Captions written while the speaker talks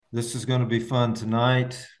This is going to be fun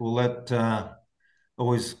tonight. We'll let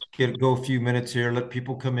always go a few minutes here, let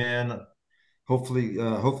people come in. Hopefully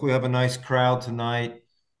have a nice crowd tonight.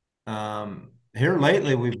 Here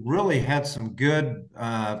lately, we've really had some good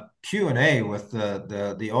Q&A with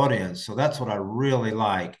the audience, so that's what I really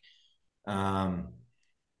like. Um,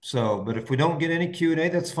 but if we don't get any Q&A,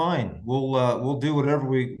 that's fine. We'll do whatever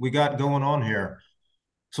we got going on here.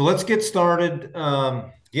 So let's get started.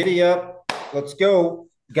 Giddy up. Let's go.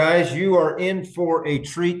 Guys, you are in for a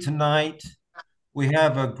treat tonight. We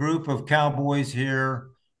have a group of cowboys here,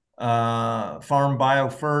 Farm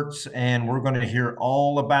Biofertz, and we're going to hear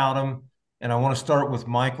all about them. And I want to start with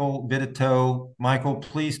Michael Vidito. Michael,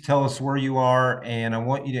 please tell us where you are, and I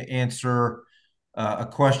want you to answer a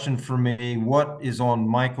question for me. What is on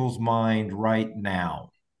Michael's mind right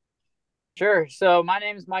now? Sure. So my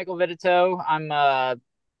name is Michael Vidito. I'm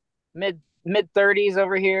mid 30s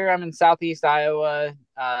over here. I'm in Southeast Iowa.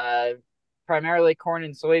 Primarily corn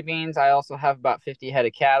and soybeans. I also have about 50 head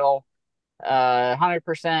of cattle.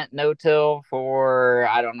 100% no-till for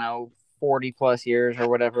I don't know 40 plus years or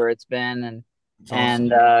whatever it's been, and It's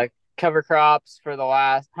and awesome. uh, cover crops for the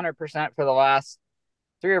last 100% for the last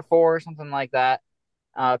 3 or 4, something like that.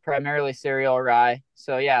 Primarily cereal rye.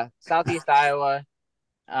 So yeah, Southeast Iowa.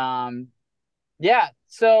 Um, yeah.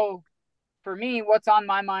 So for me, what's on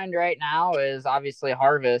my mind right now is obviously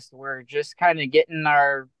harvest. We're just kind of getting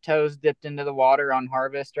our toes dipped into the water on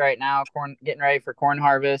harvest right now. Corn, getting ready for corn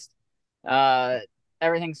harvest. Uh,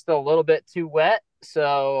 Everything's still a little bit too wet,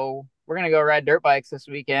 so we're gonna go ride dirt bikes this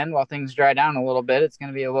weekend while things dry down a little bit. It's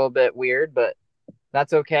gonna be a little bit weird, but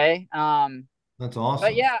that's okay. That's But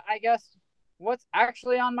awesome. yeah, I guess what's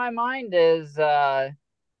actually on my mind is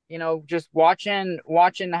just watching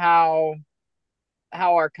how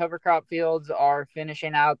our cover crop fields are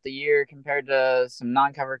finishing out the year compared to some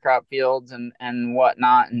non-cover crop fields and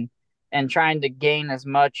whatnot, and trying to gain as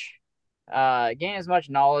much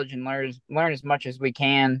knowledge and learn as much as we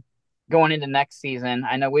can going into next season.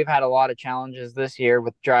 I know we've had a lot of challenges this year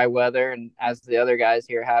with dry weather, and as the other guys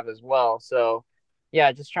here have as well. So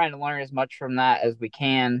yeah, just trying to learn as much from that as we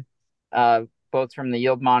can, uh, both from the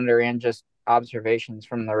yield monitor and just observations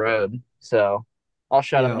from the road. So I'll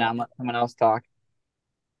shut up Yeah. now and let someone else talk.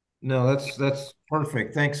 No, that's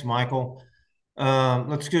perfect. Thanks, Michael.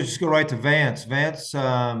 Just go right to Vance. Vance,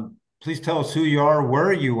 please tell us who you are,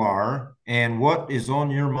 where you are, and what is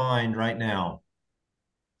on your mind right now.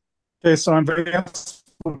 Okay, so I'm Vance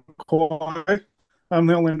McCoy. I'm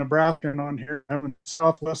the only Nebraskan on here. I'm in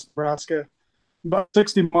southwest Nebraska, about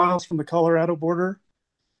 60 miles from the Colorado border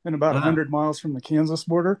and about Ah, 100 miles from the Kansas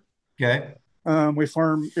border. okay. We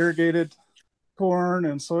farm irrigated corn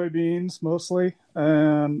and soybeans mostly.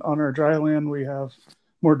 And on our dry land, we have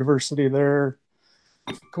more diversity there: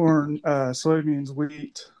 corn, soybeans,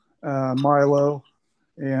 wheat, milo.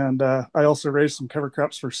 And I also raise some cover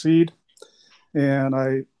crops for seed. And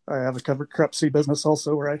I have a cover crop seed business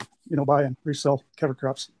also where I, buy and resell cover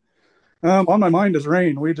crops. On my mind is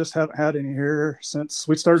rain. We just haven't had any here since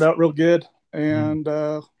we started out real good, Mm.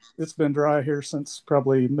 and it's been dry here since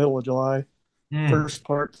probably middle of July, Mm. first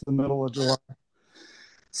part to the middle of July.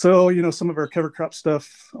 So some of our cover crop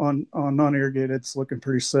stuff on non irrigated is looking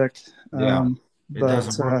pretty sick, Yeah, it but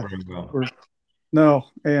doesn't work very well. we're no,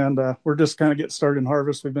 and we're just kind of getting started in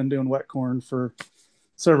harvest. We've been doing wet corn for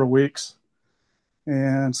several weeks,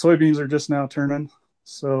 and soybeans are just now turning.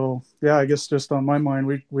 So yeah, I guess just on my mind,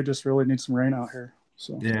 we just really need some rain out here.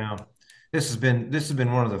 So Yeah. This has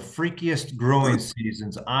been one of the freakiest growing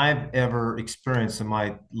seasons I've ever experienced in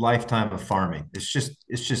my lifetime of farming. It's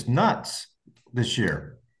just nuts this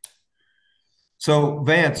year. So,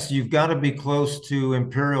 Vance, you've got to be close to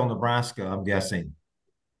Imperial, Nebraska, I'm guessing.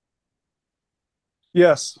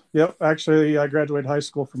 yes, yep. Actually, I graduated high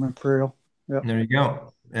school from Imperial. Yep, There you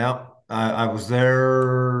go. Yeah, I was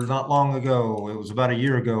there not long ago. It was about a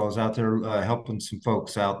year ago. I was out there helping some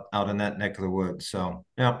folks out in that neck of the woods. So,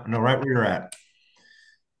 yeah, I know right where you're at.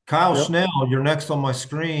 Kyle yep. Schnell, you're next on my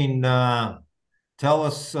screen. Tell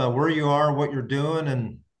us where you are, what you're doing,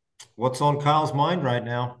 and what's on Kyle's mind right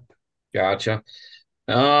now. Gotcha.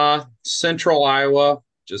 Central Iowa,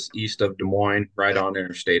 just east of Des Moines, right on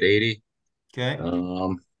Interstate 80. Okay.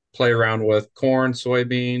 Um, Play around with corn,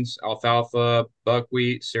 soybeans, alfalfa,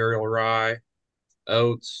 buckwheat, cereal rye,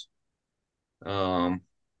 oats. Um,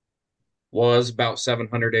 was about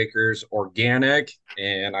 700 acres organic,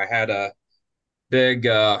 and I had a big,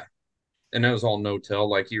 and it was all no-till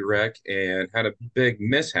like you, Rick, and had a big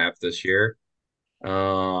mishap this year.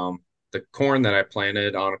 The corn that I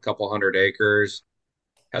planted on a couple hundred acres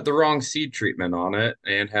had the wrong seed treatment on it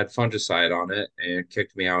and had fungicide on it and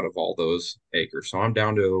kicked me out of all those acres. So I'm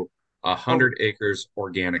down to a Oh, 100 acres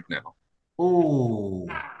organic now. oh,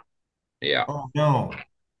 Yeah, oh no.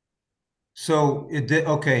 So it did.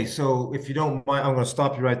 Okay. So if you don't mind, I'm going to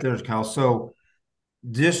stop you right there, Kyle. So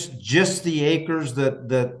just the acres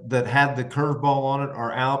that had the curveball on it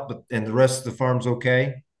are out, but and the rest of the farm's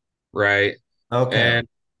okay. right. Okay. And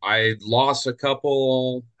I lost a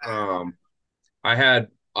couple. I had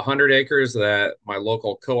 100 acres that my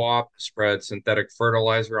local co-op spread synthetic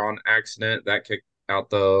fertilizer on accident. That kicked out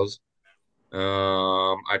those.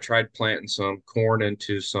 I tried planting some corn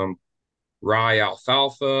into some rye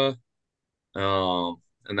alfalfa.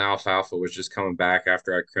 And the alfalfa was just coming back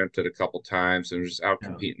after I crimped it a couple times and was just out Yeah.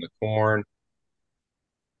 competing the corn.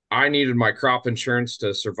 I needed my crop insurance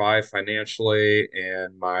to survive financially,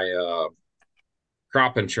 and my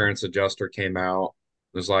crop insurance adjuster came out.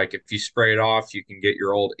 It was like, if you spray it off, you can get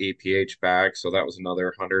your old APH back. So that was another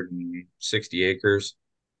 160 acres.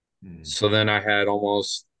 Hmm. So then I had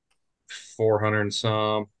almost 400 and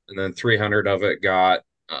some, and then 300 of it got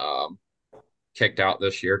kicked out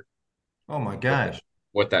this year Oh my with gosh.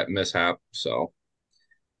 with that mishap. So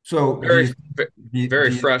So very, do very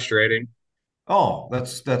you, frustrating. oh,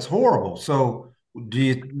 that's horrible. So do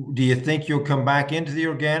you think you'll come back into the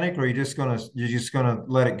organic, or you're just gonna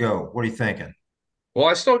let it go? What are you thinking? Well,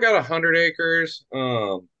 I still got 100 acres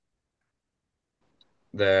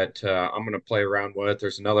that I'm going to play around with.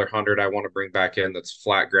 There's another 100 I want to bring back in that's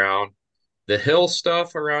flat ground. The hill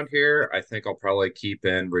stuff around here, I think I'll probably keep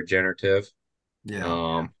in regenerative.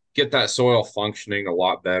 Yeah, Get that soil functioning a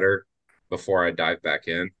lot better before I dive back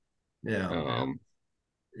in. yeah, Um,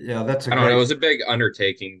 yeah. That's a I don't know. It great. was a big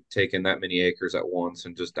undertaking taking that many acres at once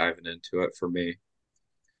and just diving into it for me.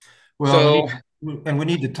 Well, So, we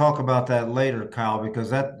need to talk about that later, Kyle, because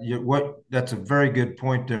that's a very good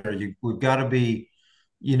point there. We've got to be,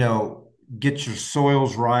 you know, get your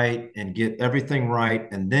soils right and get everything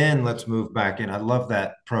right, and then let's move back in. I love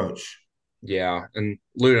that approach. yeah. And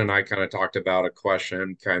Luna and I kind of talked about a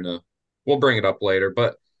question, kind of, we'll bring it up later.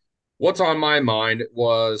 But what's on my mind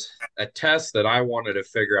was a test that I wanted to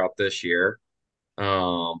figure out this year.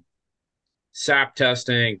 Um, SAP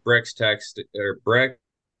testing, bricks text or brick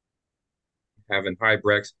having high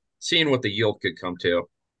bricks, seeing what the yield could come to.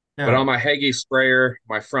 But on Yeah. my Hagee sprayer,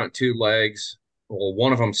 my front two legs, well,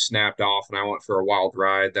 one of them snapped off and I went for a wild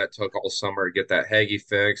ride. That took all summer to get that Hagee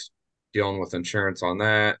fixed, dealing with insurance on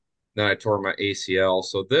that. Then I tore my ACL.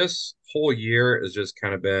 So this whole year has just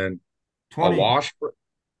kind of been a 20. wash.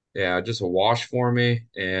 Yeah, just a wash for me.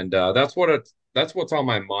 And that's what's on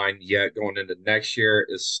my mind yet going into next year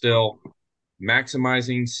is still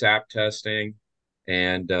maximizing SAP testing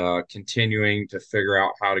and continuing to figure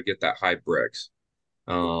out how to get that high bricks.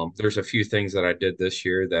 There's a few things that I did this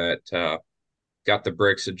year that got the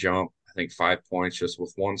bricks to jump, I think 5 points just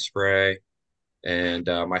with one spray. And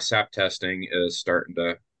my SAP testing is starting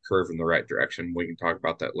to curve in the right direction. We can talk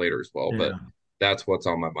about that later as well, but Yeah. that's what's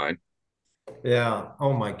on my mind. Yeah.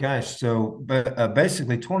 Oh my gosh. So, but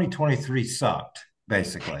basically, 2023 sucked.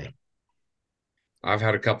 Basically. I've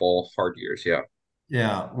had a couple hard years, yeah.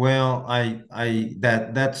 Yeah, well,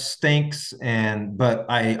 that stinks, but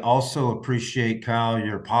I also appreciate, Kyle,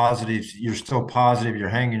 your positives. You're still positive. You're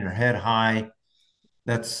hanging your head high.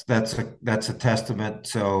 That's a testament.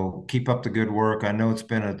 So keep up the good work. I know it's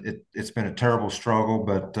been a terrible struggle,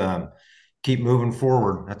 but keep moving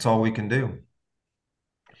forward. That's all we can do.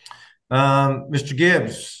 Mr.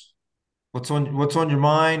 Gibbs, what's on your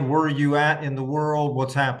mind? Where are you at in the world?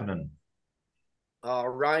 What's happening?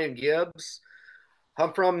 Ryan Gibbs.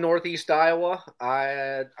 I'm from Northeast Iowa.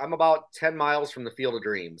 I'm about 10 miles from the Field of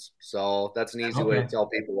Dreams. So that's an easy way to Okay. tell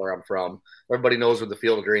people where I'm from. Everybody knows where the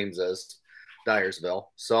Field of Dreams is, Dyersville.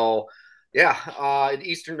 So yeah, in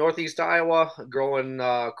eastern Northeast Iowa, growing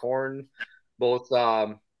corn, both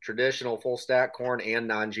traditional full stack corn and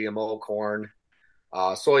non-GMO corn,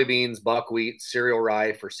 soybeans, buckwheat, cereal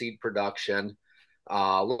rye for seed production,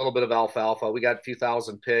 a little bit of alfalfa. We got a few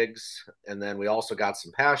thousand pigs, and then we also got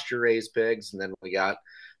some pasture raised pigs, and then we got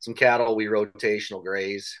some cattle we rotational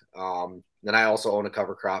graze. Then I also own a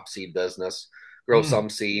cover crop seed business, grow Hmm. some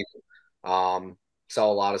seed,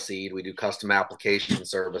 sell a lot of seed. We do custom application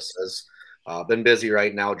services. Been busy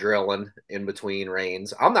right now drilling in between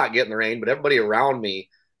rains. I'm not getting the rain, but everybody around me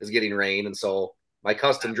is getting rain, and so my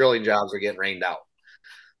custom drilling jobs are getting rained out.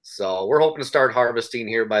 So we're hoping to start harvesting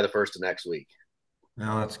here by the first of next week.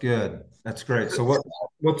 No, that's good. That's great. So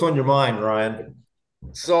what's on your mind, Ryan?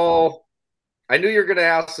 So I knew you were going to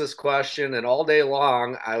ask this question, and all day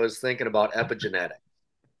long I was thinking about epigenetic.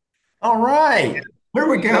 All right. Here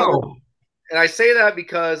we Because go. And I say that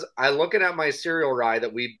because I'm looking at my cereal rye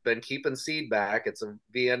that we've been keeping seed back. It's a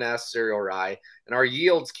VNS cereal rye, and our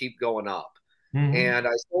yields keep going up. Mm-hmm. And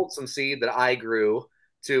I sold some seed that I grew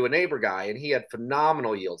to a neighbor guy, and he had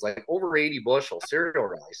phenomenal yields, like over 80 bushel cereal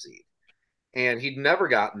rye seed. And he'd never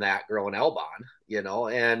gotten that growing Elbon, you know.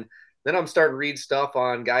 And then I'm starting to read stuff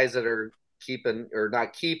on guys that are keeping, or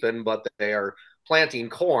not keeping, but they are planting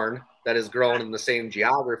corn that is grown in the same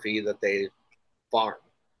geography that they farm,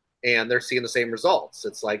 and they're seeing the same results.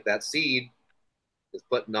 It's like that seed is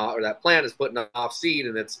putting off, or that plant is putting off seed,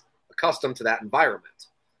 and it's accustomed to that environment.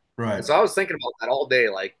 And Right. so I was thinking about that all day.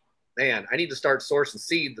 Like, man, I need to start sourcing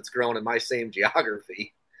seed that's grown in my same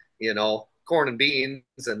geography, you know, corn and beans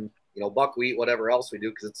and, you know, buckwheat, whatever else we do,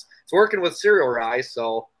 because it's working with cereal rice.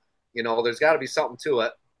 So, you know, there's got to be something to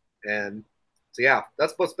it. And so, yeah,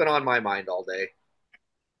 that's what's been on my mind all day,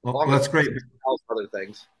 Well, along with that's great. other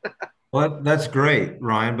things. Well, that's great,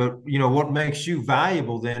 Ryan. But you know what makes you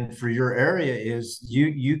valuable then for your area is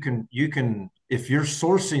you can if you're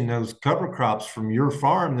sourcing those cover crops from your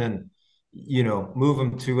farm, then you know move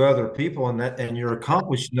them to other people, and you're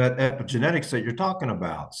accomplishing that epigenetics that you're talking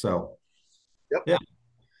about. So Yep. yeah,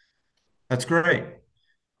 that's great.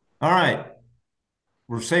 All right,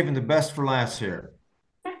 we're saving the best for last here.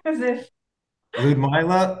 As if.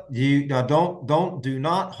 Ludmila, you now do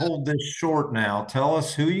not hold this short now. Tell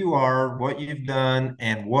us who you are, what you've done,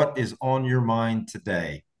 and what is on your mind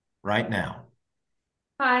today, right now.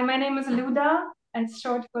 Hi, my name is Luda. It's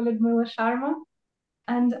short for Ludmila Sharma.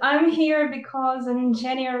 And I'm here because in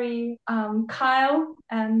January, Kyle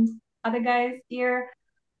and other guys here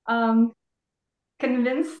um,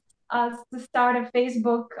 convinced us to start a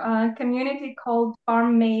Facebook community called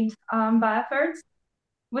Farm Made Biofertz,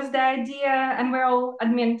 with the idea, and we're all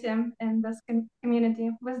admin team in this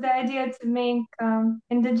community, with the idea to make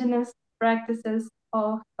indigenous practices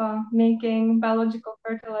of making biological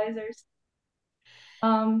fertilizers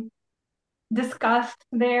discussed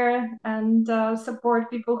there, and support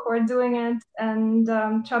people who are doing it, and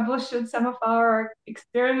troubleshoot some of our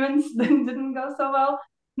experiments that didn't go so well.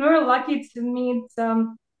 And we were lucky to meet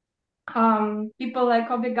people like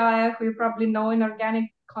Obigaya, who you probably know in organic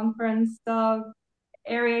conference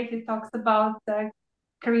area. He talks about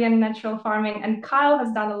Korean natural farming, and Kyle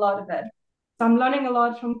has done a lot of it. So I'm learning a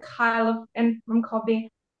lot from Kyle and from Kobe,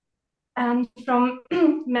 and from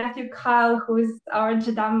Matthew Kyle, who is our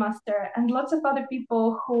Jadam master, and lots of other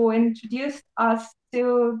people who introduced us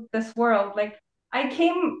to this world. Like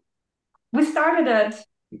we started it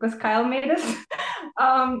because Kyle made us,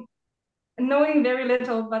 knowing very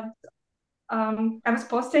little, but I was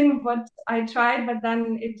posting what I tried, but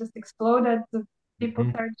then it just exploded. People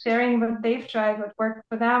Mhm. started sharing what they've tried, what worked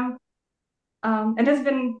for them. And it's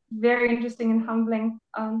been very interesting and humbling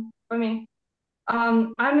for me.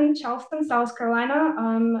 I'm in Charleston, South Carolina.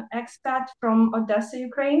 I'm expat from Odessa,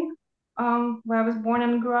 Ukraine, where I was born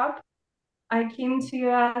and grew up. I came to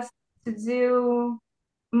US to do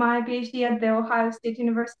my PhD at the Ohio State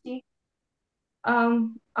University.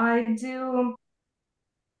 I do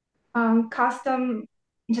custom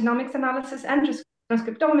genomics analysis and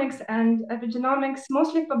transcriptomics and epigenomics,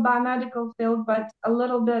 mostly for biomedical field, but a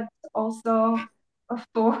little bit also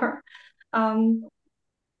for um,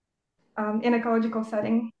 in ecological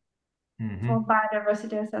setting for Mhm.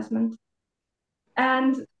 biodiversity assessment.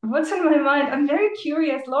 And what's on my mind? I'm very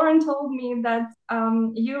curious. Lauren told me that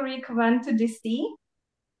you, Rick, went to DC,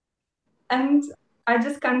 and I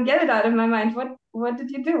just can't get it out of my mind. What did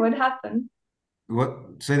you do? What happened?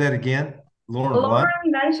 What? Say that again, Lauren. What?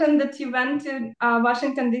 Lauren mentioned that you went to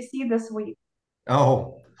Washington DC this week.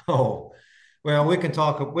 Oh, oh. Well, we can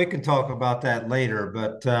talk about that later,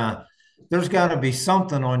 but there's got to be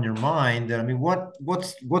something on your mind. I mean,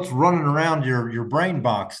 what's running around your brain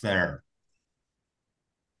box there?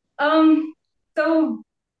 Um, so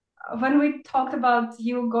when we talked about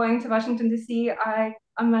you going to Washington DC, I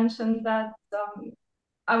mentioned that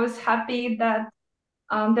I was happy that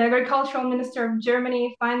the agricultural minister of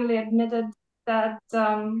Germany finally admitted that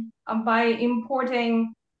by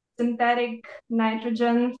importing synthetic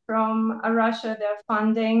nitrogen from Russia, they're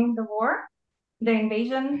funding the war, the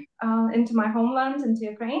invasion into my homeland, into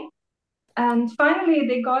Ukraine. And finally,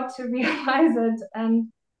 they got to realize it.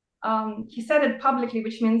 And he said it publicly,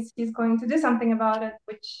 which means he's going to do something about it,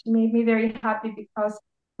 which made me very happy because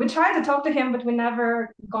we tried to talk to him, but we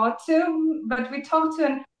never got to. But we talked to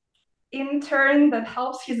an intern that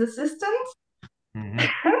helps his assistant, Hmm.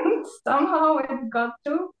 and somehow it got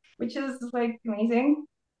to, which is like amazing.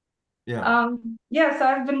 Yeah. Yeah, so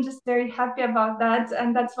I've been just very happy about that,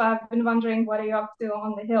 and that's why I've been wondering what are you up to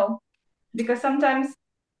on the hill, because sometimes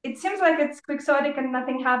it seems like it's quixotic and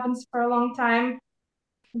nothing happens for a long time,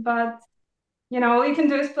 but all you can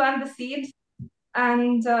do is plant the seed,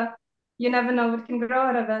 and you never know what can grow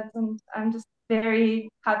out of it. And I'm just very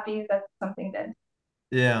happy that something did.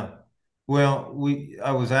 Yeah. Well,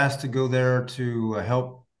 I was asked to go there to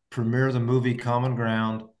help premiere the movie Common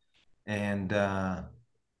Ground, and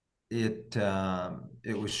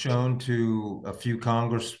it was shown to a few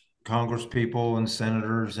Congress people and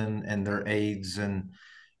senators and their aides, and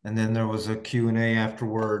then there was a Q&A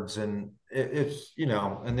afterwards, and it's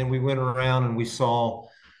and then we went around and we saw,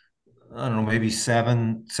 I don't know, maybe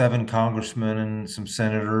seven congressmen and some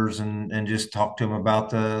senators, and just talked to them about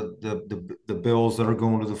the bills that are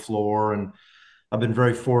going to the floor. And I've been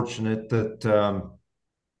very fortunate that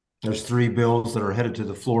there's three bills that are headed to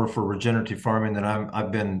the floor for regenerative farming that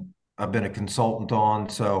I've been a consultant on.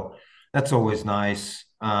 So that's always nice.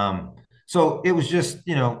 So it was just,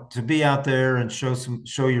 to be out there and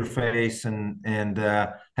show your face and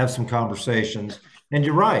have some conversations. And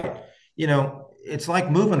you're right. It's like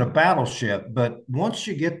moving a battleship, but once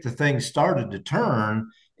you get the thing started to turn,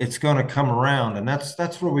 it's going to come around, and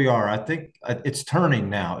that's where we are. I think it's turning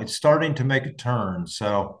now. It's starting to make a turn.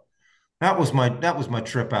 So that was my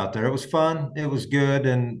trip out there. It was fun. It was good,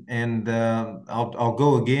 and I'll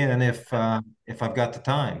go again if I've got the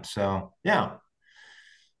time. So yeah.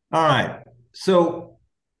 All right. So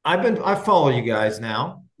I follow you guys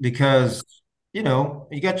now because you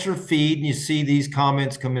got your feed and you see these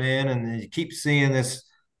comments coming in, and you keep seeing this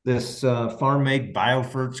farm made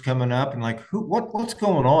Biofertz coming up, and like what's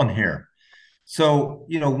going on here? So,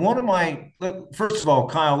 first of all,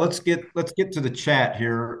 Kyle, let's get to the chat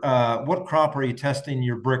here. What crop are you testing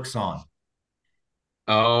your bricks on?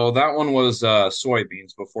 Oh, that one was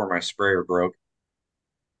soybeans before my sprayer broke.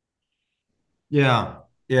 Yeah,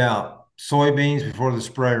 yeah, soybeans before the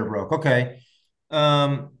sprayer broke. Okay.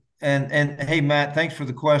 And hey, Matt, thanks for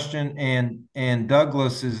the question. And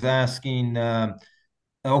Douglas is asking,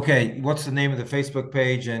 okay, what's the name of the Facebook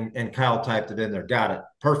page? And Kyle typed it in there. Got it.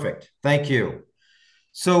 Perfect. Thank you.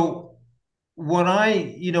 So what I,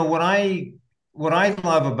 you know, what I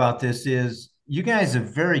love about this is you guys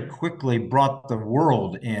have very quickly brought the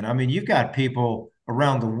world in. I mean, you've got people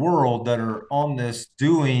around the world that are on this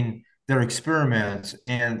doing their experiments,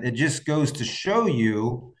 and it just goes to show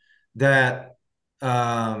you that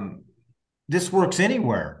um, this works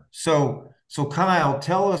anywhere. So Kyle,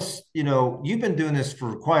 tell us, you've been doing this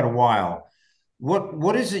for quite a while.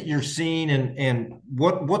 What is it you're seeing, and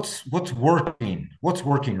what's working? What's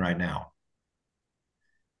working right now?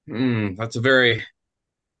 That's a very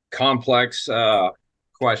complex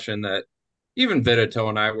question that even Vidito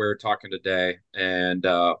and I were talking today, and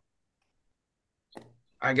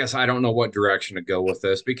I guess I don't know what direction to go with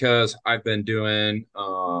this because I've been doing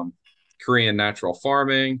Korean natural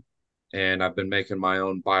farming, and I've been making my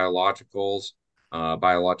own biologicals,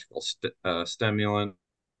 biological stimulant,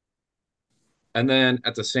 and then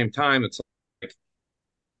at the same time, it's like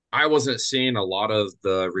I wasn't seeing a lot of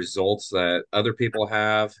the results that other people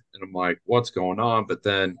have, and I'm like, what's going on? But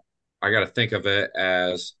then I got to think of it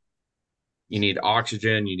as you need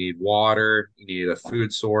oxygen, you need water, you need a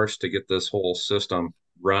food source to get this whole system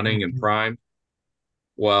running and Mhm. primed.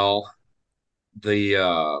 Well, the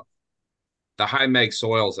high meg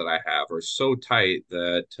soils that I have are so tight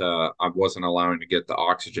that I wasn't allowing to get the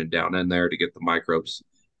oxygen down in there to get the microbes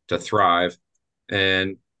to thrive.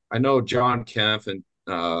 And I know John Kemp and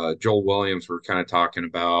Joel Williams were kind of talking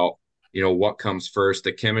about, what comes first,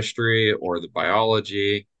 the chemistry or the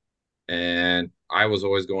biology. And I was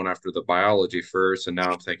always going after the biology first. And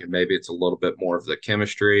now I'm thinking maybe it's a little bit more of the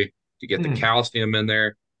chemistry to get the Mm. calcium in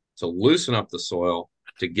there, to loosen up the soil,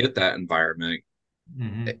 to get that environment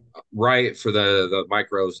Mhm. right for the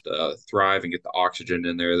microbes to thrive and get the oxygen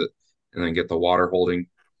in there, and then get the water holding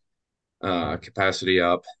capacity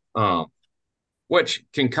up, which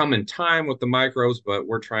can come in time with the microbes, but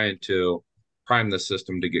we're trying to prime the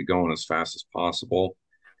system to get going as fast as possible.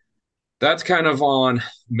 That's kind of on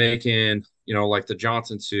making, like the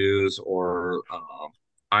Johnson Sue's or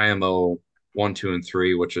IMO 1, 2, and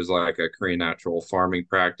 3, which is like a Korean natural farming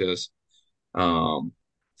practice, um,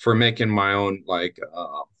 for making my own like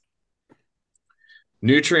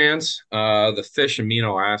nutrients. The fish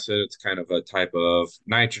amino acid, it's kind of a type of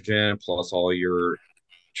nitrogen plus all your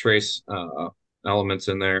trace elements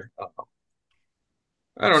in there.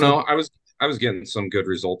 I don't So know. I was getting some good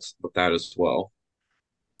results with that as well.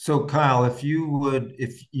 So Kyle, if you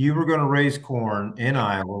were going to raise corn in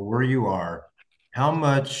Iowa where you are, how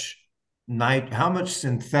much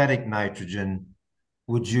synthetic nitrogen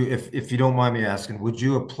would you, if you don't mind me asking, would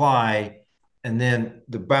you apply and then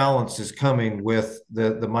the balance is coming with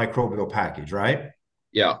the microbial package, right?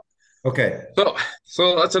 Yeah. Okay.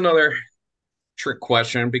 So that's another trick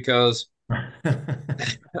question because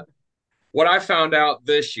what I found out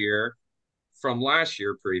this year from last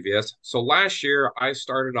year previous. So last year I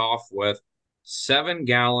started off with 7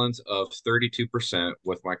 gallons of 32%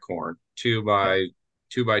 with my corn, two by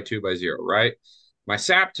zero, right? My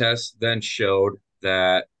SAP test then showed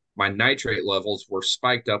that my nitrate levels were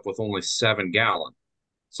spiked up with only 7 gallons.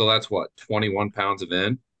 So that's what, 21 pounds of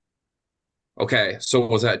N? Okay, so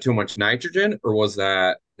was that too much nitrogen or was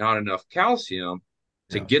that not enough calcium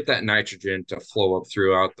to Yeah. get that nitrogen to flow up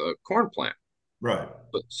throughout the corn plant? Right.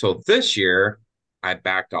 So this year, I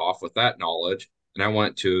backed off with that knowledge and I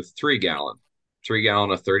went to 3 gallon, 3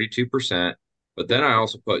 gallon of 32%. But then I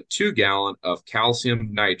also put 2 gallon of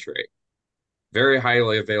calcium nitrate, very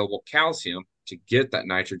highly available calcium to get that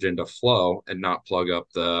nitrogen to flow and not plug up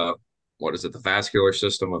what is it, the vascular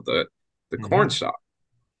system of the corn Mm-hmm. stalk.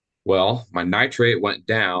 Well, my nitrate went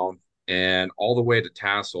down and all the way to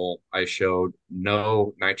tassel, I showed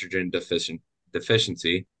no nitrogen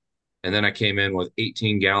deficiency. And then I came in with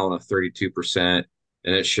 18 gallon of 32%,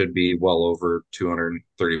 and it should be well over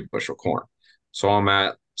 230 bushel corn. So I'm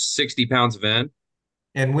at 60 pounds of N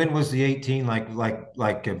And when was the 18, like a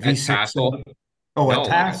at V6? tassel. Oh, a No,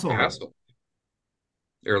 like at tassel. tassel.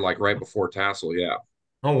 Or like right before tassel, yeah.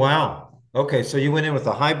 Oh, wow. Okay, so you went in with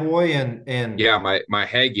a high boy and Yeah, my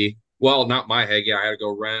Haggy. Well, not my Haggy. I had to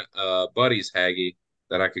go rent a buddy's Haggy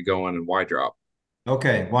that I could go in and Y drop.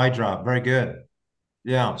 okay, wide drop. Very good.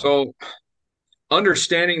 Yeah. So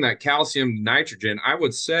understanding that calcium nitrogen, I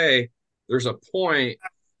would say there's a point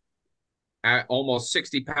at almost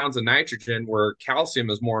 60 pounds of nitrogen where calcium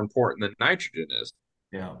is more important than nitrogen is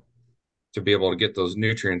Yeah. to be able to get those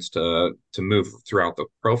nutrients to move throughout the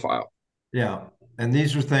profile. Yeah. And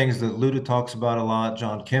these are things that Luda talks about a lot,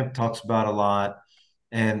 John Kemp talks about a lot.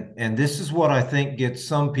 And this is what I think gets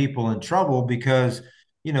some people in trouble because,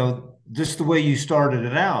 just the way you started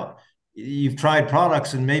it out, you've tried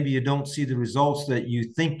products and maybe you don't see the results that you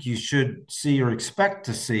think you should see or expect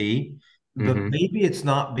to see. But Mm-hmm. maybe it's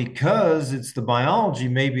not because it's the biology,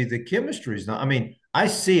 maybe the chemistry is not. I mean, I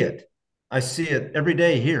see it. I see it every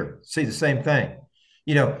day here, see the same thing.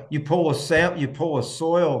 You pull a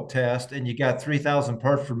soil test and you got 3,000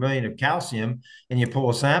 parts per million of calcium, and you pull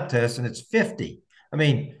a SAP test and it's 50. I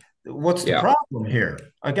mean, what's the Yeah. problem here?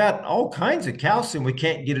 I got all kinds of calcium. We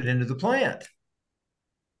can't get it into the plant.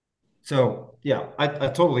 So yeah, I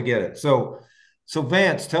totally get it. So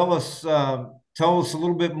Vance, tell us a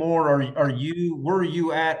little bit more. Where are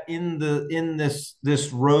you at in this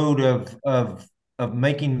road of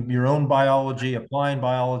making your own biology, applying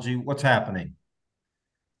biology? What's happening?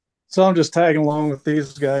 So I'm just tagging along with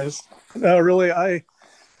these guys. Really, I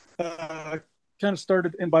kind of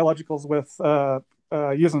started in biologicals with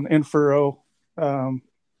using in-furrow um,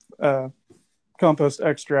 uh, compost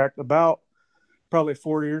extract about probably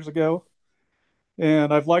 4 years ago.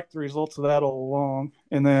 And I've liked the results of that all along.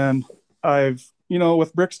 And then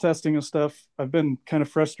with bricks testing and stuff, I've been kind of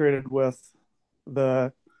frustrated with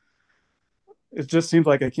the, it just seems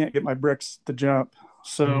like I can't get my bricks to jump.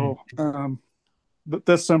 Mm. So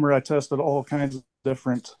this summer I tested all kinds of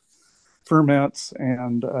different ferments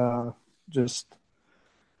and just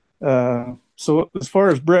so as far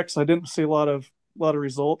as bricks, I didn't see a lot of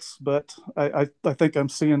results, but I think I'm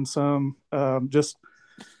seeing some just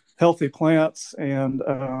healthy plants and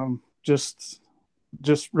just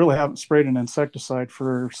really haven't sprayed an insecticide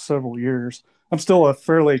for several years. I'm still a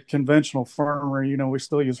fairly conventional farmer. We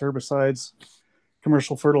still use herbicides,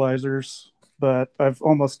 commercial fertilizers, but I've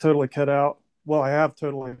almost totally cut out. Well, I have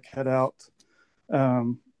totally cut out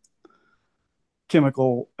um,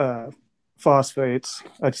 chemical phosphates.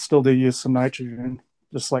 I still do use some nitrogen,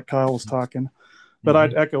 just like Kyle was talking. But Mhm.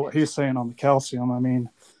 I'd echo what he's saying on the calcium. I mean,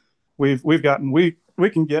 we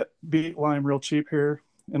can get beet lime real cheap here,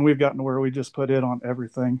 and we've gotten to where we just put it on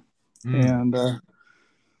everything, Mm.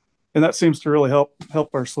 and that seems to really help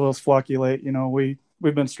our soils flocculate.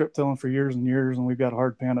 We've been strip tilling for years and years, and we've got a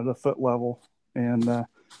hard pan at a foot level, and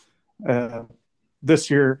uh, this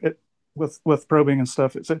year with probing and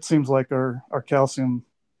stuff, it seems like our calcium,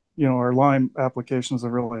 our lime applications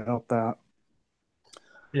have really helped that.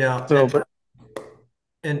 Yeah. So, but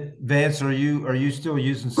And Vance, are you still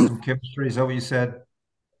using some chemistry? Is that what you said?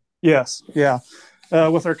 yes, yeah.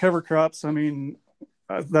 With our cover crops, I mean,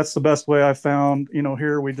 that's the best way I found.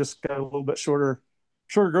 Here we just got a little bit shorter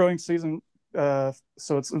growing season, so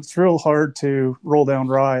it's real hard to roll down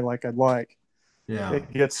rye like I'd like. Yeah.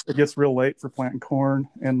 It gets real late for planting corn,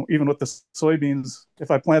 and even with the soybeans,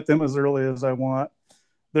 if I plant them as early as I want,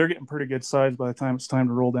 they're getting pretty good size by the time it's time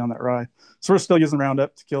to roll down that rye. So we're still using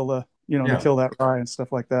Roundup to kill the, to Yeah. kill that rye and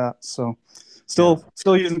stuff like that. So Yeah.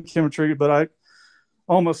 still using chemistry, but I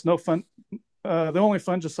almost no fun. The only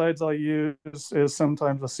fungicides I use is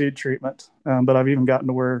sometimes a seed treatment, but I've even gotten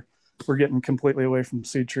to where we're getting completely away from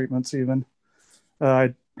seed treatments. Even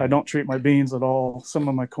I don't treat my beans at all. Some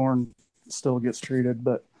of my corn still gets treated,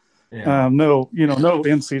 but Yeah. no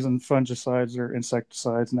in-season fungicides or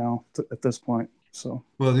insecticides now at this point. So,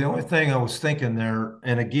 Well, the only thing I was thinking there,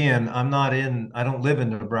 and again, I don't live in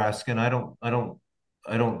Nebraska, and I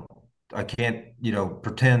can't,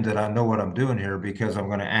 pretend that I know what I'm doing here because I'm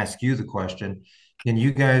going to ask you the question. Can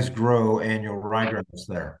you guys grow annual ryegrass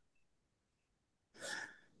there?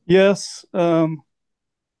 yes, I've,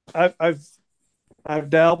 I've, I've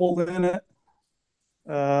dabbled in it.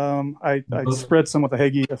 I spread some with a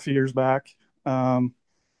Hagee a few years back,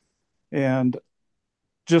 and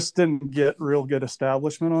just didn't get real good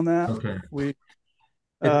establishment on that. Okay. We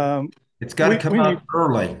It, um, it's got to come we need, out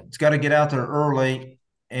early. It's got to get out there early,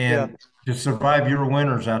 yeah, and to survive your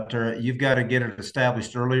winters out there, you've got to get it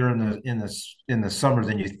established earlier in the summer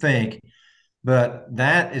than you think. But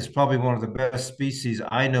that is probably one of the best species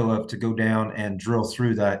I know of to go down and drill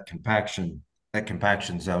through that compaction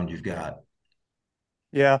zone you've got.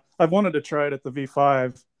 yeah. I've wanted to try it at the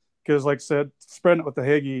V5 because, like I said, spreading it with the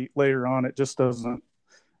Hagee later on, it just doesn't.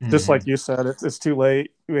 Just like Mhm. you said, it's too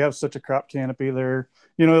late. We have such a crop canopy there.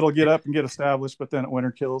 It'll get up and get established, but then it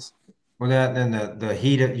winter kills. Well, that then the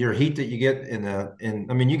heat that you get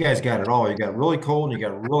I mean, you guys got it all. You got really cold and you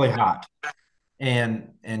got really hot, and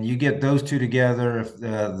you get those two together. If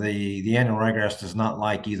the annual ryegrass does not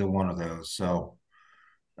like either one of those, so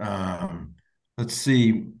um, let's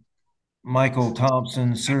see. Michael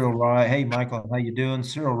Thompson, cereal rye. Hey, Michael, how you doing?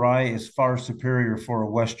 Cereal rye is far superior for a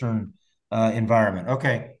Western environment.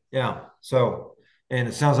 Okay, yeah. So, and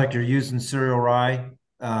it sounds like you're using cereal rye.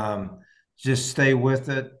 Just stay with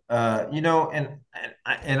it. I'd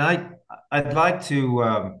like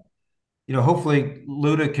to, hopefully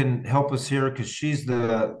Luda can help us here because she's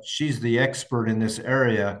the expert in this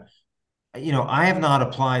area. I have not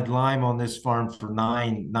applied lime on this farm for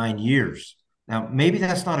nine years. Now, maybe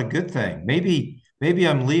that's not a good thing. Maybe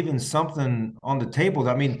I'm leaving something on the table.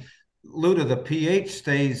 I mean, Luda, the pH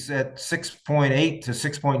stays at 6.8 to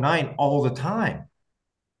 6.9 all the time.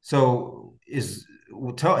 So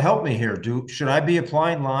help me here. Should I be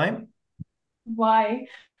applying lime? Why?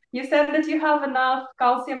 You said that you have enough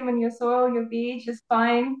calcium in your soil, your pH is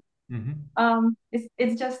fine. Mm-hmm.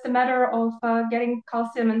 It's just a matter of getting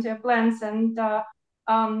calcium into your plants and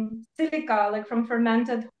silica, like from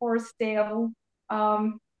fermented horsetail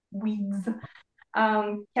weeds,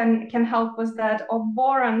 can help with that. Or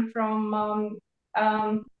boron from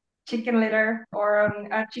chicken litter or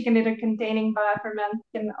chicken litter containing bioferment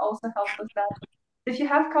can also help with that. If you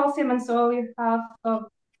have calcium in soil, you have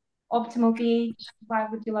optimal pH. Why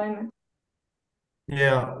would you lime it?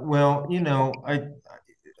 Yeah, well,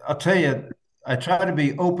 I'll tell you, I try to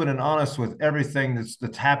be open and honest with everything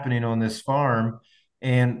that's happening on this farm,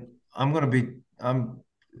 and I'm going to be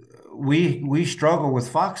we struggle with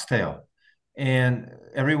foxtail, and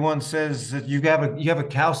everyone says that you have a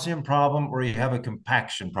calcium problem or you have a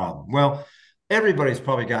compaction problem. Well, everybody's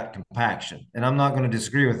probably got compaction, and I'm not going to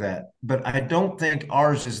disagree with that. But I don't think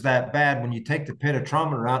ours is that bad when you take the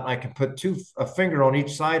penetrometer out, and I can put a finger on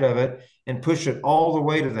each side of it and push it all the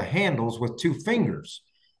way to the handles with two fingers.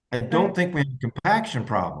 I don't think we have a compaction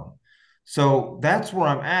problem. So that's where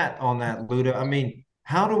I'm at on that, Luda. I mean,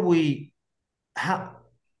 how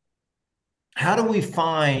how do we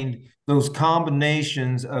find those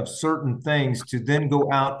combinations of certain things to then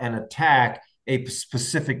go out and attack a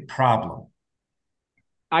specific problem?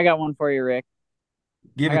 I got one for you, Rick.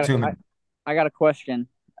 Give I it got to a, me. I got a question.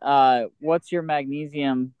 What's your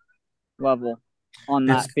magnesium level on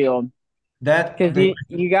It's that field? that Because the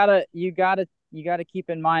you gotta keep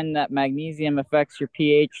in mind that magnesium affects your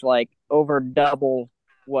pH like over double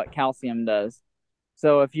what calcium does.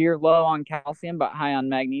 So if you're low on calcium but high on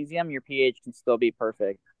magnesium, your pH can still be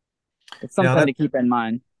perfect. It's now something that to keep in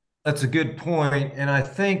mind. that's a good point. And I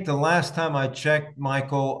think the last time I checked,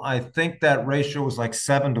 Michael, I think that ratio was like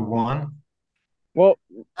 7 to 1. Well,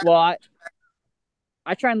 well,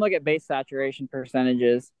 I try and look at base saturation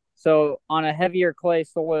percentages. So on a heavier clay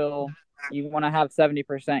soil, you want to have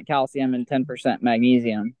 70% calcium and 10%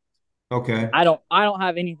 magnesium. Okay. I don't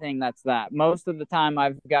have anything that's that. Most of the time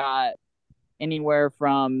I've got anywhere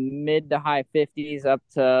from mid to high 50s up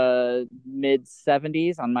to mid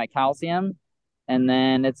 70s on my calcium. And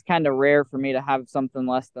then it's kind of rare for me to have something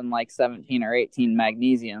less than like 17 or 18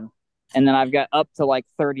 magnesium. and then I've got up to like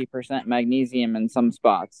 30% magnesium in some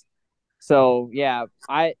spots. So yeah,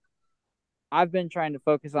 I've been trying to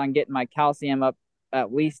focus on getting my calcium up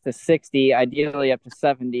at least to 60, ideally up to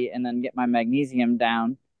 70, and then get my magnesium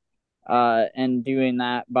down. And doing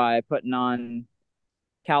that by putting on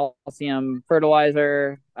calcium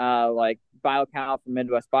fertilizer, like BioCal from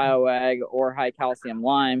Midwest BioAg, or high calcium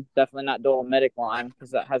lime. Definitely not dolomitic lime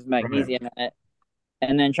because that has Right. magnesium in it.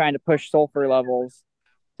 And then trying to push sulfur levels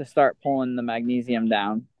to start pulling the magnesium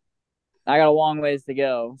down. I got a long ways to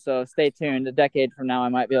go, so stay tuned. A decade from now, I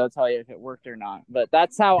might be able to tell you if it worked or not. But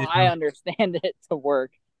that's how I Yeah. understand it to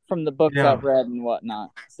work from the books I've Yeah. read and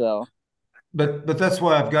whatnot. So, But that's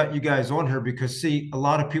why I've got you guys on here because see, a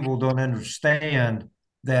lot of people don't understand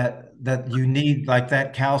that you need like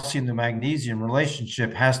that calcium to magnesium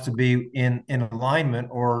relationship has to be in alignment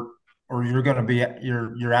or you're going to be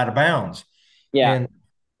you're out of bounds. yeah, And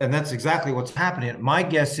and that's exactly what's happening. My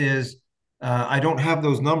guess is I don't have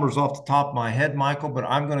those numbers off the top of my head, Michael, but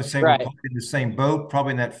I'm going to say we're right. probably in the same boat,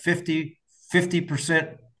 probably in that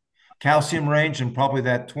 50% calcium range and probably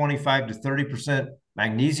that 25 to 30%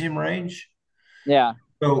 magnesium range. Yeah,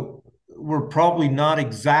 So we're probably not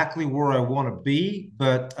exactly where I want to be,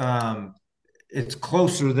 but it's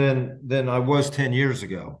closer than I was 10 years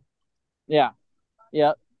ago. yeah,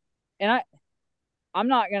 yeah. And I'm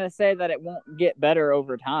not going to say that it won't get better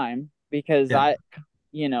over time because Yeah.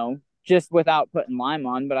 just without putting lime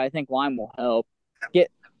on, but I think lime will help get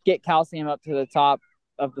get calcium up to the top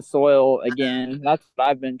of the soil again. That's what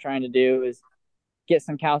I've been trying to do is get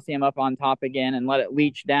some calcium up on top again and let it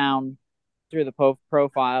leach down through the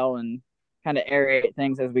profile and kind of aerate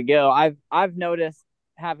things as we go. I've noticed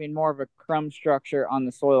having more of a crumb structure on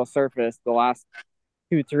the soil surface the last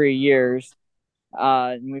 2 3 years,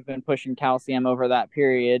 and we've been pushing calcium over that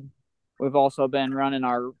period. We've also been letting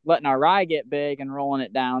our rye get big and rolling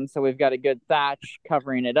it down, so we've got a good thatch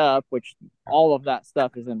covering it up, which all of that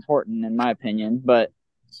stuff is important in my opinion. But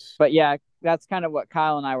yeah, that's kind of what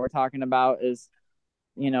Kyle and I were talking about is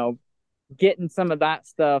you know getting some of that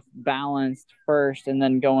stuff balanced first and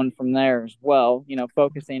then going from there as well.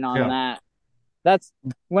 Focusing on Yeah. that. That's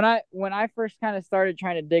when I first kind of started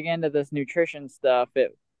trying to dig into this nutrition stuff.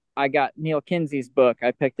 I got Neil Kinsey's book.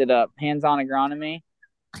 I picked it up, Hands On Agronomy,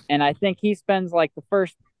 and I think he spends like the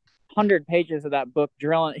first 100 pages of that book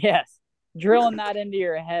drilling drilling that into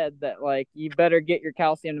your head that like you better get your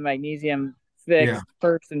calcium and magnesium Yeah. fixed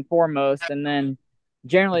first and foremost, and then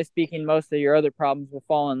generally speaking most of your other problems will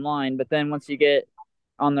fall in line. But then once you get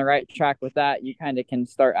on the right track with that, you kind of can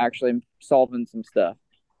start actually solving some stuff.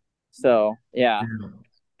 So yeah, Yeah.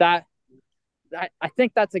 that I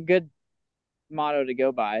think that's a good motto to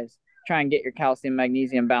go by is try and get your calcium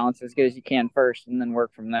magnesium balance as good as you can first and then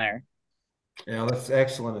work from there. Yeah, that's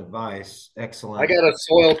excellent advice. I Excellent. got a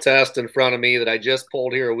soil test in front of me that I just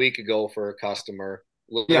pulled here a week ago for a customer,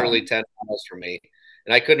 Yeah. literally 10 miles from me.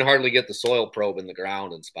 And I couldn't hardly get the soil probe in the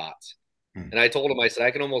ground in spots. Hmm. And I told him, I said,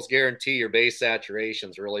 I can almost guarantee your base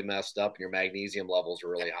saturation's really messed up and your magnesium levels are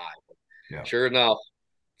really high. Yeah. Sure enough,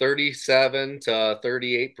 37 to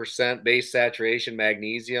 38% base saturation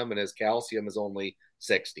magnesium, and his calcium is only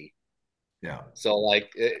 60. Yeah. So,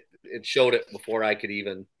 like, it showed it before I could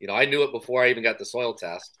even, I knew it before I even got the soil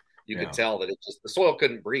test. You could Yeah. tell that the soil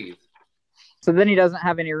couldn't breathe. So then he doesn't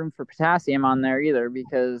have any room for potassium on there either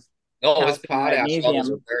because No, his calcium and potash levels are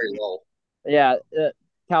magnesium, very low. yeah,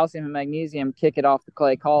 calcium and magnesium kick it off the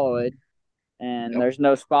clay colloid, and Yep. there's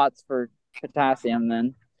no spots for potassium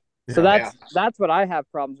then. So Yeah. Yeah. that's what I have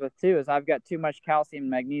problems with too. Is I've got too much calcium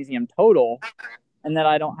and magnesium total, and then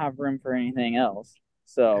I don't have room for anything else. Yeah.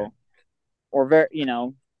 So, or very,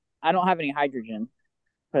 I don't have any hydrogen.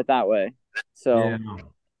 Put it that way. So Yeah.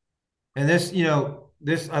 And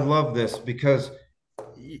this I love this because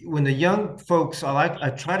when the young folks, I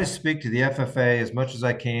try to speak to the FFA as much as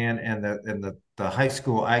I can and the high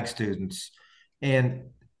school ag students.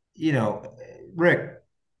 And you know, Rick,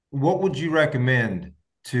 what would you recommend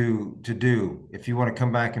to do if you want to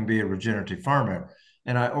come back and be a regenerative farmer?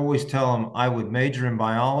 And I always tell them I would major in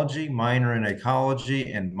biology, minor in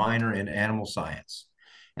ecology, and minor in animal science.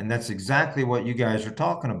 And that's exactly what you guys are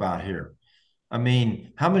talking about here. I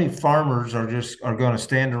mean, how many farmers are going to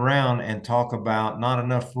stand around and talk about not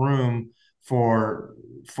enough room for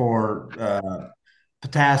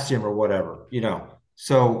potassium or whatever, you know?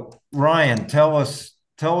 So Ryan, tell us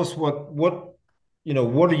what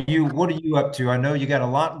are you up to? I know you got a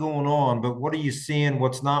lot going on, but what are you seeing?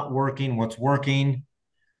 What's not working? What's working?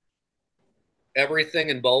 Everything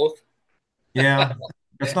in both. Yeah,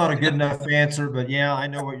 that's not a good enough answer, but yeah, I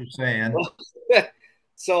know what you're saying.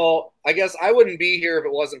 So I guess I wouldn't be here if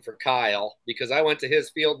it wasn't for Kyle, because I went to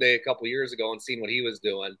his field day a couple years ago and seen what he was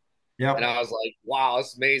doing, and Yep. I was like, wow,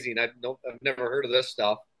 this is amazing. I've never heard of this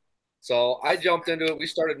stuff. So I jumped into it. We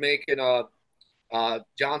started making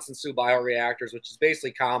Johnson Sioux bioreactors, which is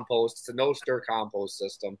basically compost. It's a no stir compost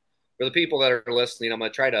system. For the people that are listening, I'm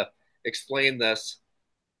going to try to explain this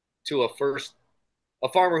to a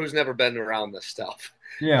farmer who's never been around this stuff.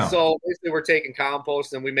 Yeah. So basically, we're taking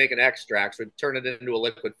compost and we make an extract. So we turn it into a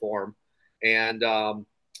liquid form. And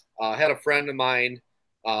had a friend of mine,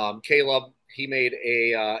 Caleb. He made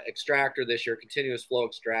a extractor this year, continuous flow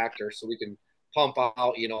extractor, so we can pump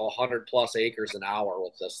out 100+ acres an hour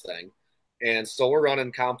with this thing. And so we're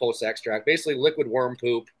running compost extract, basically liquid worm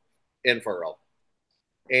poop in furrow.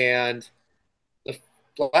 And the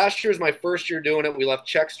last year was my first year doing it. We left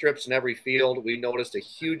check strips in every field. We noticed a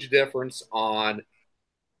huge difference on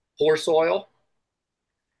poor soil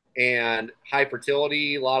and high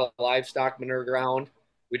fertility, a lot of livestock manure ground.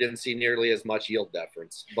 We didn't see nearly as much yield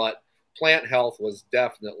difference, but plant health was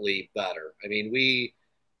definitely better. I mean, we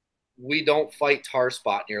don't fight tar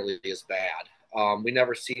spot nearly as bad. We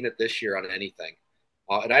never seen it this year on anything,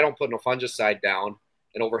 and I don't put no fungicide down.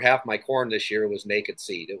 And over half my corn this year was naked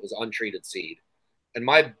seed. It was untreated seed. And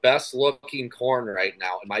my best looking corn right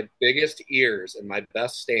now, and my biggest ears and my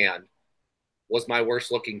best stand was my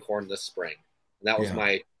worst looking corn this spring. And that was Yeah.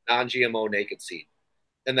 my non GMO naked seed.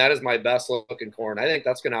 And that is my best looking corn. I think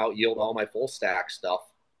that's going to out yield all my full stack stuff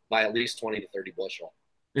by at least 20 to 30 bushel.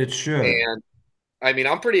 It should. And I mean,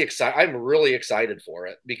 I'm pretty excited. I'm really excited for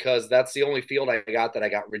it because that's the only field I got that I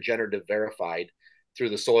got regenerative verified through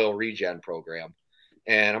the soil regen program.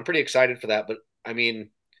 And I'm pretty excited for that. But I mean,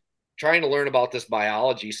 trying to learn about this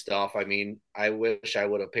biology stuff, I mean, I wish I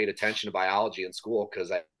would have paid attention to biology in school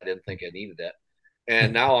because I didn't think I needed it.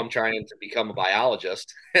 And now I'm trying to become a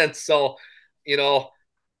biologist. And so, you know,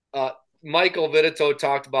 uh, Michael Vitito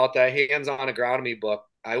talked about that hands-on agronomy book.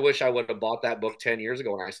 I wish I would have bought that book 10 years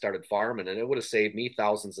ago when I started farming, and it would have saved me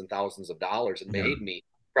thousands and thousands of dollars and Yeah. made me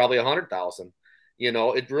probably 100,000.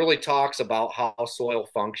 It really talks about how soil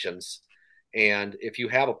functions. And if you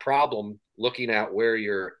have a problem, looking at where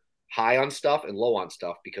you're high on stuff and low on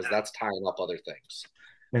stuff, because that's tying up other things.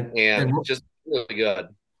 And And just really good.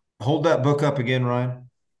 hold that book up again, Ryan.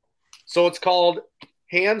 So it's called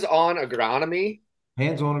Hands-on Agronomy.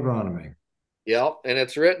 Hands-on agronomy. Yep, and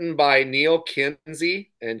it's written by Neil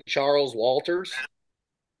Kinsey and Charles Walters.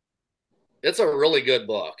 It's a really good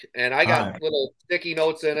book, and I All got right. little sticky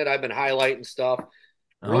notes in it. I've been highlighting stuff.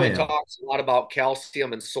 Oh Really yeah. talks a lot about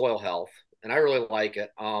calcium and soil health, and I really like it.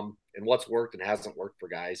 And what's worked and hasn't worked for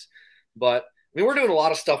guys. But I mean, we're doing a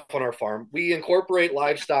lot of stuff on our farm. We incorporate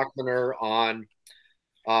livestock manure on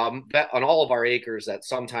all of our acres at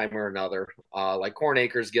some time or another. Like corn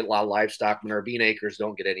acres get a lot of livestock manure. Bean acres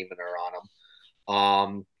don't get any manure on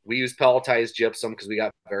them. We use pelletized gypsum because we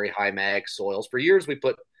got very high mag soils. For years, we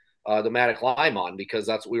put the Matic lime on because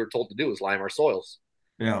that's what we were told to do is lime our soils.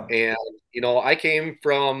 Yeah. And, I came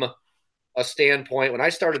from a standpoint when I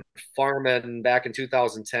started farming back in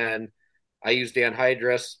 2010, I used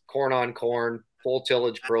anhydrous, corn on corn, full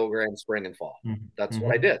tillage program, spring and fall. That's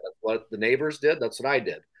what I Mm-hmm. did. That's what the neighbors did. That's what I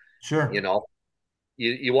did. You Sure. know,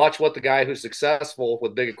 you watch what the guy who's successful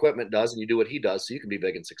with big equipment does and you do what he does so you can be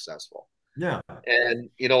big and successful. Yeah. And,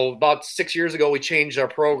 about 6 years ago, we changed our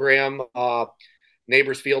program.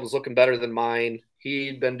 Neighbor's field is looking better than mine.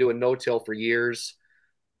 He'd been doing no-till for years.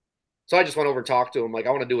 So I just went over and talked to him, like, I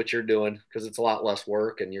want to do what you're doing because it's a lot less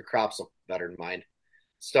work and your crops look better than mine.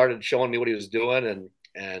 Started showing me what he was doing,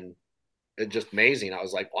 and it's just amazing. I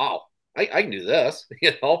was like, wow, I can do this.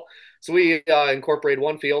 So we incorporated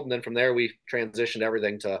one field, and then from there we transitioned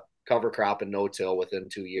everything to cover crop and no-till within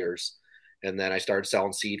 2 years. And then I started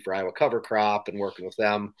selling seed for Iowa cover crop and working with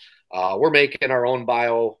them. We're making our own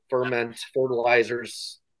bio ferment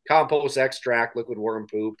fertilizers, compost extract, liquid worm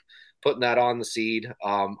poop, putting that on the seed.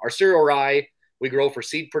 Our cereal rye we grow for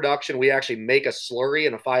seed production. We actually make a slurry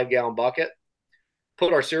in a 5-gallon bucket,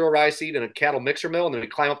 put our cereal rye seed in a cattle mixer mill, and then we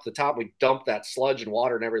climb up to the top. We dump that sludge and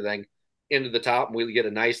water and everything into the top, and we get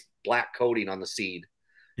a nice black coating on the seed.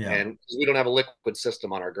 Yeah. And we don't have a liquid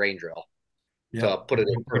system on our grain drill Yeah. to put it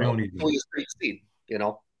in We furrow. don't need So we just treat seed.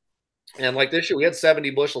 And like this year, we had 70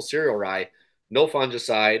 bushel cereal rye, no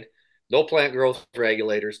fungicide, no plant growth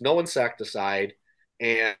regulators, no insecticide.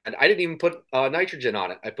 And I didn't even put nitrogen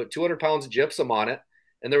on it. I put 200 pounds of gypsum on it.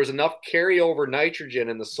 And there was enough carryover nitrogen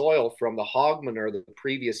in the soil from the hog manure the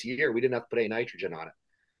previous year. We didn't have to put any nitrogen on it.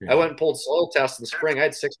 I Yeah. went and pulled soil tests in the spring. I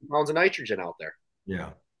had 60 pounds of nitrogen out there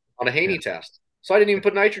Yeah. on a Yeah. Haney test. So I didn't even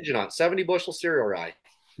put nitrogen on it. 70 bushel cereal rye.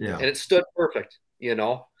 Yeah. And it stood perfect.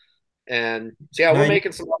 And so yeah, Now we're you,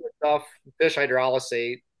 making some other stuff, fish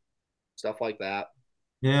hydrolysate, stuff like that.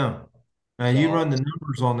 yeah. Now you So run the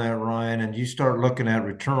numbers on that, Ryan, and you start looking at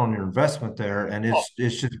return on your investment there, and oh,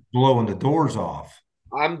 it's just blowing the doors off.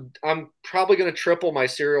 I'm probably going to triple my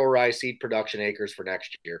cereal rye seed production acres for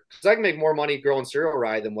next year because I can make more money growing cereal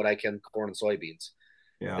rye than what I can corn and soybeans.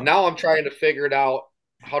 And Yeah. now I'm trying to figure it out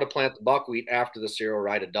how to plant the buckwheat after the cereal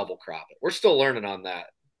rye to double crop it. We're still learning on that.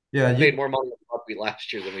 Yeah, We made you more money with buckwheat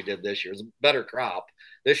last year than we did this year. It's a better crop.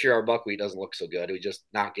 This year our buckwheat doesn't look so good. We just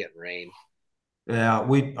not getting rain. yeah,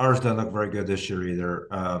 we ours doesn't look very good this year either.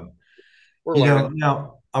 We're learning.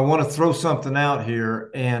 Now I want to throw something out here,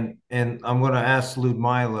 and I'm going to ask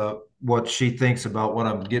Ludmila what she thinks about what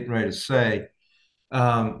I'm getting ready to say.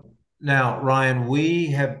 Um, Now, Ryan, we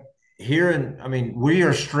have here in, I mean, we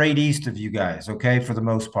are straight east of you guys, okay, for the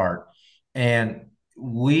most part. And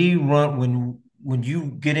we run when you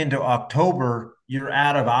get into October, you're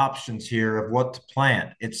out of options here of what to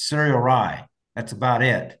plant. It's cereal rye. That's about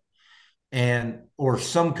it. And or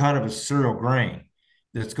some kind of a cereal grain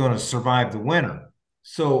that's going to survive the winter.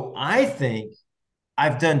 So I think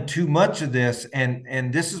I've done too much of this, and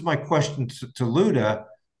this is my question to Luda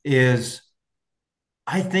is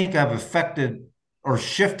I think I've affected or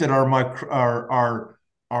shifted our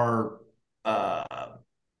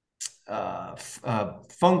uh,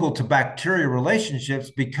 fungal to bacteria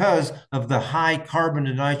relationships because of the high carbon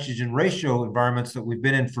to nitrogen ratio environments that we've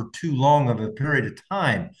been in for too long of a period of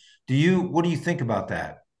time. What do you think about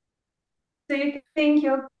that? So you think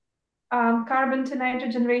your carbon to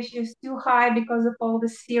nitrogen ratio is too high because of all the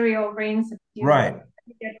cereal grains that Right.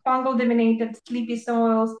 you get fungal dominated sleepy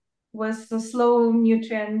soils with a slow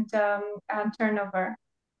nutrient turnover.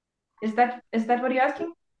 Is that what you're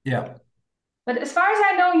asking? Yeah, But as far as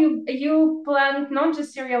I know, you plant not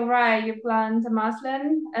just cereal rye, you plant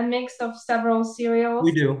muslin, a mix of several we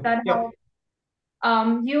cereals do. that Yep. help.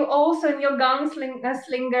 You also in your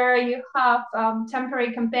slinger, you have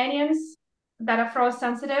temporary companions that are frost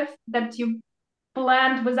sensitive that you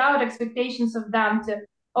plant without expectations of them to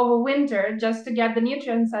overwinter just to get the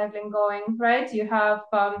nutrient cycling going, right? You have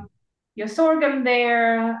your sorghum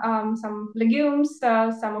there, some legumes,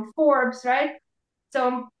 some of forbs, right?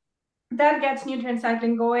 So that gets nutrient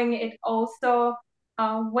cycling going. It also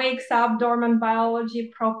wakes up dormant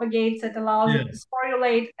biology, propagates it, allows Yeah. it to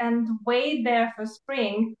sporulate and wait there for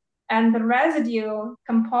spring. And the residue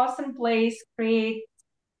compost in place, create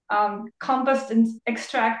compost and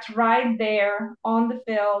extract right there on the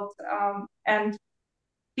field, and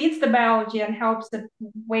feeds the biology and helps it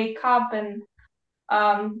wake up and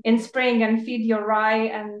in spring and feed your rye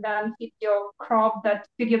and then feed your crop that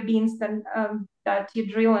feed your beans that you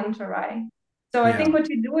drill into rye. So I Yeah. think what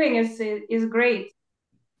you're doing is great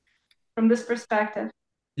from this perspective.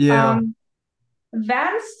 Yeah. Um,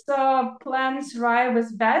 Vance plants rye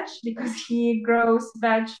with veg because he grows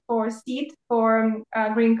veg for seed, for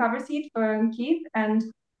green cover seed for keep, and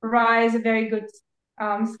rye is a very good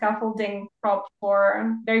scaffolding crop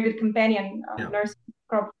for very good companion Yeah. nurse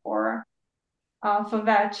crop for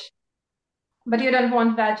veg. But you don't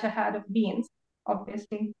want veg ahead of beans,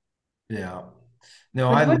 obviously. Yeah. No,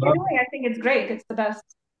 I But what you're love, doing, I think it's great. It's the best.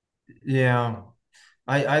 yeah.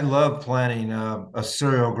 I love planting a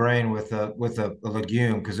cereal grain with a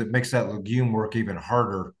legume because it makes that legume work even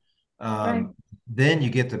harder. Right, Then you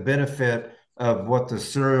get the benefit of what the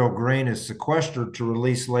cereal grain is sequestered to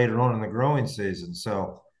release later on in the growing season.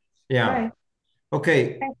 So, yeah. right.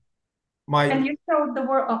 Okay. And My you showed the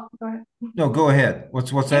world. Oh, go ahead. no, go ahead.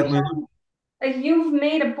 What's You that, Lou? showed. You've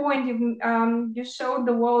made a point. You showed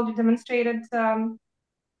the world. You demonstrated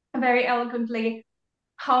very eloquently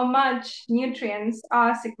how much nutrients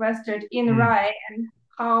are sequestered in Hmm. rye and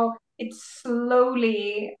how it's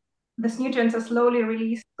slowly these nutrients are slowly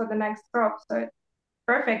released for the next crop. So it's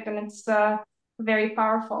perfect and it's very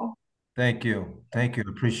powerful. Thank you. Thank you.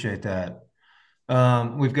 Appreciate that.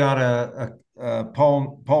 We've got a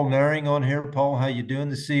Paul Naring on here. Paul, how you doing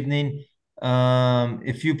this evening?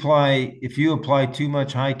 If you apply too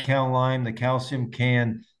much high cal lime, the calcium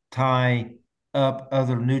can tie up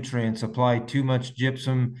other nutrients. Apply too much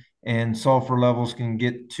gypsum, and sulfur levels can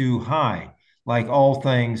get too high. Like all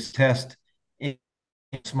things, test in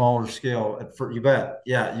smaller scale. You bet.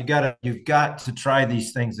 Yeah, you've got to try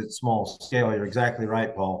these things at small scale. You're exactly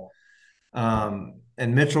right, Paul.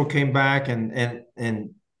 And Mitchell came back and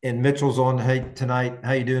Mitchell's on. Hey, tonight.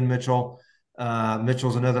 How you doing, Mitchell?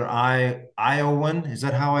 Mitchell's another Iowan. Is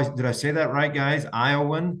that how did I say that right, guys?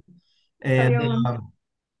 Iowan. And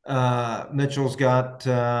Mitchell's got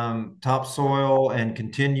topsoil and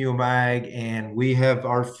continuum ag, and we have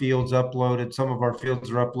our fields uploaded. Some of our fields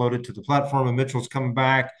are uploaded to the platform, and Mitchell's coming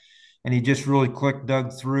back and he just really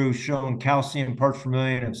dug through, showing calcium parts per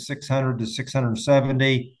million of 600 to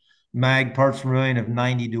 670, mag parts per million of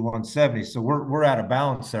 90 to 170. So we're out of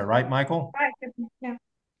balance there, right, Michael? Right. Yeah.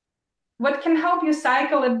 What can help you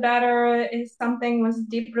cycle it better is something with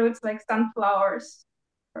deep roots like sunflowers,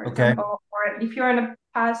 for Okay. example, or if you're in a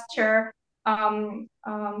pasture,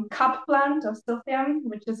 cup plant or silphium,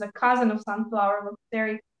 which is a cousin of sunflower, looks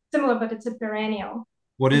very similar, but it's a perennial.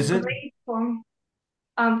 What It's is it? great for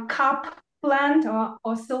cup plant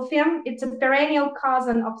or silphium. It's a perennial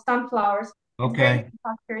cousin of sunflowers. It's great Okay.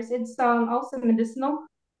 for pastures. It's also medicinal.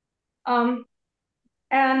 Um,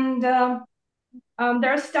 and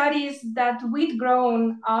there are studies that wheat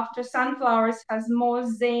grown after sunflowers has more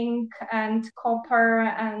zinc and copper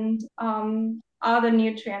and other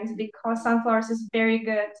nutrients because sunflowers is very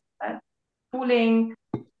good at pulling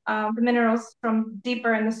the minerals from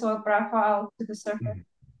deeper in the soil profile to the surface.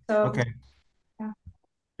 So, Okay. yeah.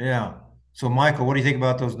 Yeah. So Michael, what do you think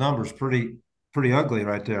about those numbers? Pretty ugly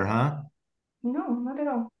right there, huh? No, not at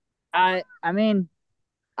all. I mean,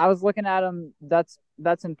 I was looking at them. That's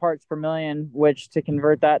in parts per million, which to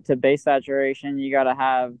convert that to base saturation, you got to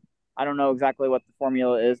have. I don't know exactly what the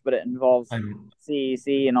formula is, but it involves I'm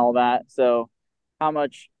CEC and all that. So, how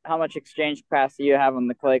much exchange capacity you have on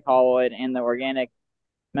the clay colloid and the organic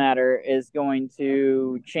matter is going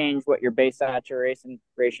to change what your base saturation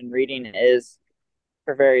reading is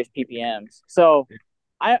for various ppms. So,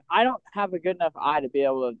 I don't have a good enough eye to be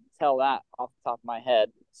able to tell that off the top of my head.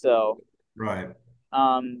 So right.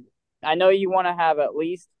 um, I know you want to have at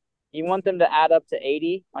least you want them to add up to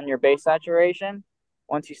 80 on your base saturation.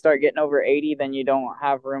 Once you start getting over 80, then you don't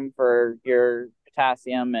have room for your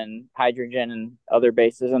potassium and hydrogen and other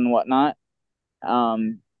bases and whatnot.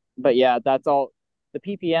 Um, but yeah, that's all. The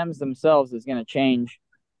ppms themselves is going to change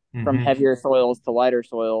from Mm-hmm. heavier soils to lighter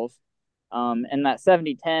soils. And that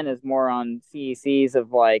 70-10 is more on CECs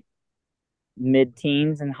of like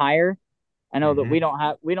mid-teens and higher. I know that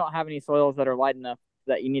Mm-hmm. we don't have any soils that are light enough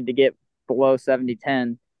that you need to get below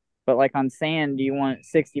 70-10. But like on sand, you want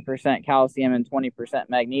 60% calcium and 20%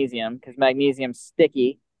 magnesium because magnesium's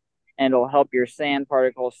sticky and it'll help your sand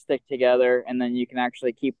particles stick together, and then you can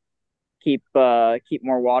actually keep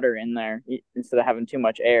more water in there instead of having too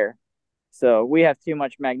much air. So we have too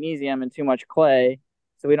much magnesium and too much clay,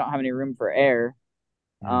 so we don't have any room for air.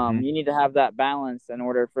 Mm-hmm. You need to have that balance in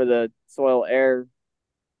order for the soil air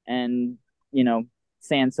and you know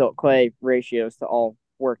sand silt clay ratios to all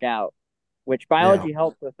work out, which Yeah. biology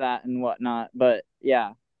helps with that and whatnot. But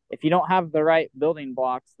yeah, if you don't have the right building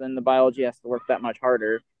blocks, then the biology has to work that much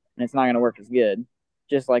harder, and it's not going to work as good.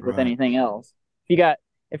 Just like with Right. anything else,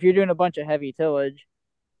 if you're doing a bunch of heavy tillage,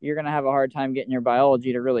 you're going to have a hard time getting your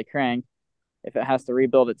biology to really crank. If it has to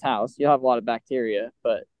rebuild its house, you'll have a lot of bacteria.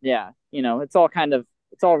 But yeah, it's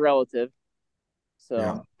all relative.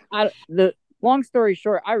 So Yeah. the long story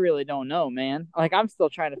short, I really don't know, man. Like I'm still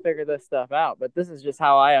trying to figure this stuff out, but this is just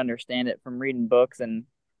how I understand it from reading books and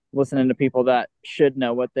listening to people that should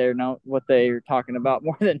know what they're talking about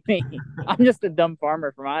more than me. I'm just a dumb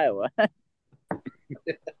farmer from Iowa.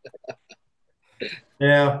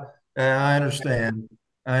 Yeah. I understand.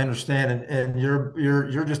 I understand. And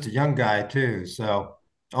you're just a young guy too. So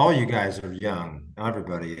all you guys are young.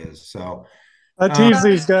 Everybody is. So I um, tease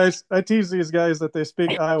these guys. I tease these guys that they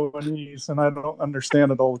speak Iowanese, and I don't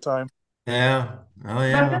understand it all the time. yeah. Oh But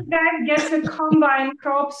yeah. these guys get to combine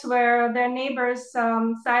crops where their neighbors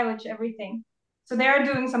silage everything. So they're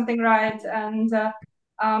doing something right. And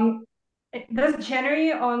this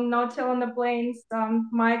January on No Till on the Plains,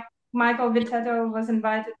 Michael Vitetto was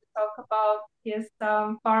invited to talk about his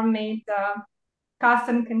farm-made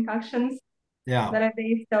custom concoctions that Yeah. are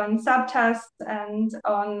based on sub-tests and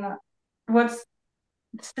on what's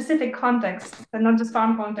specific context, so not just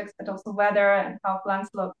farm context, but also weather and how plants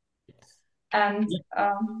look. And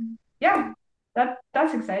yeah,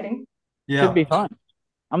 that's exciting. Should be Yeah. fun.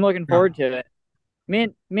 I'm looking Yeah. forward to it. Me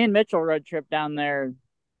and Mitchell road trip down there.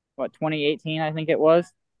 What 2018 I think it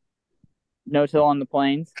was. No till on the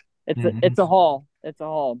plains. It's Mhm. a haul. It's a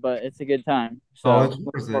haul, but it's a good time. Oh, So it's looking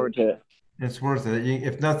worth it. forward to it. It's worth it.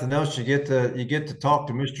 If nothing else, you get to talk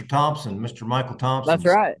to Mr. Thompson, Mr. Michael Thompson. That's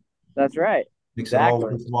right. That's right. Makes it all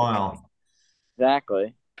Exactly. worthwhile.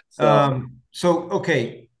 Exactly. So So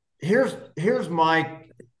okay, here's here's my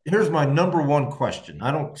here's my number one question.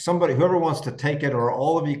 I don't somebody whoever wants to take it or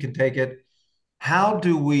all of you can take it. How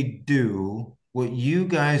do we do what you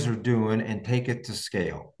guys are doing and take it to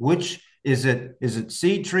scale? Which is it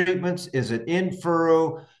seed treatments? Is it in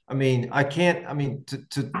furrow? I mean,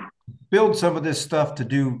 to build some of this stuff to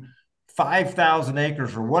do 5,000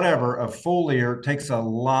 acres or whatever of foliar takes a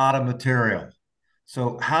lot of material.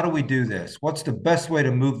 So how do we do this? What's the best way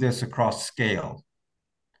to move this across scale?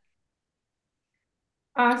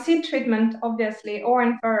 Seed treatment, obviously, or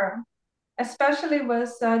in furrow, especially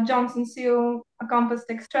with Johnson Seal compost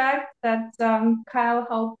extract that Kyle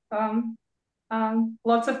helped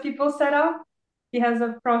lots of people set up. He has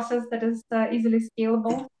a process that is easily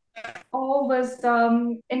scalable. All with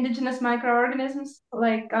indigenous microorganisms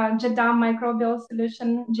like Jadam microbial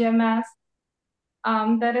solution, GMS.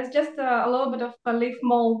 That is just a little bit of a leaf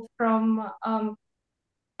mold from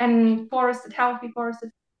an forested, healthy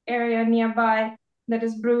forested area nearby that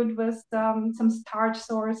is brewed with some starch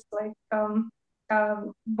source like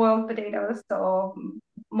boiled potatoes or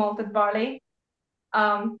malted barley.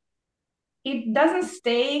 Um, it doesn't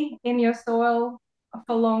stay in your soil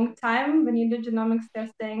for a long time. When you do genomics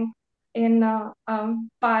testing, in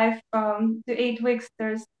 5 to 8 weeks,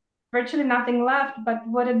 there's virtually nothing left. But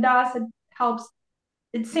what it does, it helps.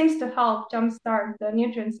 It seems to help jumpstart the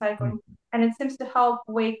nutrient cycling, and it seems to help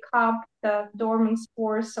wake up the dormant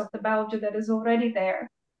spores of the biology that is already there.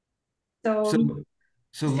 So, So,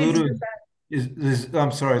 so seeds Luda do that. is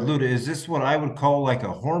I'm sorry, Luda, is this what I would call like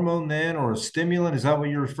a hormone then or a stimulant? Is that what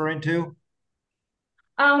you're referring to?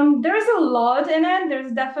 There's a lot in it.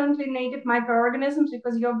 There's definitely native microorganisms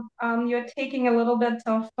because you're taking a little bit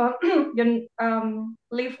of your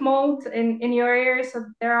leaf mold in your area. So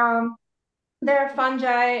there are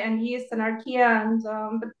fungi and yeast and archaea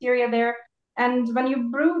and bacteria there. And when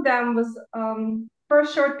you brew them with for a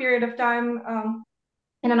short period of time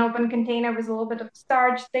in an open container with a little bit of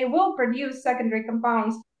starch, they will produce secondary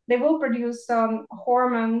compounds. They will produce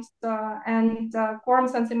hormones and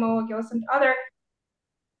quorum-sensing molecules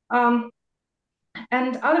um,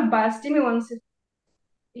 and other biostimulants, if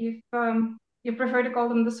you prefer to call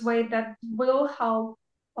them this way, that will help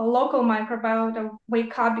a local microbiota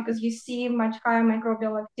wake up because you see much higher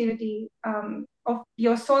microbial activity of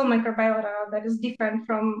your soil microbiota that is different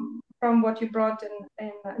from what you brought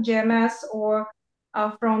in GMS or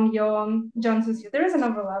from your Johnson's. There is an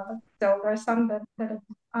overlap, but still there are some that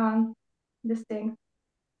are distinct.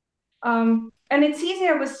 And it's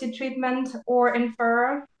easier with seed treatment or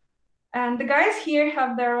infer. And the guys here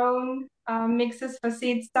have their own mixes for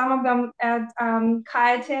seeds. Some of them add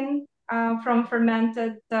chitin from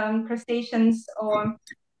fermented crustaceans or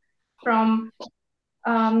from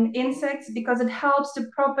insects because it helps to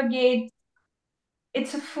propagate.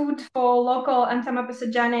 It's a food for local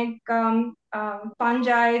antimicrobiogenic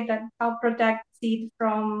fungi that help protect seed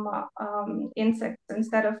from insects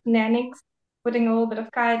instead of nanics, putting a little bit of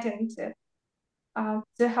chitin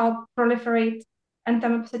to help proliferate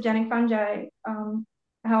antimicrobiogenic fungi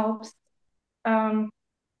helps. And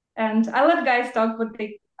I let guys talk what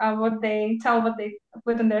they tell what they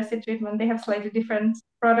put in their seed treatment. They have slightly different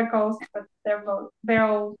protocols, but they're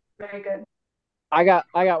all very good. I got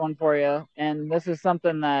one for you, and this is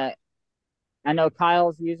something that I know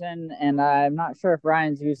Kyle's using, and I'm not sure if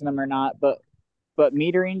Ryan's using them or not, but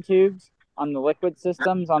metering tubes on the liquid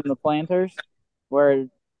systems on the planters, where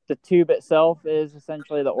the tube itself is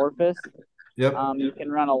essentially the orifice. Yep. You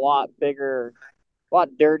can run a lot bigger, a lot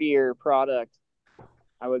dirtier product,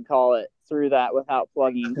 I would call it, through that without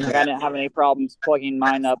plugging. Like I didn't have any problems plugging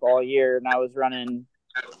mine up all year, and I was running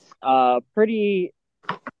pretty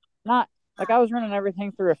not like I was running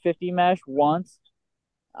everything through a 50 mesh once,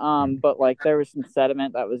 but like there was some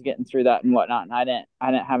sediment that was getting through that and whatnot, and I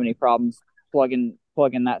didn't have any problems plugging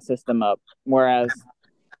that system up. Whereas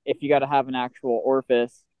if you got to have an actual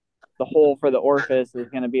orifice, the hole for the orifice is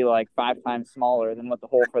going to be like 5 times smaller than what the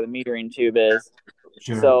hole for the metering tube is.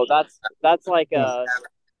 Sure. So that's like a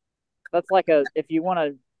if you want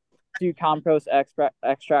to do compost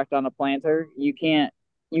extract on a planter, you can't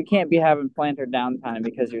be having planter downtime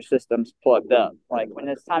because your system's plugged up. Like when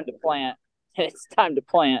it's time to plant, it's time to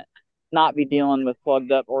plant, not be dealing with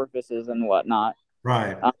plugged up orifices and whatnot.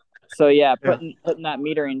 Right. So yeah, putting that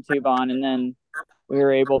metering tube on, and then we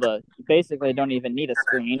were able to basically don't even need a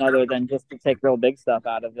screen other than just to take real big stuff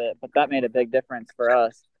out of it. But that made a big difference for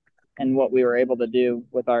us and what we were able to do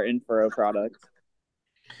with our Infuro products.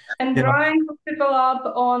 And Yeah. Brian hooked people up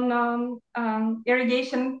on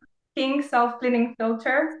irrigation king self-cleaning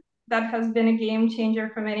filter. That has been a game changer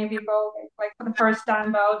for many people. Like for the first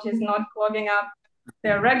time, biology is not clogging up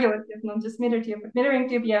their regular tube, not just meter tube, but metering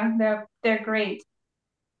tube. Yeah, they're great.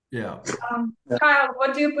 Yeah. Kyle,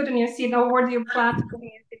 what do you put in your seed, or what do you plan to put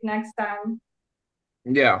in your seed next time?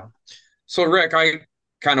 Yeah. So, Rick, I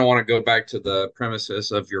kind of want to go back to the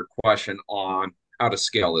premises of your question on how to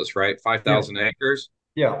scale this, right? Yeah. 5,000 acres.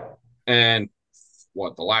 Yeah. And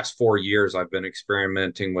the last 4 years I've been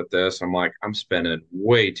experimenting with this. I'm like, I'm spending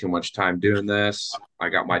way too much time doing this. I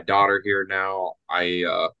got my daughter here now.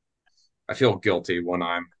 I feel guilty when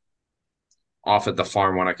I'm off at the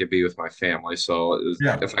farm when I could be with my family. So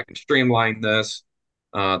Yeah. if I can streamline this,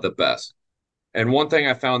 the best. And one thing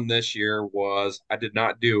I found this year was I did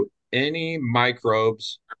not do any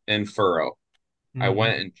microbes in furrow. I Mhm.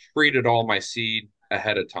 went and treated all my seed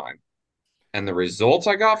ahead of time. And the results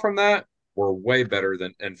I got from that were way better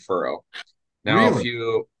than in furrow. Now,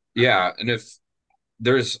 Really? yeah, and if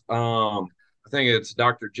there's, I think it's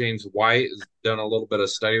Dr. James White has done a little bit of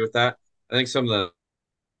study with that. I think some of the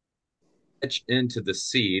etch into the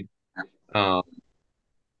seed, um,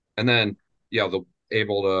 and then, yeah, they'll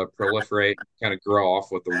able to proliferate, kind of grow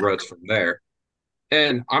off with the roots from there.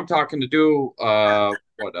 And I'm talking to do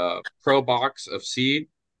pro box of seed.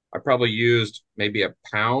 I probably used maybe a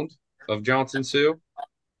pound of Johnson Sioux,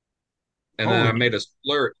 and then Holy. I made a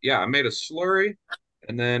slurry. Yeah, I made a slurry,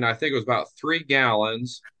 and then I think it was about 3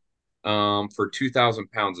 gallons for 2,000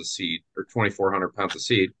 pounds of seed or 2,400 pounds of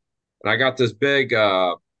seed. And I got this big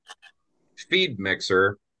feed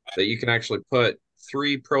mixer that you can actually put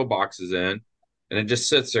 3 pro boxes in, and it just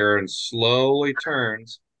sits there and slowly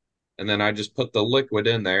turns. And then I just put the liquid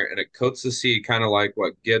in there, and it coats the seed, kind of like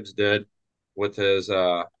what Gibbs did with his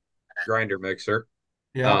grinder mixer.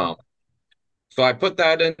 Yeah. Um, so I put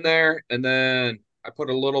that in there, and then I put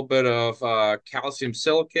a little bit of calcium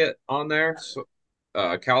silicate on there, so,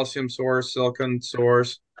 calcium source, silicon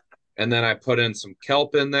source, and then I put in some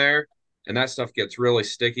kelp in there, and that stuff gets really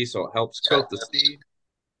sticky, so it helps coat the seed.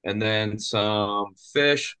 And then some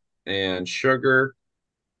fish and sugar.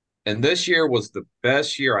 And this year was the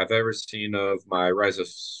best year I've ever seen of my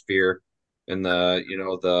rhizosphere in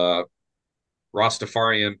the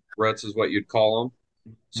Rastafarian roots is what you'd call them.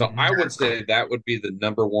 So I Mhm. would say that would be the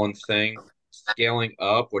number one thing. Scaling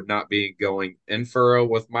up would not be going in furrow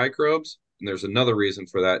with microbes. And there's another reason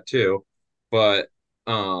for that too. But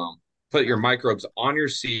um, put your microbes on your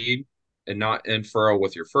seed and not in furrow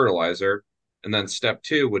with your fertilizer. And then step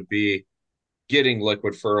two would be getting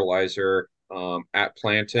liquid fertilizer at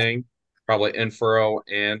planting, probably in furrow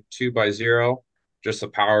and 2x0. Just the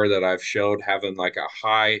power that I've showed having like a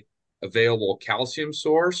high available calcium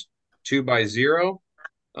source, 2x0,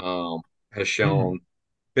 has Mhm. shown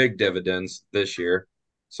big dividends this year.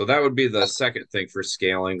 So that would be the second thing for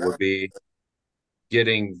scaling would be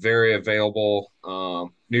getting very available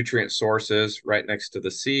nutrient sources right next to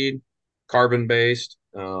the seed, carbon based.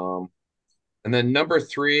 And then number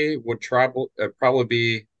three would probably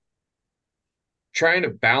be trying to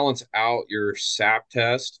balance out your sap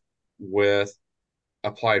test with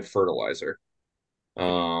applied fertilizer.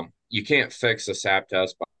 You can't fix a sap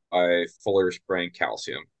test by foliar spraying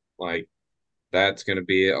calcium. Like that's going to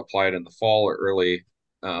be applied in the fall or early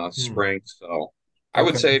Hmm. spring. So I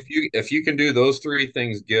would Okay. say if you can do those three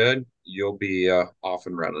things good, you'll be off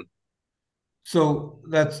and running. So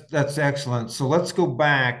that's excellent. So let's go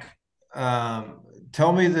back.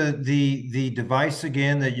 Tell me the device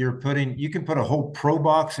again that you're putting. You can put a whole Pro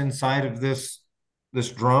box inside of this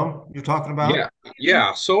drum you're talking about. Yeah,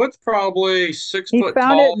 yeah. So it's probably six He foot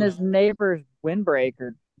found it tall. in his neighbor's windbreak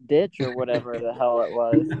or ditch or whatever the hell it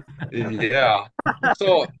was. Yeah.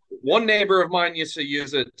 So one neighbor of mine used to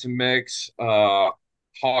use it to mix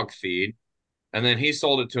hog feed, and then he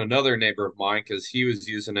sold it to another neighbor of mine because he was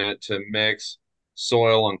using it to mix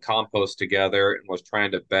soil and compost together and was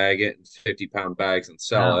trying to bag it in 50-pound bags and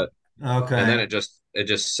sell Yeah. it. And then Okay. it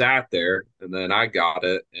just sat there, and then I got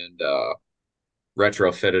it and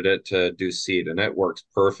retrofitted it to do seed, and it works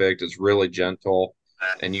perfect. It's really gentle,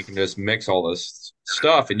 and you can just mix all this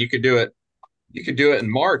stuff, and you could do it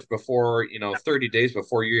in March before, 30 days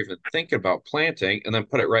before you even think about planting, and then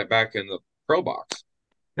put it right back in the pro box.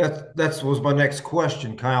 That was my next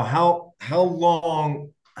question, Kyle.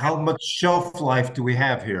 How much shelf life do we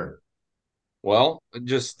have here? Well,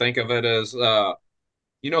 just think of it as, the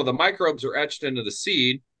microbes are etched into the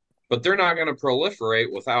seed, but they're not going to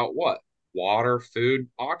proliferate without what? Water, food,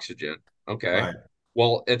 oxygen. Okay. Right.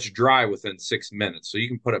 Well, it's dry within 6 minutes, so you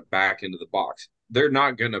can put it back into the box. They're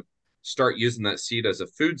not going to start using that seed as a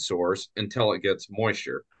food source until it gets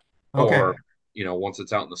moisture. Okay. Or, once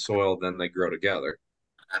it's out in the soil, then they grow together.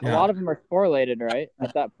 A Yeah. lot of them are sporulated, right?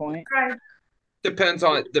 At that point. Right. Depends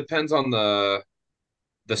on the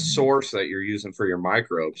source that you're using for your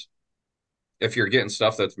microbes. If you're getting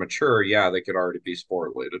stuff that's mature, yeah, they could already be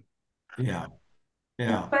sporulated. Yeah.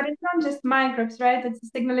 Yeah. But it's not just microbes, right? It's the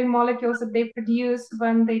signaling molecules that they produce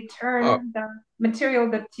when they Oh, turn the material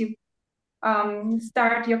that you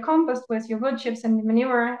start your compost with, your wood chips and your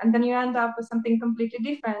manure, and then you end up with something completely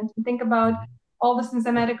different. And think about all the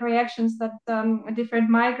enzymatic reactions that different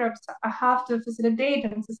microbes have to facilitate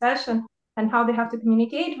in succession, and how they have to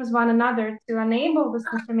communicate with one another to enable this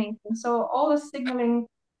transformation. So all those signaling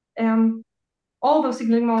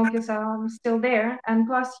molecules are still there, and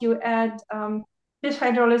plus you add fish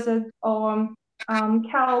hydrolysis or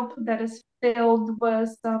kelp that is filled with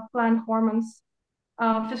plant hormones.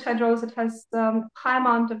 Fish hydrolysis has high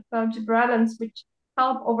amount of gibberellins, which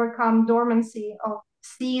help overcome dormancy of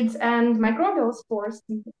seeds and microbial spores,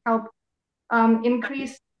 and help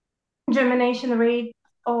increase germination rate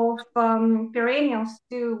of perennials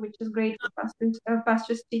too, which is great for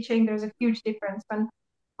pastures teaching. There's a huge difference when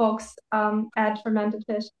folks add fermented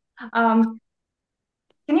fish. Can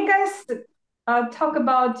you guys talk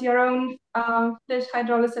about your own fish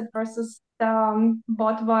hydrolysis versus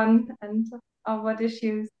bought one, and what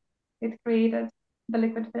issues it created, the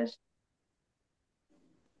liquid fish?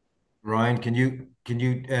 Ryan, can you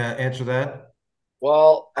answer that?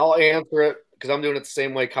 Well, I'll answer it because I'm doing it the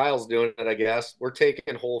same way Kyle's doing it, I guess. We're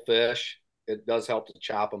taking whole fish. It does help to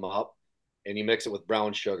chop them up, and you mix it with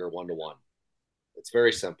brown sugar 1-to-1. It's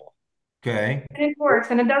very simple. Okay. And it works,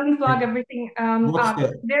 and it doesn't clog everything What's up.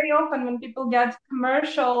 the Very often when people get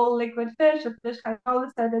commercial liquid fish, or fish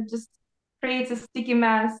hydrolysis, it just creates a sticky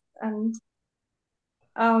mess, and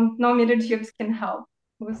no meter tubes can help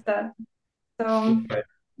with that. So, okay.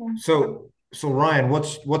 yeah. So Ryan,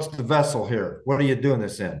 what's the vessel here? What are you doing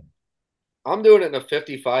this in? I'm doing it in a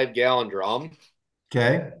 55-gallon drum.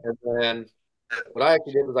 Okay. And then what I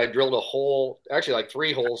actually did was I drilled a hole, actually like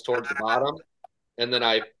 3 holes towards the bottom, and then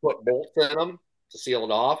I put bolts in them to seal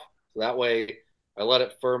it off. So that way I let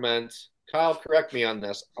it ferment. Kyle, correct me on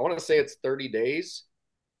this. I want to say it's 30 days,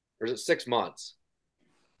 or is it 6 months?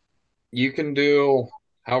 You can do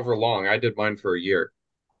however long. I did mine for a year.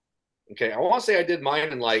 Okay, I want to say I did mine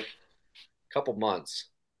in like a couple months.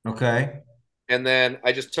 Okay. And then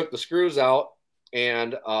I just took the screws out,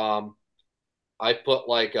 and I put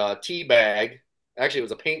like a tea bag. Actually, it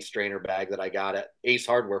was a paint strainer bag that I got at Ace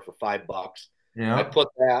Hardware for $5. I Yeah. put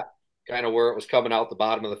that kind of where it was coming out the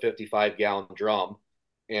bottom of the 55-gallon drum.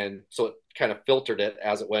 And so it kind of filtered it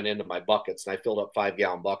as it went into my buckets. And I filled up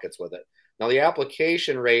 5-gallon buckets with it. Now, the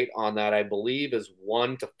application rate on that, I believe, is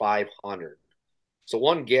 1 to 500. So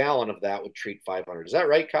 1 gallon of that would treat 500. Is that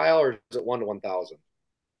right, Kyle, or is it 1 to 1,000?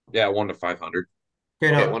 Yeah, 1 to 500.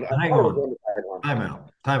 Okay, Okay, now I hang thought it was on. 1 to 500. Time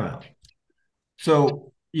out. Time out.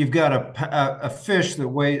 So you've got a fish that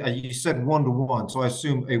weighs, you said 1-to-1. So I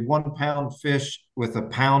assume a 1 pound fish with a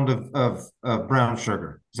pound of brown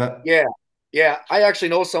sugar. Is that Yeah. Yeah. I actually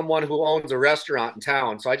know someone who owns a restaurant in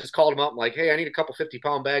town. So I just called him up and like, hey, I need a couple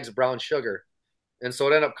 50-pound bags of brown sugar. And so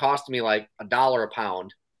it ended up costing me like $1 a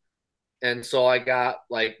pound. And so I got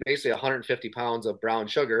like basically 150 pounds of brown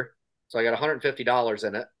sugar. So I got $150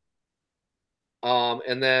 in it.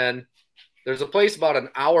 And then there's a place about an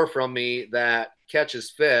hour from me that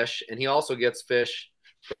catches fish, and he also gets fish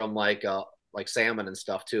from like salmon and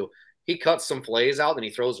stuff too. He cuts some fillets out, and he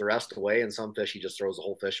throws the rest away, and some fish he just throws the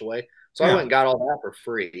whole fish away. So I went yeah. and got all that for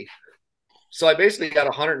free. So I basically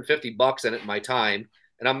got $150 in it in my time,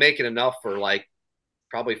 and I'm making enough for like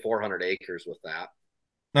probably 400 acres with that.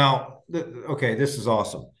 Now, okay, this is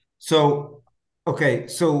awesome. So, okay,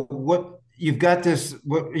 so what you've got this,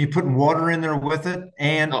 what are you putting water in there with it?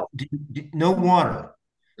 And No, no water.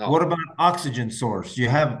 no. What about oxygen source? Do you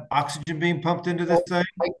have oxygen being pumped into this thing?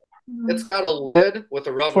 It's got a lid with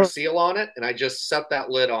a rubber seal on it, and I just set that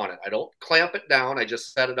lid on it. I don't clamp it down, I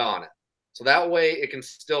just set it on it. So that way it can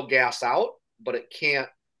still gas out, but it can't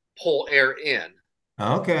pull air in.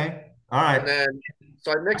 Okay. All And right. then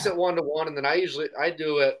so I mix it 1-to-1, and then I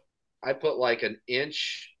do it, I put like an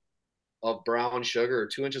inch of brown sugar or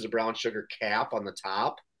 2 inches of brown sugar cap on the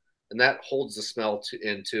top, and that holds the smell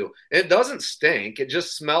in too. And it doesn't stink, it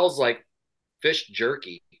just smells like fish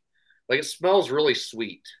jerky. Like it smells really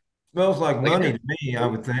sweet. Smells like Like money to me, I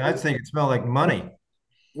would think. I'd think it smelled like money.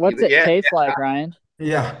 What's it yeah, taste like, Ryan?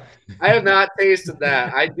 Yeah. I have not tasted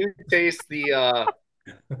that. I do taste the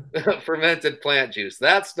fermented plant juice.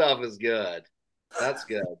 That stuff is good. That's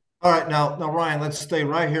good. All right, now Ryan, let's stay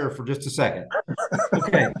right here for just a second.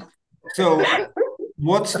 Okay. So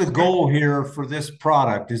what's the goal here for this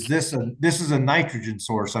product? This is a nitrogen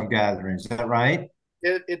source, I'm gathering. Is that right?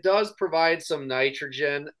 It does provide some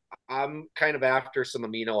nitrogen. I'm kind of after some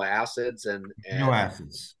amino acids Amino and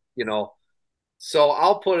acids. you know, so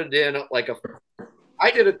I'll put it in like a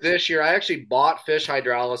I did it this year. I actually bought fish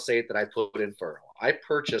hydrolysate that I put in furrow. I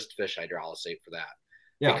purchased fish hydrolysate for that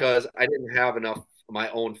Yeah. because I didn't have enough of my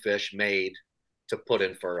own fish made to put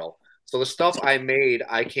in furrow. So the stuff I made,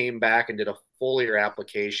 I came back and did a foliar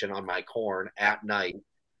application on my corn at night.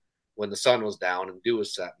 when the sun was down and dew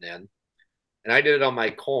was setting in. And I did it on my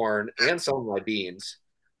corn and some of my beans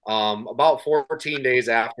about 14 days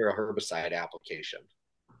after a herbicide application.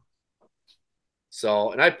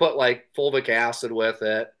 So, and I put like fulvic acid with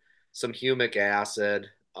it, some humic acid,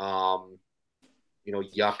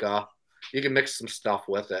 yucca. You can mix some stuff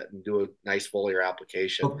with it and do a nice foliar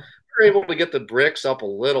application. Oh, We were able to get the bricks up a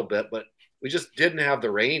little bit, but we just didn't have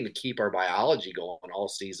the rain to keep our biology going all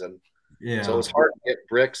season. So it yeah. was hard to get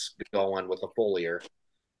bricks going with a foliar.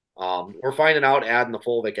 We're finding out adding the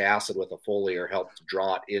fulvic acid with a foliar helps to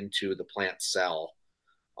draw it into the plant cell.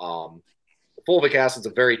 The fulvic acid is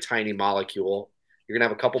a very tiny molecule. You're gonna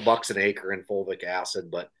have a couple bucks an acre in fulvic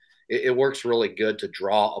acid, but it works really good to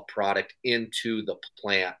draw a product into the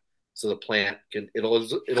plant, so the plant can it'll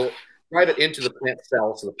drive it into the plant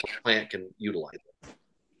cell, so the plant can utilize it.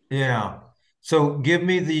 Yeah. So give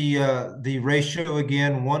me the ratio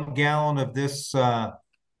again. 1 gallon of this. To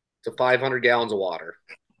 500 gallons of water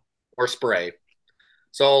or spray.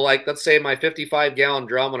 So, like, let's say my 55-gallon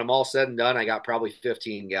drum, when I'm all said and done, I got probably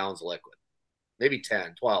 15 gallons of liquid, maybe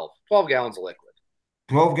 10, 12 gallons of liquid.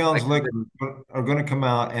 12 gallons of liquid are going to come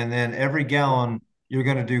out, and then every gallon you're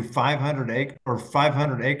going to do 500 acres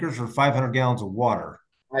or 500 gallons of water.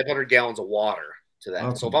 500 gallons of water to that.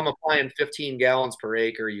 Okay. So if I'm applying 15 gallons per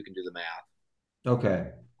acre, you can do the math.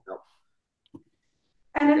 Okay.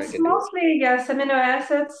 And it's mostly, yes, amino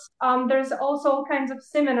acids. There's also all kinds of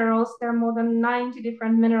C minerals. There are more than 90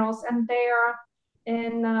 different minerals, and they are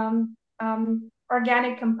in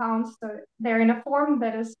organic compounds. So they're in a form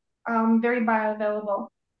that is very bioavailable.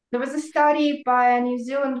 There was a study by a New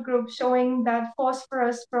Zealand group showing that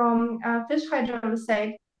phosphorus from fish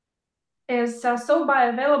hydrolysate is so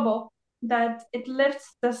bioavailable that it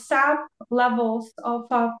lifts the sap levels of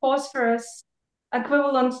phosphorus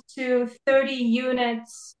equivalent to 30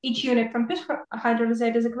 units. Each unit from fish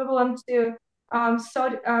hydrolysate is equivalent to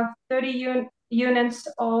 30 units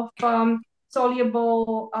of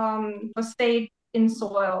soluble phosphate in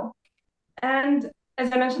soil. And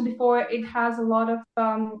as I mentioned before, it has a lot of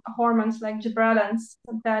hormones like gibberellins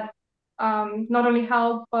that not only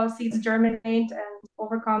help seeds germinate and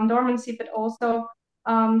overcome dormancy, but also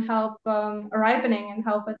help ripening and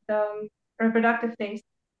help at the reproductive phase.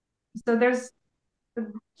 So there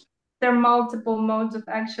are multiple modes of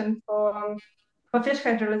action for fish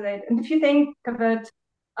hydrolysate. And if you think of it,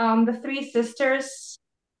 the three sisters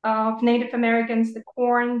of Native Americans, the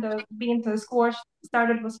corn, the beans, and the squash,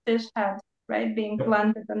 started with fish head, right, being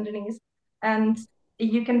planted underneath. And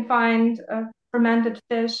you can find fermented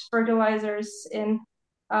fish fertilizers in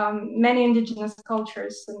many indigenous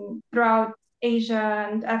cultures and throughout Asia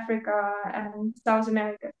and Africa and South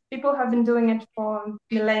America. People have been doing it for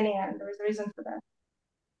millennia, and there is a reason for that.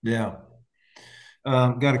 Yeah.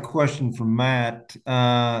 Got a question from Matt.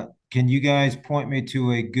 Can you guys point me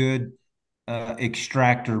to a good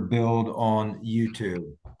extractor build on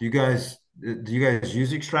YouTube? Do you guys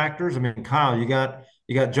use extractors? I mean, Kyle, you got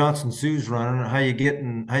Johnson Sue's running. How you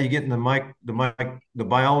getting the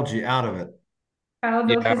biology out of it? Kyle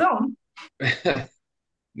built his own.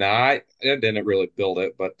 No, I didn't really build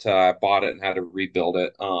it, but I bought it and had to rebuild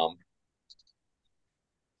it.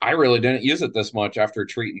 I really didn't use it this much after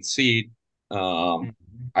treating seed.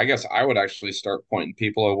 I guess I would actually start pointing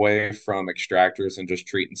people away from extractors and just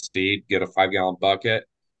treating seed. Get a 5-gallon bucket,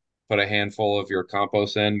 put a handful of your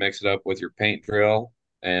compost in, mix it up with your paint drill,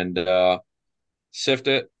 and sift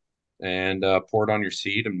it and pour it on your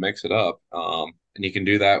seed and mix it up. And you can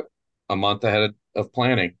do that a month ahead of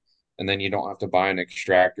planting. And then you don't have to buy an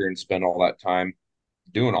extractor and spend all that time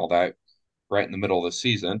doing all that right in the middle of the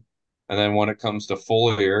season. And then when it comes to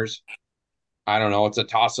foliars, I don't know, it's a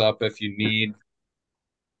toss up if you need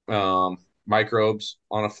microbes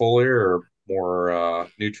on a foliar or more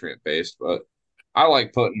nutrient based. But I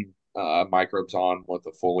like putting microbes on with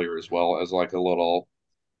the foliar as well as like a little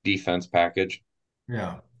defense package.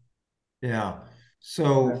 Yeah. Yeah.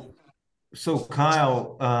 So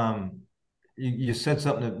Kyle, you said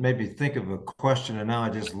something that made me think of a question, and now I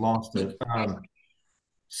just lost it.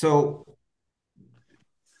 So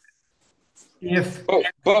if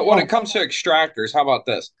but when it comes to extractors, how about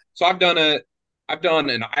this? So I've done an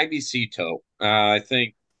IBC tote. I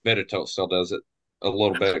think Metatote still does it a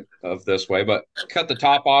little bit of this way, but cut the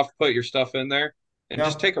top off, put your stuff in there, and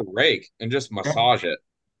just take a rake and just massage it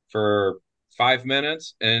for 5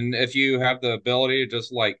 minutes. And if you have the ability to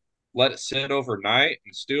just like let it sit overnight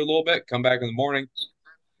and stew a little bit, come back in the morning,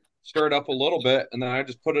 stir it up a little bit, and then I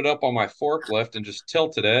just put it up on my forklift and just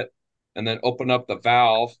tilted it and then open up the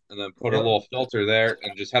valve and then put a little filter there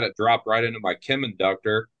and just had it drop right into my chem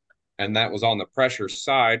inductor and that was on the pressure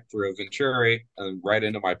side through a venturi and right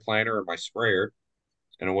into my planter or my sprayer,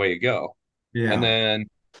 and away you go. And Yeah. then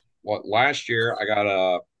last year I got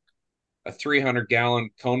a 300-gallon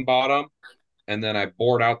cone bottom, and then I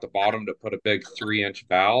bored out the bottom to put a big 3-inch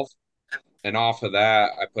valve. And off of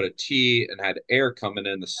that, I put a T and had air coming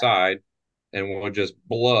in the side and would just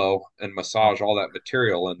blow and massage all that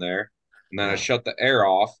material in there. And then I Yeah. shut the air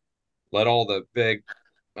off, let all the big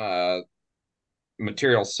uh,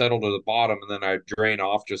 material settle to the bottom, and then I drain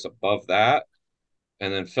off just above that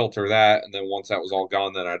and then filter that. And then once that was all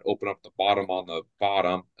gone, then I'd open up the bottom on the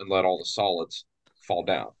bottom and let all the solids fall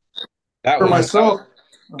down. That For was that was myself,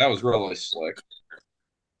 that was really slick.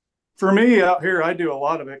 for me out here, I do a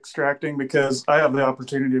lot of extracting because I have the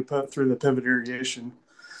opportunity to put through the pivot irrigation.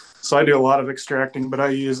 So I do a lot of extracting, but I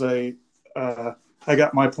use I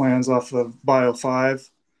got my plans off of Bio5.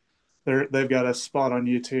 They've got a spot on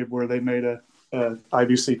YouTube where they made a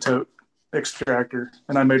IBC tote extractor,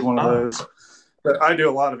 and I made one of Oh, those. But I do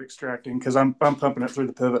a lot of extracting because I'm pumping it through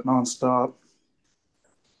the pivot nonstop.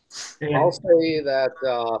 I'll and say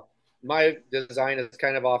that my design is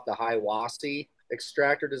kind of off the Hiwassee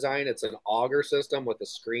extractor design. It's an auger system with a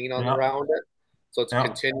screen on yeah, around it, so it's a yeah,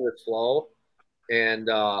 continuous flow. And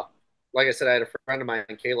like I said, I had a friend of mine,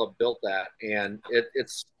 Caleb, built that, and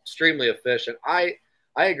it's extremely efficient. I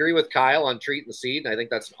agree with Kyle on treating the seed, and I think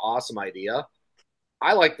that's an awesome idea.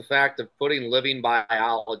 I like the fact of putting living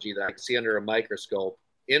biology that I can see under a microscope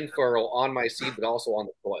in furrow on my seed, but also on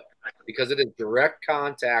the soil because it is direct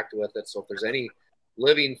contact with it. So if there's any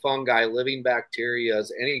living fungi, living bacteria,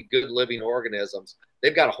 any good living organisms,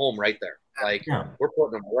 they've got a home right there. Like yeah, we're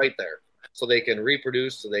putting them right there so they can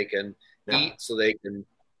reproduce, so they can yeah, eat, so they can.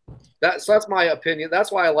 So that's my opinion.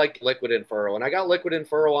 That's why I like liquid in furrow, and I got liquid in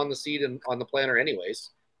furrow on the seed and on the planter anyways.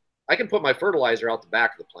 I can put my fertilizer out the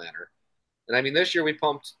back of the planter. And I mean, this year we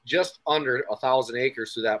pumped just under 1,000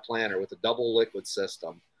 acres through that planter with a double liquid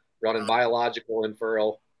system, running biological in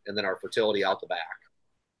furrow and then our fertility out the back.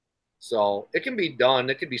 So it can be done.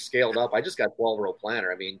 It can be scaled up. I just got 12-row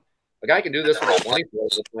planter. I mean, a guy can do this with a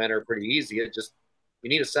 24-row planter pretty easy. It just, you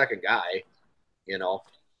need a second guy, you know.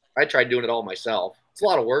 I tried doing it all myself. It's a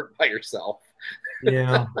lot of work by yourself.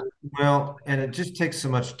 yeah. Well, and it just takes so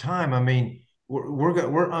much time. I mean,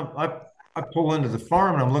 I pull into the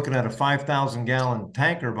farm and I'm looking at a 5,000 gallon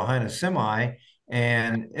tanker behind a semi,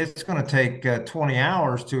 and it's going to take 20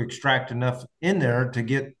 hours to extract enough in there to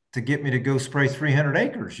get me to go spray 300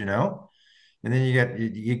 acres, you know? And then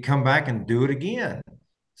you come back and do it again.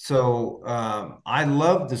 So I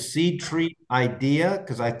love the seed treat idea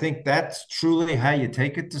because I think that's truly how you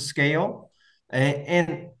take it to scale,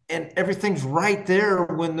 and everything's right there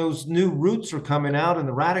when those new roots are coming out and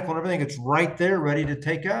the radical and everything. It's right there, ready to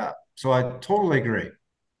take up. So I totally agree.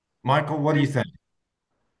 Michael, what do you think?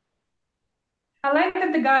 I like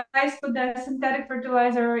that the guys put the synthetic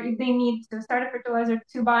fertilizer if they need to start a fertilizer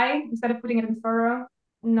to buy instead of putting it in furrow,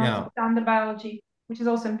 not to Yeah, put down the biology, which is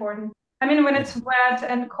also important. I mean, when yeah, it's wet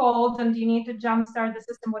and cold and you need to jumpstart the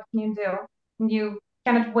system, what can you do? You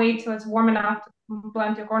cannot wait till it's warm enough to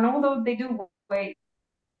plant your corn, although they do wait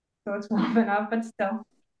till it's warm enough, but still.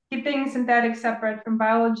 Keeping synthetic separate from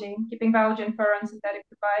biology, keeping biology in furrow and synthetic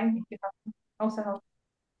to buy, also helps.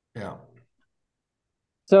 yeah,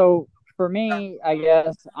 So for me, I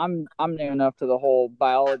guess I'm new enough to the whole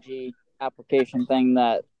biology application thing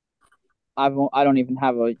that I don't even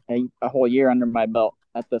have a whole year under my belt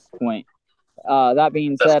at this point. That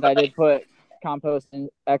being said, I did put compost and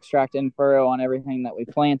extract in furrow on everything that we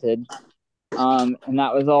planted, and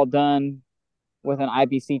that was all done with an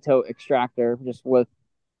IBC tote extractor, just with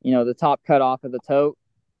the top cut off of the tote.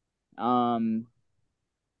 Um,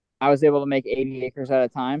 I was able to make 80 acres at a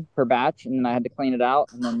time per batch, and then I had to clean it out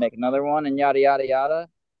and then make another one, and yada yada yada.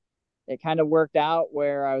 It kind of worked out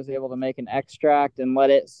where I was able to make an extract and let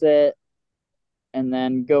it sit and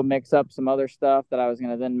then go mix up some other stuff that I was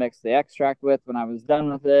going to then mix the extract with when I was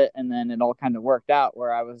done with it. And then it all kind of worked out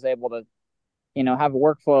where I was able to, have a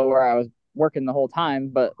workflow where I was working the whole time,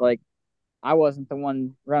 but like I wasn't the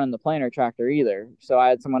one running the planer tractor either. So I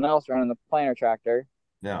had someone else running the planer tractor.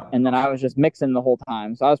 yeah. And then I was just mixing the whole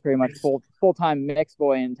time. So I was pretty much full time mix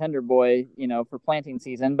boy and tender boy, for planting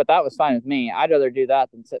season. But that was fine with me. I'd rather do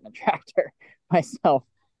that than sit in a tractor myself.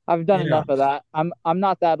 I've done Yeah. enough of that. I'm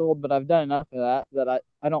not that old, but I've done enough of that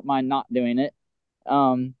I don't mind not doing it. You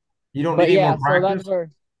don't need But any more yeah, so that's practice?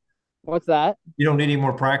 where what's that? You don't need any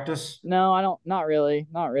more practice? No, I don't, not really.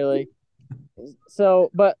 Not really. So,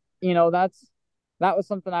 but that was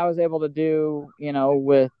something I was able to do,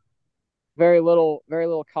 with very little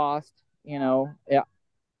cost, Yeah.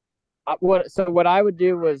 What I would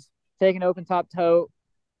do was take an open top tote,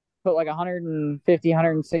 put like 150,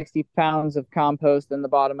 160 pounds of compost in the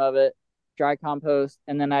bottom of it, dry compost,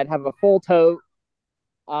 and then I'd have a full tote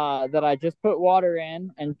that I just put water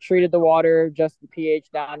in and treated the water, just the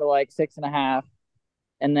pH down to like 6.5,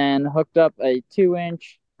 and then hooked up a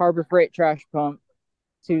 2-inch Harbor Freight trash pump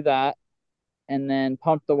to that, and then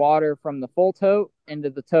pumped the water from the full tote into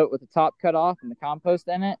the tote with the top cut off and the compost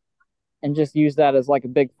in it, and just use that as like a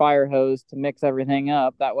big fire hose to mix everything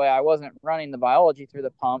up. That way I wasn't running the biology through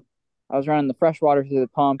the pump. I was running the fresh water through the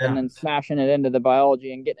pump and Yeah. then smashing it into the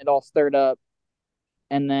biology and getting it all stirred up.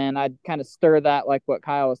 And then I'd kind of stir that like what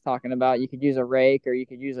Kyle was talking about. You could use a rake or you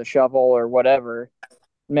could use a shovel or whatever.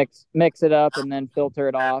 Mix it up and then filter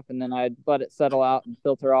it off, and then I'd let it settle out and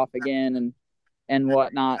filter off again and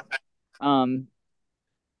whatnot. Um,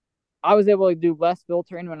 I was able to do less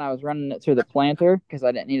filtering when I was running it through the planter because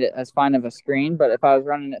I didn't need it as fine of a screen. But if I was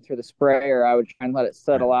running it through the sprayer, I would try and let it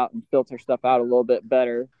settle out and filter stuff out a little bit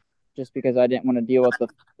better, just because I didn't want to deal with the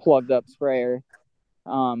plugged up sprayer,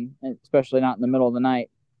 especially not in the middle of the night.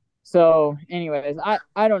 So, anyways,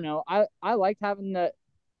 I don't know. I liked having the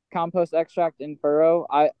compost extract in furrow.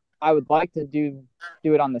 I would like to do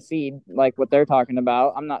it on the seed, like what they're talking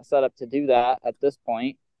about. I'm not set up to do that at this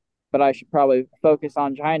point, but I should probably focus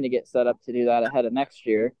on trying to get set up to do that ahead of next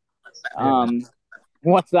year. Yeah.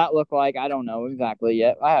 What's that look like? I don't know exactly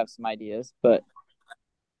yet. I have some ideas, but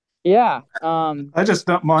yeah. I just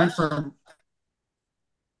dump mine from.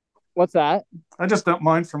 What's that? I just dump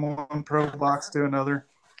mine from one pro box to another.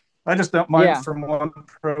 I just dump mine Yeah. from one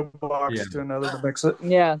pro box to another to mix it.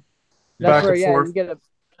 Yeah, that's Back where and forth. you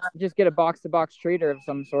just get a box to box treater of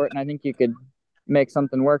some sort, and I think you could make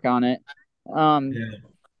something work on it. Yeah.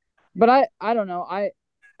 But I don't know.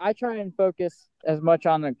 I try and focus as much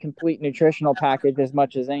on the complete nutritional package as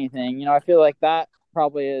much as anything. You know, I feel like that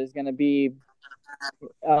probably is going to be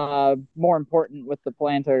more important with the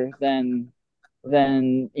planter than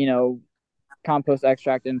compost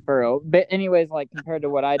extract and furrow. But anyways, like compared to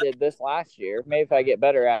what I did this last year, maybe if I get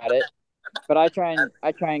better at it. But I try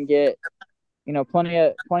and get plenty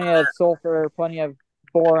of sulfur, plenty of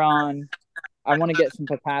boron. I want to get some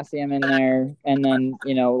potassium in there, and then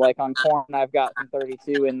like on corn, I've got some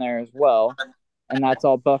 32 in there as well, and that's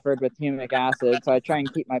all buffered with humic acid. So I try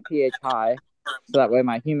and keep my pH high, so that way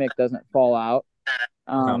my humic doesn't fall out.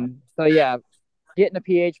 So yeah, getting a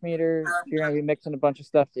pH meter. If you're going to be mixing a bunch of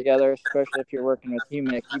stuff together, especially if you're working with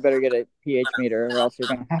humic, you better get a pH meter, or else you're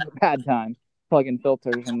going to have a bad time plugging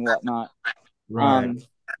filters and whatnot. Right.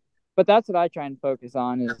 But that's what I try and focus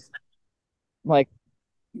on is like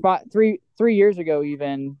 3 years ago,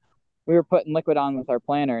 even we were putting liquid on with our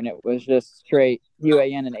planter, and it was just straight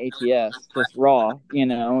UAN and ATS, just raw,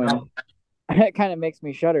 and it kind of makes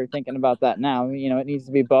me shudder thinking about that now. It needs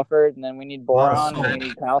to be buffered, and then we need A lot of boron and we salt.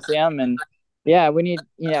 need calcium, and yeah,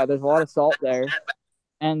 there's a lot of salt there.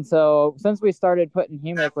 And so since we started putting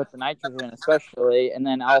humic with the nitrogen, especially, and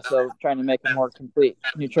then also trying to make a more complete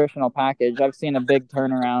nutritional package, I've seen a big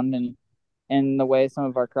turnaround in the way some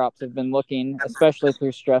of our crops have been looking, especially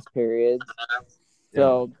through stress periods. Yeah.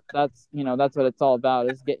 So that's what it's all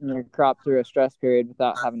about, is getting your crop through a stress period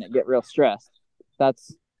without having it get real stressed.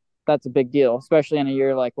 That's a big deal, especially in a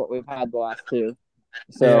year like what we've had the last two.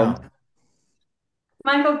 So Yeah.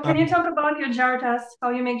 Michael, can you talk about your jar test? How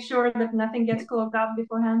you make sure that nothing gets clogged up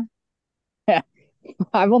beforehand?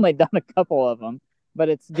 I've only done a couple of them, but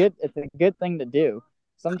it's good. It's a good thing to do.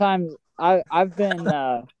 Sometimes I've been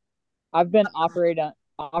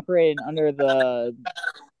operating under the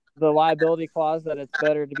liability clause that it's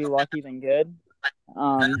better to be lucky than good.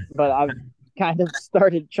 But I've kind of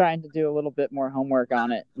started trying to do a little bit more homework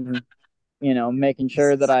on it, and, making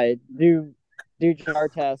sure that I do jar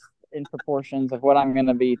tests in proportions of what I'm going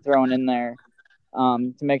to be throwing in there,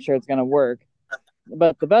 to make sure it's going to work.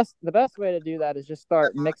 But the best way to do that is just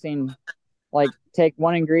start mixing, like take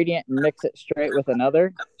one ingredient and mix it straight with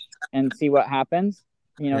another and see what happens.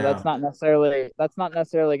 Yeah. That's not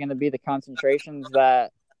necessarily going to be the concentrations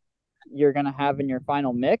that you're going to have in your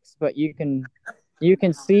final mix, but you can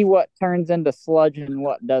see what turns into sludge and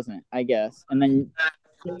what doesn't, I guess, and then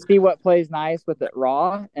see what plays nice with it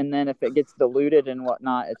raw, and then if it gets diluted and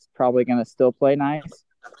whatnot, it's probably going to still play nice.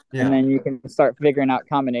 Yeah. And then you can start figuring out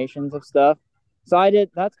combinations of stuff. So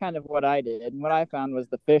that's kind of what I did, and what I found was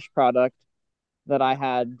the fish product that I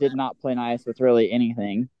had did not play nice with really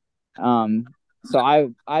anything. So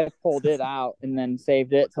I pulled it out and then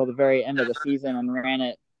saved it till the very end of the season and ran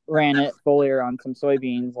it foliar on some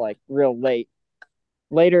soybeans like real late.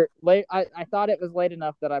 I thought it was late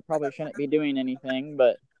enough that I probably shouldn't be doing anything,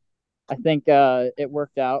 but I think it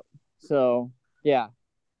worked out. So yeah.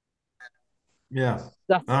 Yeah.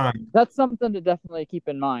 That's All right. that's something to definitely keep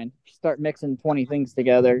in mind. Start mixing 20 things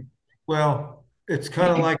together. Well, it's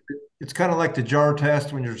kind of like the jar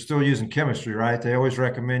test when you're still using chemistry, right? They always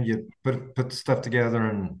recommend you put the stuff together,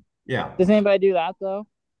 and yeah, Does anybody do that though?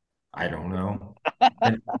 I don't know. I,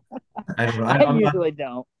 I don't know. I usually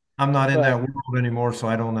don't, I'm not in but that world anymore, so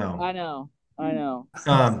I don't know. I know. I know.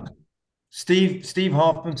 Um, Steve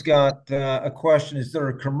Hoffman's got a question. Is there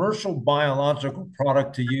a commercial biological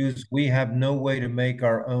product to use? We have no way to make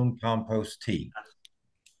our own compost tea.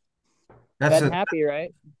 That's Fed and a happy,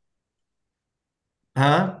 right?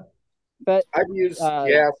 huh? But I've used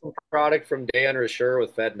some product from Dan Rasher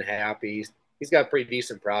with Fed and Happy. He's got pretty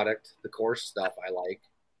decent product. The coarse stuff I like.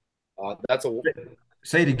 That's a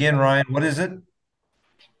Say it again, Ryan. What is it?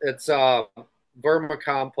 It's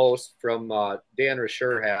vermicompost from Dan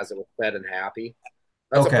Rasher has it with Fed and Happy.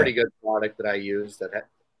 That's a Okay. pretty good product that I use that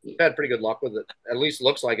I've had pretty good luck with it. At least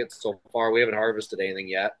looks like it so far. We haven't harvested anything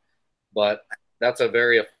yet, but that's a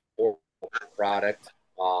very affordable product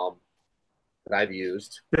that I've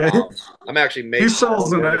used. Yeah, I'm actually he making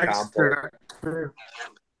sells an vermicompost. extract.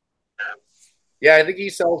 Yeah, I think he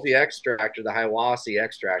sells the extractor, the Hiwassee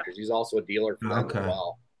extractors. He's also a dealer for them as Okay.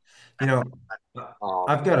 well. You know, Um,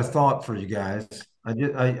 I've got a thought for you guys. I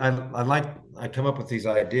come up with these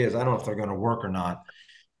ideas. I don't know if they're going to work or not.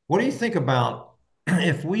 What do you think about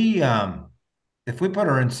if we put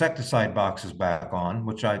our insecticide boxes back on,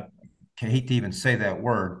 which I hate to even say that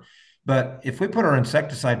word, but if we put our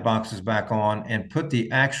insecticide boxes back on and put the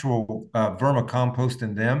actual vermicompost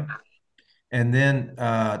in them, and then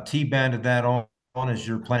T-banded that on as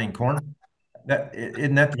you're planting corn, that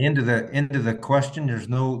isn't that the end of the question. There's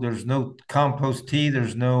no compost tea,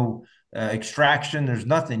 there's no extraction, there's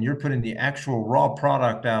nothing. You're putting the actual raw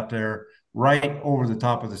product out there right over the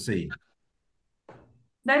top of the seed.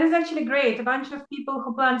 That is actually great. A bunch of people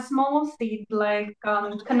who plant small seed like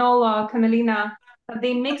canola, camelina,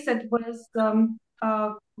 they mix it with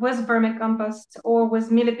vermicompost or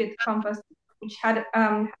with millipede compost, which had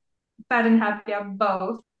fat and happy are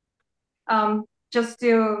both, just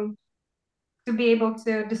to be able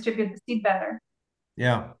to distribute the seed better.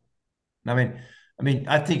 Yeah.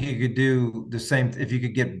 I think you could do the same if you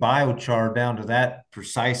could get biochar down to that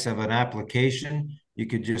precise of an application. You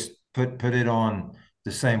could just put it on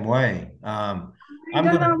the same way. I I'm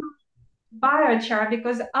don't gonna know biochar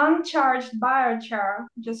because uncharged biochar,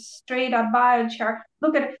 just straight up biochar.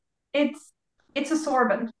 Look at it. It's a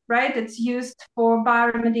sorbent, right? It's used for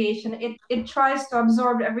bioremediation. It tries to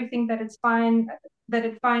absorb everything that it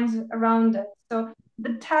finds around it. So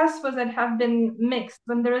the tests was that have been mixed.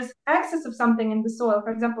 When there is excess of something in the soil,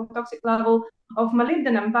 for example, toxic level of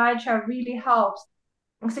molybdenum, biochar really helps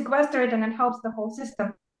sequester it and it helps the whole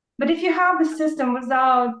system. But if you have the system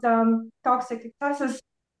without toxic excesses,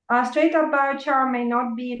 straight up biochar may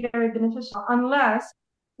not be very beneficial unless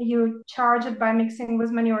you charge it by mixing with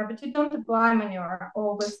manure, but you don't apply manure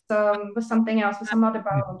or with something else, with some other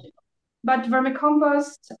biology. But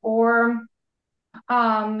vermicompost or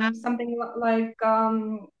something like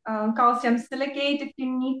calcium silicate, if you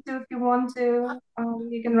need to, if you want to,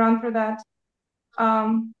 you can run through that.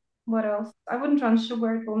 What else? I wouldn't run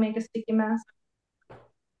sugar, it will make a sticky mess.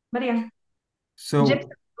 But yeah, gypsum, so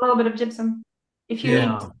a little bit of gypsum if you need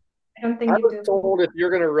yeah. to. I don't I think you was do. told if you're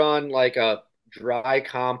going to run like a dry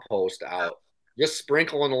compost out, just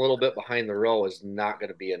sprinkling a little bit behind the row is not going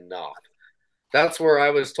to be enough. That's where I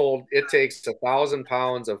was told it takes 1,000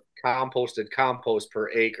 pounds of composted compost per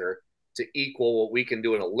acre to equal what we can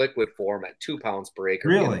do in a liquid form at 2 pounds per acre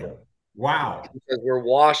Really? input. Wow. Because we're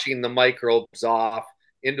washing the microbes off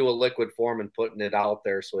into a liquid form and putting it out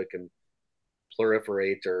there so it can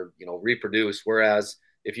proliferate or reproduce. Whereas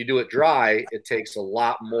if you do it dry, it takes a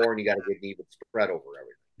lot more and you got to get an even spread over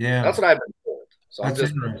everything. That's Yeah. what I've been told. So I'm That's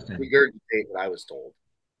just interesting. regurgitating what I was told.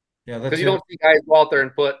 Yeah, Because that's you it. don't see guys go out there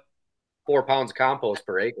and put 4 pounds of compost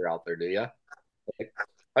per acre out there, do you? Like, how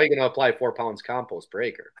are you going to apply 4 pounds compost per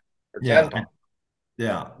acre or 10 Yeah. pounds?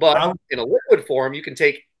 Yeah. But in a liquid form, you can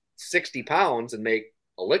take 60 pounds and make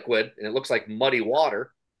a liquid, and it looks like muddy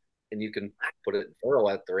water, and you can put it in furrow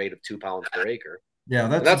at the rate of 2 pounds per acre. Yeah,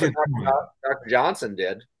 And that's a that's what good point. Dr. Johnson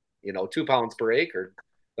did, 2 pounds per acre,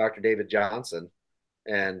 Dr. David Johnson,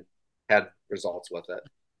 and had results with it.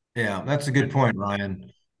 Yeah, that's a good point,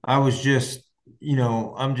 Ryan. I'm just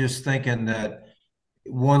thinking that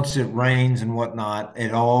once it rains and whatnot,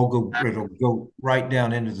 it'll go right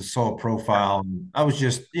down into the soil profile. And I was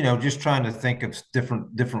just trying to think of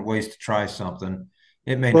different ways to try something.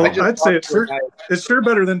 It may I Well, not just work. I'd say talked to a guy. it's sure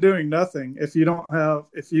better than doing nothing if you don't have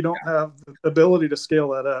the ability to scale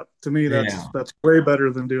that up. To me, Yeah, that's way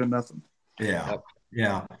better than doing nothing. yeah. Yep.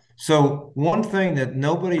 Yeah. So one thing that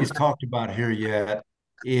nobody's talked about here yet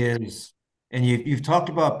is, and you've talked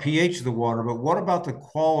about pH of the water, but what about the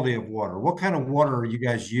quality of water? What kind of water are you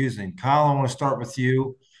guys using? Kyle, I want to start with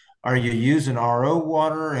you. Are you using RO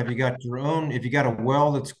water? Have you got your own? If you got a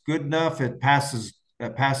well that's good enough, it passes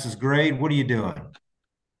grade. What are you doing?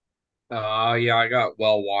 Yeah, I got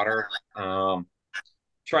well water.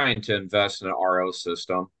 Trying to invest in an RO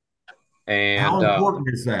system. How And important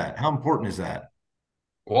is that? How important is that?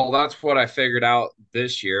 well, that's what I figured out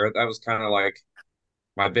this year. That was kind of like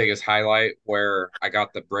my biggest highlight where I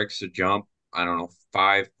got the bricks to jump, I don't know,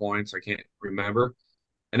 5 points. I can't remember.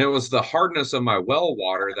 And it was the hardness of my well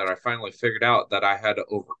water that I finally figured out that I had to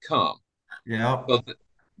overcome. Yeah. So,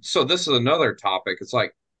 so this is another topic. It's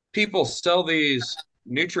like people sell these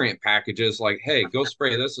nutrient packages like, hey, go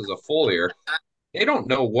spray this as a foliar. They don't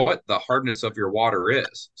know what the hardness of your water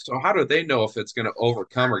is. So how do they know if it's going to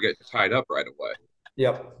overcome or get tied up right away?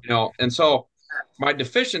 Yep. And so my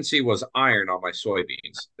deficiency was iron on my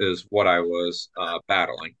soybeans is what I was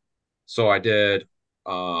battling. So I did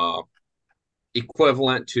uh,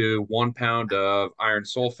 equivalent to 1 pound of iron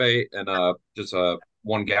sulfate and just a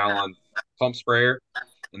 1 gallon pump sprayer.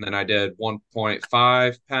 And then I did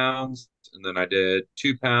 1.5 pounds, and then I did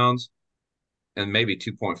 2 pounds, and maybe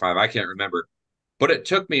 2.5. I can't remember. But it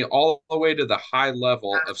took me all the way to the high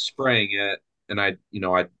level of spraying it. And I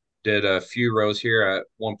did a few rows here at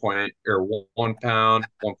 1 pound,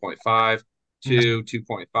 1.5, Mhm.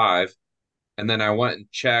 2.5. And then I went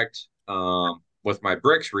and checked with my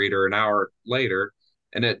bricks reader an hour later,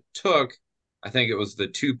 and it took, I think it was the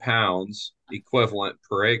 2 pounds equivalent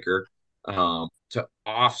per acre to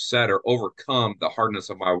offset or overcome the hardness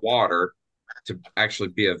of my water to actually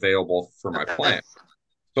be available for my plant.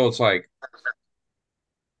 So it's like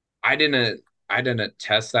I didn't I didn't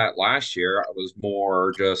test that last year. I was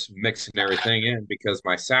more just mixing everything in because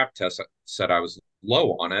my SAP test said I was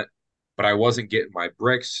low on it, but I wasn't getting my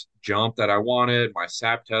bricks jump that I wanted. My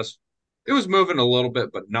SAP test, it was moving a little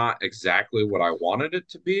bit, but not exactly what I wanted it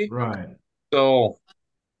to be. Right. So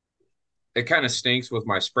it kind of stinks with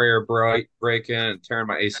my sprayer breaking and tearing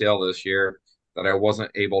my ACL this year that I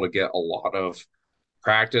wasn't able to get a lot of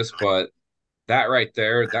practice, but that right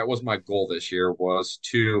there, that was my goal this year was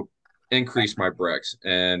to increase my bricks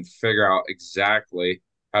and figure out exactly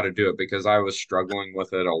how to do it because I was struggling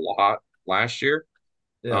with it a lot last year.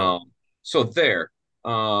 Yeah. Um, so there,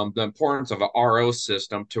 the importance of an RO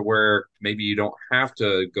system to where maybe you don't have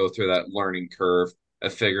to go through that learning curve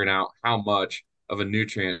of figuring out how much of a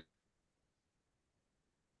nutrient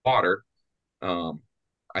water. Um,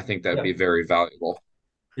 I think that'd be Yeah. very valuable.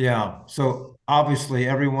 Yeah. So obviously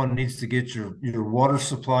everyone needs to get your water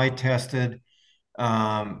supply tested.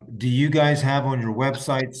 Do you guys have on your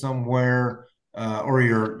website somewhere or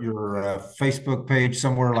your Facebook page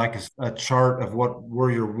somewhere like a chart of what where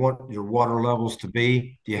you want your water levels to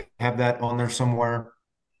be? Do you have that on there somewhere?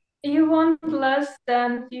 You want less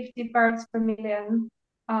than 50 parts per million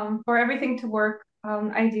for everything to work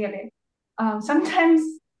ideally. Sometimes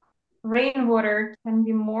rainwater can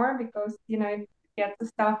be more because it gets the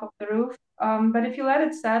stuff off the roof. But if you let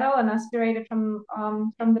it settle and aspirate it from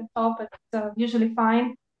the top, it's usually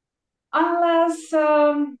fine. Unless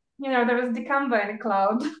there was dicamba in a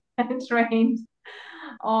cloud and it rained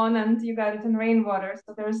on and you got it in rainwater.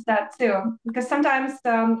 So there's that too. Because sometimes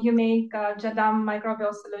you make Jadam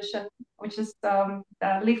microbial solution, which is the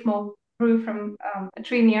leaf mold brew from a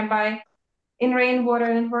tree nearby in rainwater,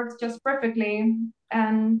 and it works just perfectly.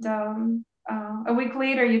 And a week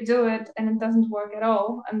later you do it and it doesn't work at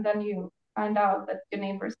all. And then you find out that your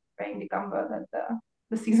neighbor's spraying dicamba, that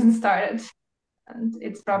the season started and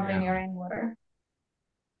it's probably in Yeah. your rainwater.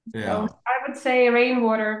 So Yeah. I would say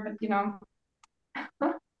rainwater, but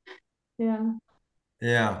yeah.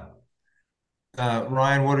 Yeah.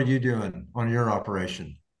 Ryan, what are you doing on your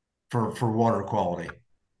operation for water quality?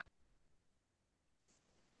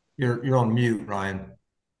 You're on mute, Ryan.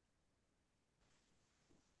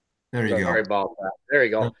 There you Sorry go. about that. There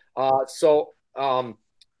you go.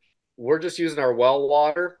 We're just using our well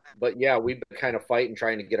water, but yeah, we've been kind of fighting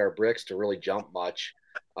trying to get our bricks to really jump much.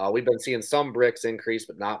 We've been seeing some bricks increase,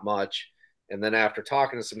 but not much. And then after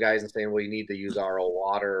talking to some guys and saying, well, you need to use RO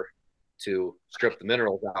water to strip the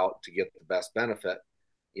minerals out to get the best benefit,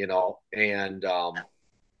 and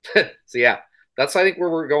so yeah, that's I think where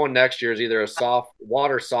we're going next year is either a soft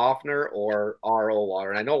water softener or RO water.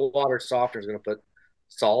 And I know water softener is going to put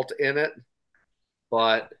salt in it,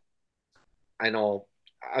 but I know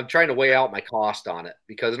I'm trying to weigh out my cost on it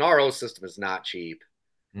because an RO system is not cheap.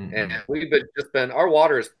 And Mm-mm. we've been just been our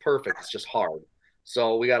water is perfect. It's just hard.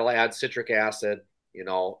 So we got to add citric acid,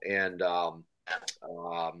 and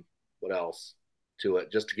what else to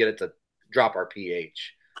it just to get it to drop our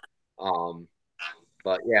pH. Um,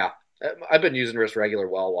 but yeah, I've been using just regular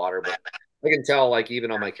well water, but I can tell like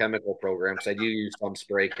even on my chemical programs, I do use some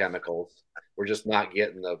spray chemicals. We're just not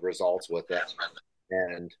getting the results with it.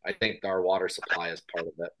 And I think our water supply is part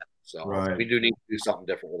of it. So we Right. do need to do something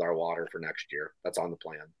different with our water for next year. That's on the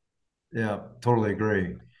plan. Yeah, totally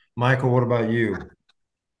agree. Michael, what about you?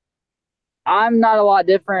 I'm not a lot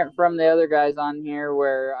different from the other guys on here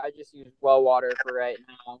where I just use well water for right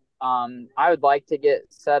now. I would like to get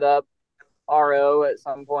set up RO at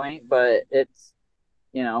some point, but it's,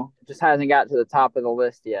 it just hasn't got to the top of the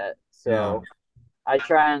list yet. Yeah. So I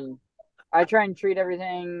try and treat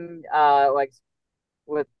everything like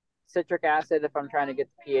with citric acid if I'm trying to get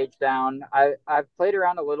the pH down. I've played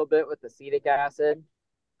around a little bit with acetic acid.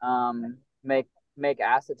 Um, make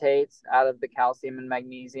acetates out of the calcium and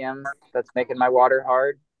magnesium that's making my water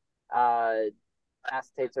hard. Uh,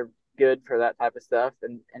 Acetates are good for that type of stuff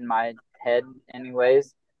in my head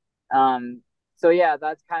anyways. Um, so yeah,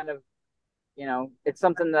 that's kind of, it's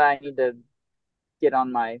something that I need to get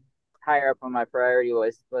on my higher up on my priority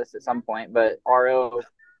list at some point. But RO,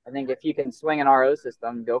 I think if you can swing an RO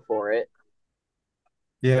system, go for it.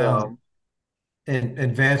 Yeah. So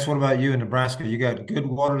And Vance, what about you in Nebraska? You got good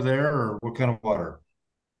water there, or what kind of water?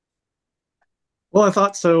 Well, I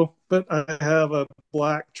thought so, but I have a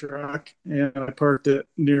black truck and I parked it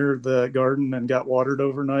near the garden and got watered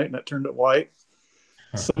overnight and it turned it white.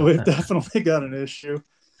 So we've definitely got an issue.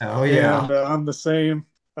 Oh And yeah. I'm the same.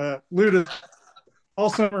 Luda, all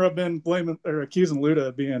summer I've been blaming or accusing Luda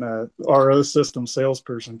of being a RO system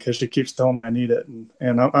salesperson because she keeps telling me I need it,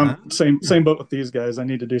 and I'm same boat with these guys. I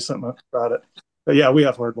need to do something about it. But yeah, we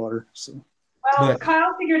have hard water. So. Well, But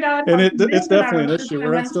Kyle figured out And how to it's build an definitely arrow an issue. system,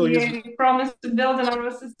 We're and still using. he promised to build an arrow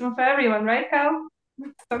system for everyone, right, Kyle?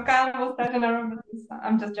 So Kyle will start an arrow business.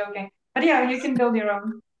 I'm just joking, but yeah, you can build your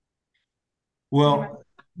own. well,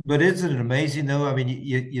 but isn't it amazing though? I mean,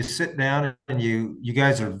 you sit down and you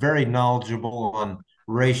guys are very knowledgeable on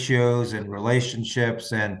ratios and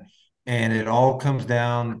relationships, and it all comes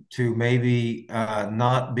down to maybe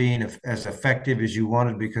not being as effective as you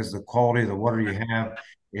wanted because the quality of the water you have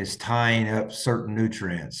is tying up certain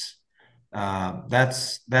nutrients.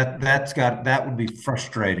 That would be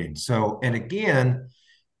frustrating. So, and again,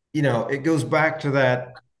 it goes back to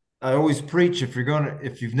that. I always preach if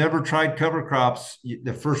you've never tried cover crops,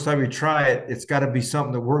 the first time you try it, it's got to be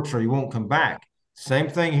something that works or you won't come back. Same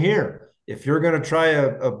thing here. If you're going to try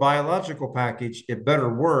a biological package, it better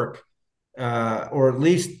work, or at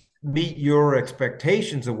least meet your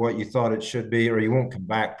expectations of what you thought it should be, or you won't come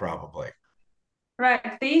back probably.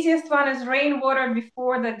 Right. The easiest one is rainwater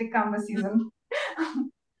before the dicamba season.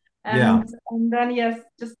 Yeah. and then yes,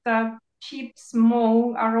 just a cheap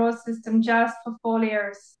small RO system just for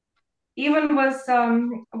foliars. Even with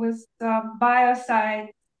biocide,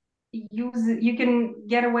 you can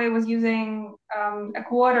get away with using a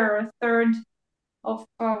quarter or a third what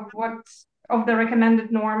of the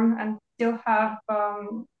recommended norm and still have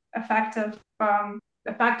effective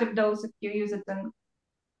effective dose if you use it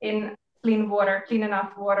in clean water, clean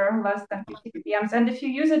enough water, less than 50 ppm. And if you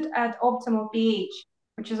use it at optimal pH,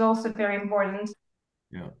 which is also very important.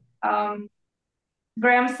 Yeah.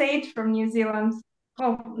 Graham Sage from New Zealand,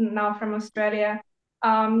 well, now from Australia,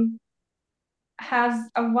 has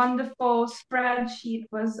a wonderful spreadsheet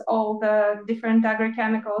with all the different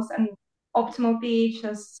agrochemicals and optimal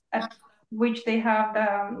pHs at which they have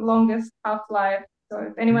the longest half-life. So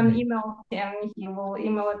if anyone emails him, he will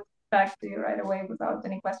email it back to you right away without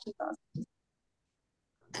any questions asked.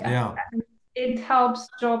 Yeah. It helps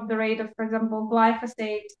drop the rate of, for example,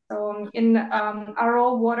 glyphosate. So in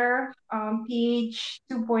RO water, pH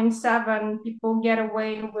 2.7, people get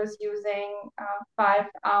away with using 5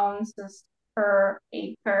 ounces per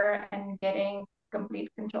acre and getting complete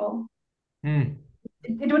control.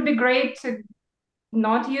 It would be great to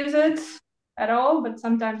not use it at all, but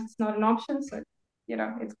sometimes it's not an option. So,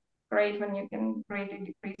 it's great when you can greatly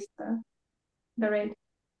decrease the rate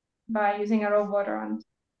by using RO water on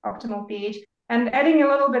optimal pH and adding a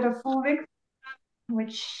little bit of fulvic,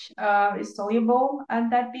 which is soluble at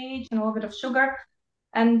that pH, and a little bit of sugar,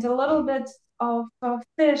 and a little bit of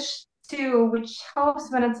fish too, which helps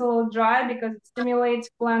when it's a little dry because it stimulates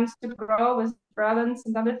plants to grow with rodents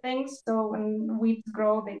and other things. So when weeds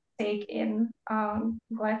grow, they take in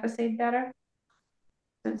glyphosate better.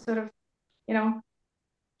 So it sort of,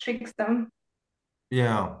 tricks them.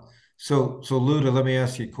 Yeah. So Luda, let me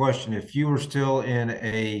ask you a question. If you were still in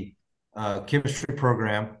a chemistry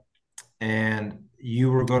program and you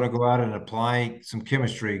were going to go out and apply some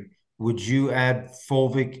chemistry, would you add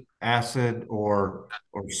fulvic acid or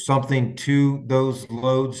something to those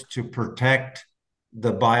loads to protect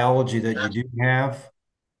the biology that you do have?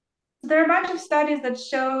 There are a bunch of studies that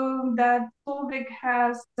show that fulvic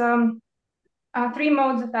has three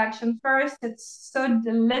modes of action. First, it's so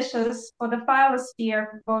delicious for the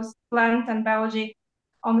phyllosphere, both plant and biology,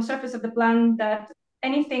 on the surface of the plant that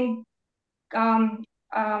anything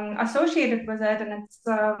associated with it, and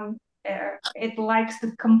it likes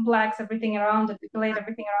to complex everything around it, manipulate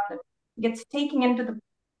everything around it, gets taken into the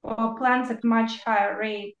plants at much higher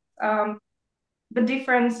rate. The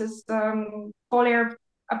difference is foliar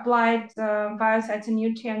applied biocides and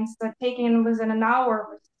nutrients taken within an hour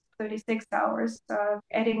with 36 hours,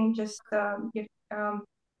 adding just a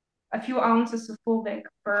few ounces of fulvic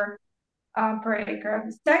per acre.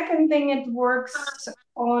 The second thing, it works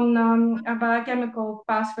on biochemical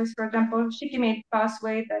pathways, for example, shikimate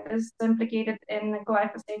pathway that is implicated in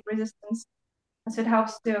glyphosate resistance. So it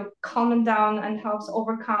helps to calm it down and helps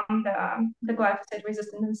overcome the glyphosate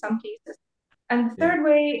resistance in some cases. And the third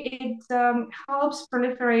way, it helps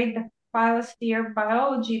proliferate the phyllosphere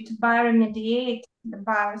biology to bioremediate the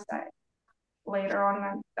biocide later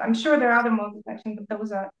on. I'm sure there are other modes of action, but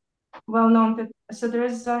those are well known. So there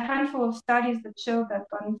is a handful of studies that show that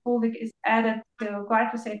when fulvic is added to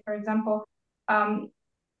glyphosate, for example,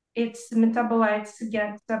 its metabolites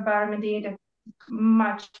get bioremediated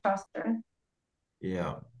much faster.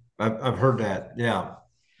 Yeah, I've heard that. Yeah,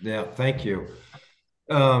 yeah. Thank you.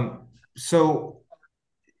 So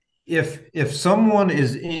if someone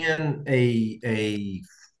is in a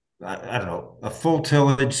I don't know, a full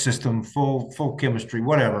tillage system, full chemistry,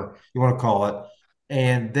 whatever you want to call it,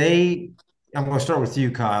 and I'm going to start with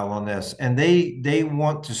you, Kyle, on this, and they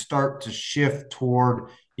want to start to shift toward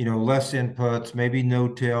less inputs, maybe no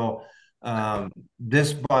till.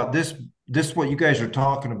 This what you guys are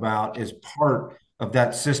talking about is part of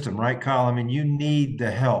that system, right, Kyle? I mean, you need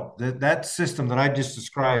the help. That system that I just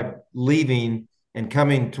described, leaving and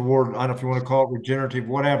coming toward, I don't know if you want to call it regenerative,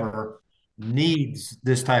 whatever, needs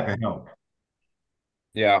this type of help.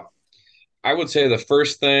 Yeah. I would say the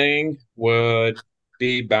first thing would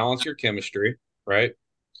be balance your chemistry, right?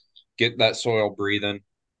 Get that soil breathing.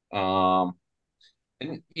 And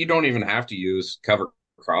you don't even have to use cover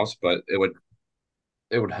crops, but it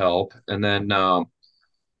would help. And then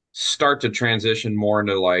start to transition more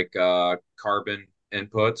into like carbon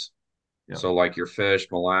inputs. Yeah. So like your fish,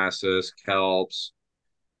 molasses, kelps,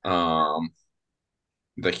 um,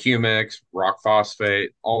 the humics, rock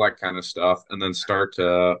phosphate, all that kind of stuff, and then start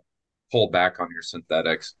to pull back on your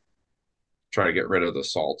synthetics. Try to get rid of the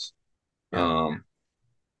salts. Yeah. Um,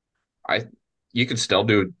 I you can still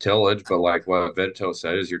do tillage, but like what Vito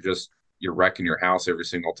said is you're wrecking your house every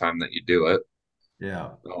single time that you do it.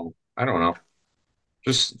 Yeah. So I don't know.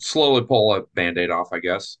 Just slowly pull a band-aid off, I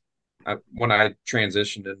guess. When I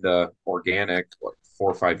transitioned into organic like 4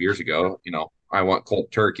 or 5 years ago, I went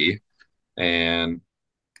cold turkey, and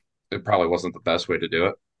it probably wasn't the best way to do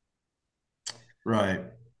it. Right.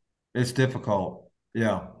 It's difficult.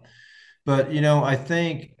 Yeah. But I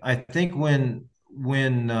think when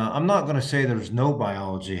I'm not going to say there's no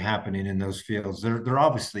biology happening in those fields. There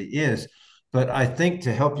obviously is, but I think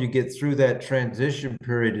to help you get through that transition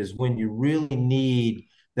period is when you really need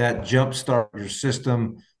that jump start your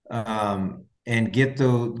system, and get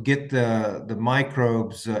the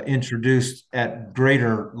microbes introduced at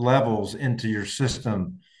greater levels into your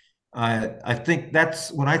system. I think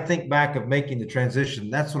that's when I think back of making the transition,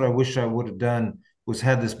 that's what I wish I would have done, was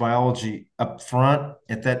had this biology up front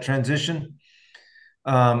at that transition.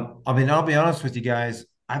 I mean, I'll be honest with you guys.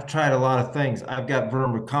 I've tried a lot of things. I've got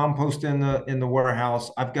vermicompost in the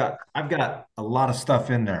warehouse. I've got a lot of stuff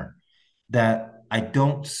in there that I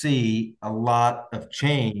don't see a lot of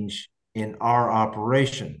change in our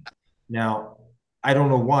operation. Now, I don't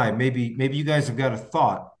know why. Maybe you guys have got a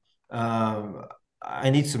thought. I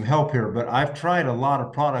need some help here, but I've tried a lot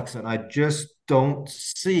of products and I just don't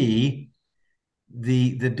see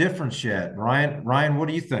the difference yet. Ryan, what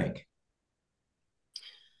do you think?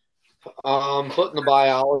 Putting the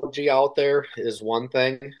biology out there is one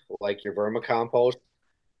thing, like your vermicompost.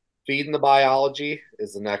 Feeding the biology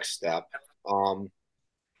is the next step.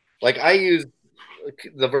 Like I use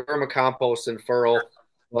the vermicompost and furrow,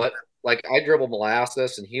 but like I dribble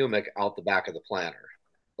molasses and humic out the back of the planter.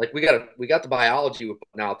 Like we got the biology we're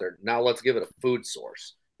putting out there. Now let's give it a food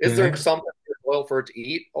source. Is there Okay. something oil for it to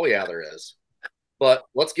eat? Oh yeah, there is. But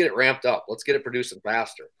let's get it ramped up. Let's get it producing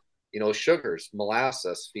faster. Sugars,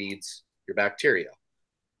 molasses feeds your bacteria.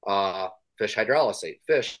 Uh, Fish hydrolysate,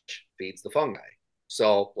 fish feeds the fungi.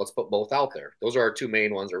 So let's put both out there. Those are our two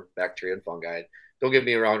main ones, are bacteria and fungi. don't get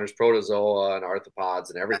me wrong, there's protozoa and arthropods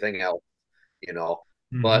and everything else, you know,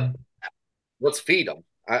 but Mm-hmm. let's feed them.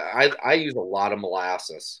 I use a lot of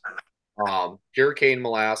molasses, pure cane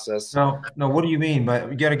molasses. No, what do you mean?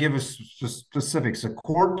 But you got to give us specifics. A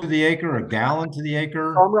quart to the acre, a gallon to the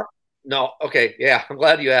acre, No, okay, yeah, I'm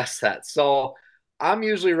glad you asked that. So I'm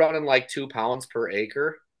usually running like 2 pounds per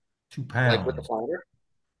acre, two like with the pounds. flounder.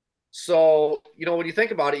 So, when you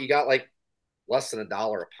think about it, you got like less than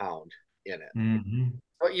 $1 a pound in it. Mm-hmm.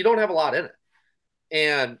 But you don't have a lot in it.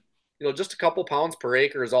 And, just a couple pounds per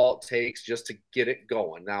acre is all it takes just to get it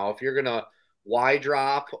going. Now, if you're going to Y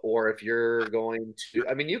drop or if you're going to,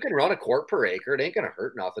 I mean, you can run a quart per acre. It ain't going to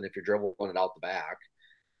hurt nothing if you're dribbling it out the back.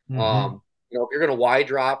 Mm-hmm. If you're going to Y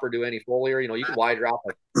drop or do any foliar, you can Y drop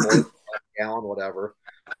a quart, a gallon, whatever.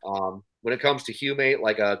 When it comes to humate,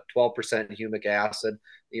 like a 12% humic acid,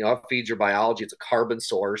 it feeds your biology. It's a carbon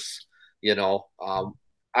source.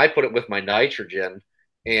 I put it with my nitrogen,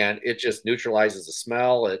 and it just neutralizes the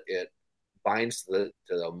smell. It binds to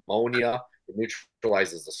the ammonia. It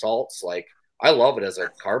neutralizes the salts. Like I love it as a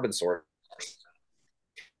carbon source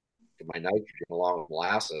to my nitrogen along with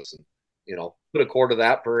molasses, and put a quart of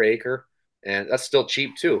that per acre, and that's still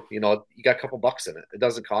cheap too. You got a couple bucks in it. It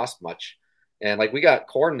doesn't cost much, and like we got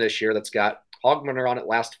corn this year that's got hog manure on it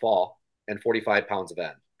last fall and 45 pounds of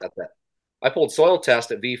N. That's it. I pulled soil test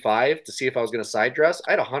at V5 to see if I was going to side dress.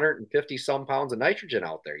 I had 150 some pounds of nitrogen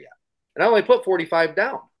out there yet, and I only put 45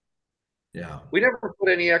 down. Yeah. We never put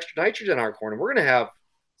any extra nitrogen on our corn, and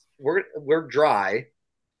we're dry.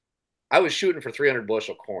 I was shooting for 300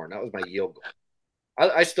 bushel corn. That was my yield goal.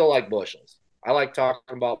 I still like bushels. I like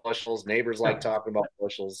talking about bushels. Neighbors like talking about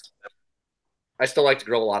bushels. I still like to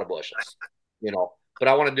grow a lot of bushels, but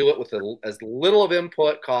I want to do it with as little of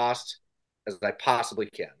input cost as I possibly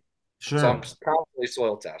can. So I'm Sure. constantly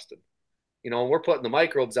soil tested. And we're putting the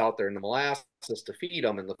microbes out there in the molasses to feed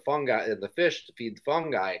them and the fungi and the fish to feed the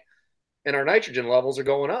fungi. And our nitrogen levels are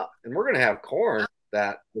going up. And we're going to have corn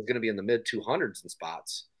that is going to be in the mid 200s in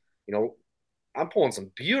spots. I'm pulling some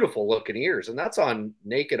beautiful looking ears, and that's on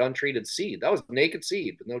naked, untreated seed. That was naked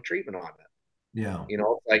seed with no treatment on it. Yeah.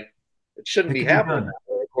 Like it shouldn't It be can be happening done.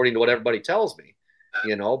 that way, according to what everybody tells me.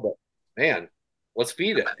 But man, let's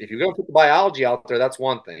feed it. If you're going to put the biology out there, that's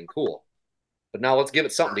one thing. Cool. But now let's give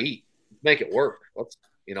it something to eat. Let's make it work.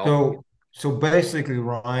 So basically,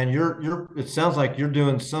 Ryan, it sounds like you're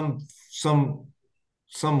doing some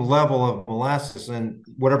level of molasses and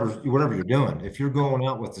whatever you're doing. If you're going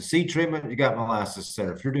out with the seed treatment, you got molasses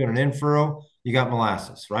there. If you're doing an in-furrow, you got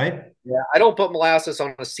molasses, right? Yeah, I don't put molasses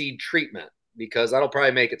on a seed treatment because that'll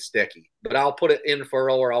probably make it sticky. But I'll put it in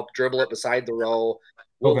furrow or I'll dribble it beside the row.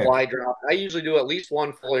 We'll Okay. Y drop. I usually do at least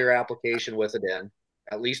one foliar application with it in,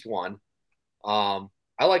 at least one.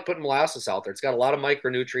 I like putting molasses out there. It's got a lot of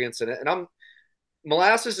micronutrients in it, and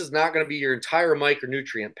molasses is not going to be your entire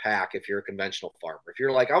micronutrient pack if you're a conventional farmer. If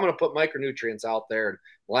you're like, I'm going to put micronutrients out there and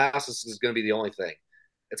molasses is going to be the only thing,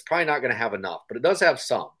 it's probably not going to have enough, but it does have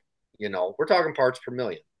some. We're talking parts per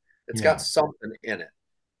million. It's got Yeah. something in it.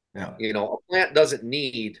 Yeah. A plant doesn't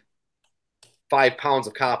need 5 pounds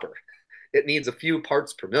of copper. It needs a few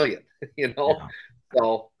parts per million, Yeah.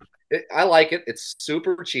 So I like it. It's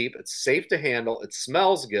super cheap. It's safe to handle. It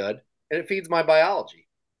smells good, and it feeds my biology.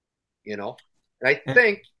 And I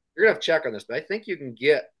think you're gonna have to check on this, but I think you can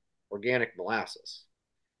get organic molasses.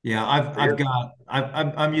 Yeah,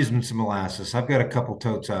 I'm using some molasses. I've got a couple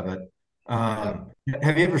totes of it. Yeah,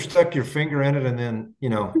 Have you ever stuck your finger in it and then,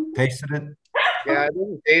 tasted it? yeah, it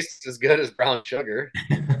doesn't taste as good as brown sugar.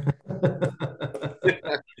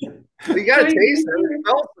 You gotta taste it. It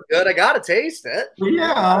smells so good. I gotta taste it. Well,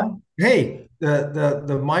 yeah. Hey,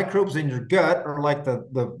 the microbes in your gut are like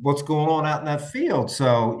the what's going on out in that field.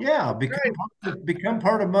 So yeah, Right. become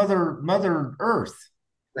part of Mother Earth.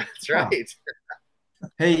 That's Yeah. right.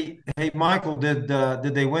 Hey, Michael, did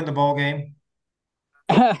they win the ball game?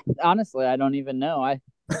 Honestly, I don't even know. I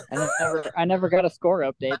never got a score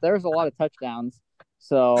update. There was a lot of touchdowns,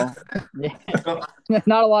 so yeah.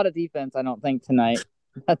 Not a lot of defense. I don't think tonight.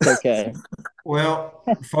 That's okay. Well,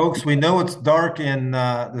 folks, we know it's dark and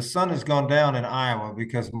the sun has gone down in Iowa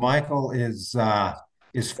because Michael is far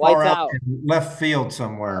Lights out out. in left field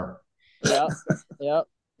somewhere. Yep.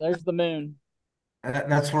 There's the moon.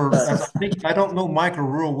 That's where I don't know Michael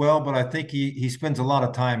real well, but I think he spends a lot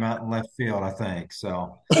of time out in left field, I think.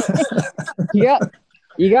 So Yeah,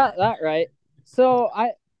 you got that right. So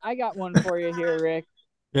I got one for you here, Rick.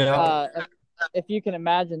 yeah. If you can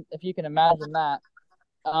imagine that.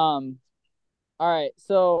 All right.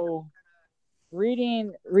 So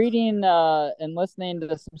reading and listening to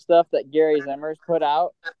some stuff that Gary Zimmer's put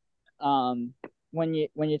out. when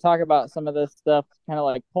you talk about some of this stuff, kind of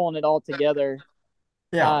like pulling it all together,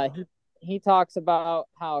 Yeah. he talks about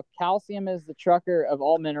how calcium is the trucker of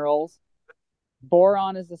all minerals,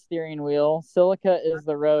 boron is the steering wheel, silica is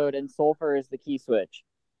the road, and sulfur is the key switch.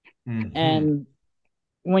 Mm-hmm. And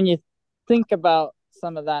when you think about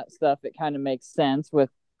some of that stuff, it kind of makes sense with,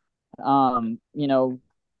 you know,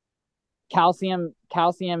 calcium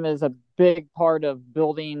is a big part of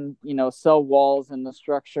building, you know, cell walls and the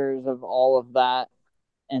structures of all of that,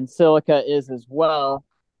 and silica is as well.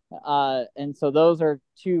 And so those are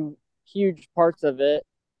two huge parts of it.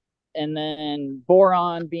 And then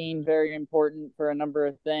boron being very important for a number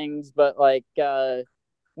of things, but like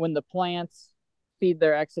when the plants feed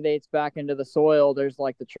their exudates back into the soil, there's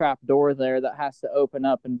like the trap door there that has to open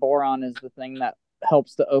up, and boron is the thing that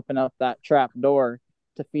helps to open up that trap door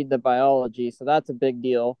to feed the biology. So that's a big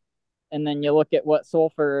deal. And then you look at what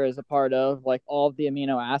sulfur is a part of, like all of the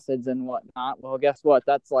amino acids and whatnot. Well, guess what?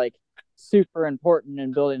 That's like super important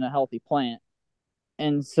in building a healthy plant.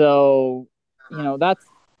 And so, you know, that's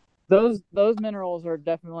those minerals are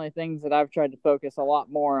definitely things that I've tried to focus a lot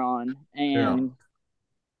more on. Yeah. And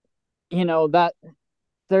you know, that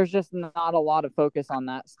there's just not a lot of focus on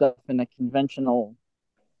that stuff in a conventional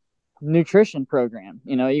nutrition program.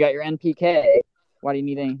 You know, you got your NPK. Why do you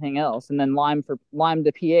need anything else? And then lime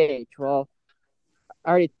to pH. Well,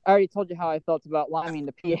 I already told you how I felt about liming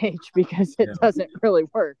to pH because it Yeah. doesn't really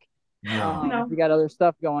work. Yeah. No. You got other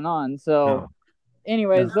stuff going on. So,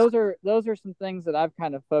 anyways, Yeah. those are some things that I've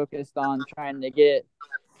kind of focused on trying to get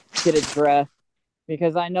addressed,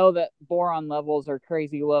 because I know that boron levels are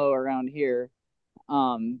crazy low around here.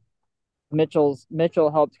 Um, Mitchell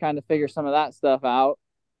helped kind of figure some of that stuff out.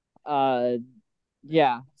 Uh,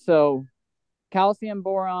 yeah, so calcium,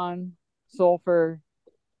 boron, sulfur,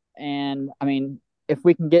 and I mean, if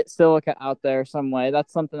we can get silica out there some way,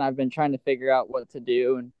 that's something I've been trying to figure out what to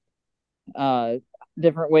do, and uh,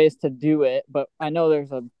 different ways to do it. But I know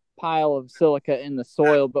there's a pile of silica in the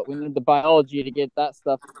soil, but we need the biology to get that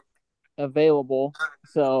stuff available.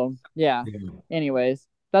 So yeah. Yeah. Anyways,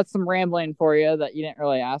 that's some rambling for you that you didn't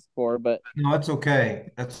really ask for, but No, that's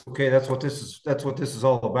okay. That's okay. That's what this is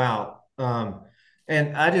all about.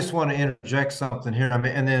 And I just want to interject something here. I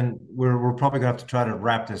mean, and then we're probably gonna have to try to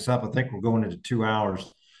wrap this up. I think we're going into 2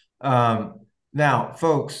 hours. Now,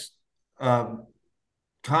 folks, um,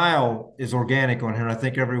 Kyle is organic on here, and I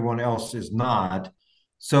think everyone else is not.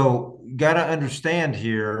 So, got to understand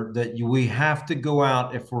here that we have to go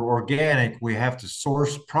out. If we're organic, we have to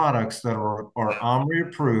source products that are OMRI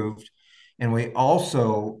approved, and we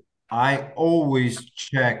also, I always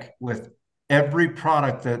check with every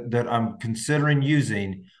product that I'm considering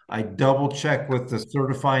using. I double check with the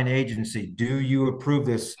certifying agency. Do you approve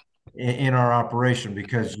this in our operation?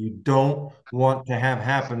 Because you don't want to have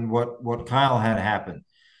happen what Kyle had happen.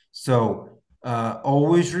 So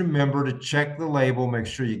always remember to check the label, make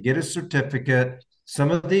sure you get a certificate.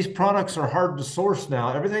 Some of these products are hard to source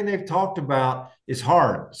now. Everything they've talked about is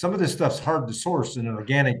hard. Some of this stuff's hard to source in an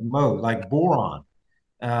organic mode, like boron.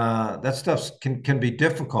 That stuff can be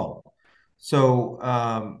difficult.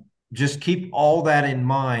 So just keep all that in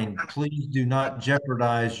mind. Please do not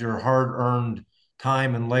jeopardize your hard-earned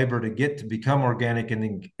time and labor to get to become organic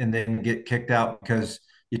and then get kicked out because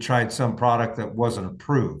you tried some product that wasn't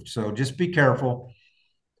approved. So just be careful.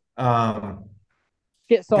 Um,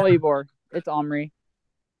 get Solubor. It's Omri.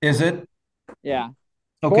 is it? Yeah.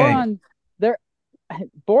 Okay. Boron there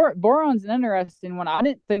boron's an interesting one. I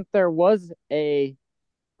didn't think there was a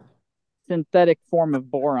synthetic form of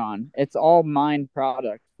boron. It's all mined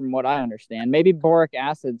product from what I understand. Maybe boric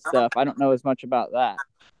acid stuff. I don't know as much about that.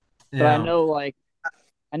 But Yeah.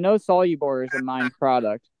 I know Solubor is a mined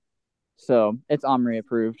product. So it's Omri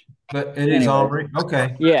approved. But it is Anyways, Omri.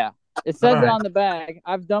 Okay. yeah. It All says it right. on the bag.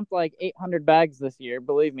 I've dumped like 800 bags this year.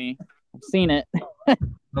 Believe me, I've seen it.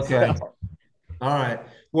 Okay. So, All right.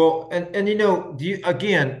 Well, and you know, do you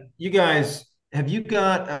again, you guys, have you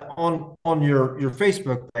got on your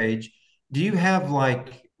Facebook page, do you have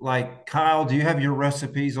like Kyle, do you have your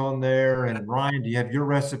recipes on there? And Ryan, do you have your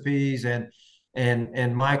recipes?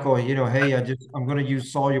 And Michael, you know, hey, I'm going to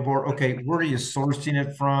use Soluble. Okay, where are you sourcing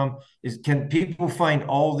it from? Can people find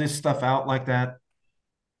all this stuff out like that?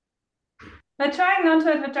 We're trying not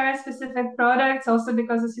to advertise specific products, also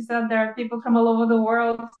because, as you said, there are people from all over the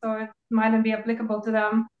world, so it might not be applicable to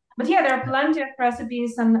them. But yeah, there are plenty of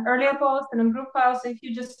recipes on earlier posts and on group files. So if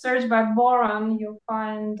you just search by boron, you'll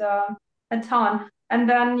find a ton. And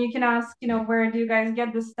then you can ask, you know, where do you guys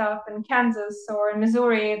get this stuff in Kansas or in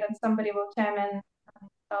Missouri? Then somebody will chime in.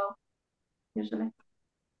 So usually.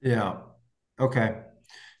 Yeah. Okay.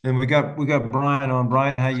 And we got Brian on.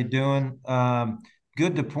 Brian, how you doing?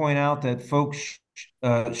 Good to point out that folks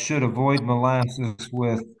should avoid molasses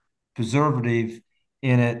with preservative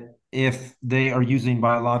in it if they are using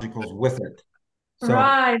biologicals with it. So,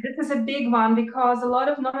 Right, this is a big one because a lot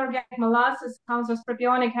of non-organic molasses comes with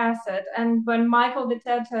propionic acid. And when Michael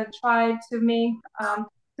Vitetta tried to make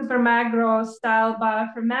super magro style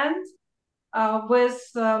bioferment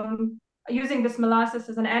with using this molasses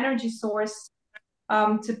as an energy source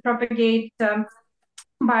to propagate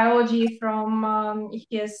biology from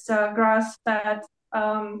his grass-fed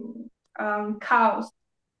cows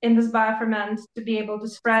in this bioferment to be able to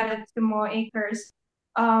spread it to more acres.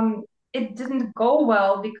 It didn't go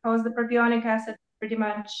well because the propionic acid pretty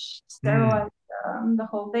much sterilized the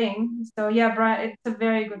whole thing. So yeah, Brian, it's a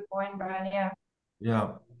very good point, Brian. Yeah. yeah.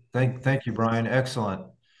 Thank you, Brian. Excellent.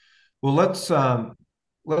 Well, let's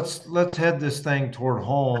head this thing toward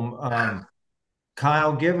home.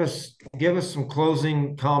 Kyle, give us some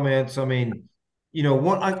closing comments. I mean,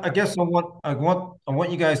 I guess I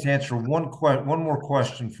want you guys to answer one more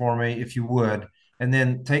question for me, if you would, and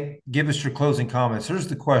then give us your closing comments. Here's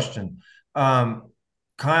the question. Um,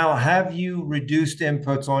 Kyle, have you reduced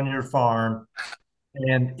inputs on your farm?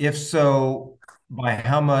 And if so, by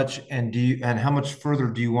how much, and how much further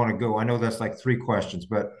do you want to go? I know that's like three questions,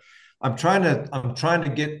 but I'm trying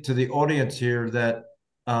to get to the audience here that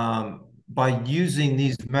by using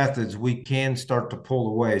these methods, we can start to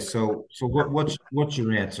pull away. So what's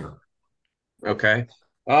your answer? Okay.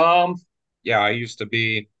 Um, yeah, I used to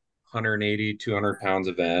be 180, 200 pounds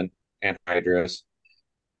of anhydrous,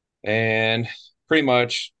 and pretty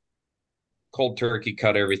much cold turkey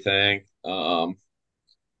cut everything.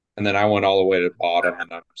 And then I went all the way to the bottom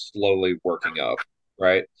and I'm slowly working up,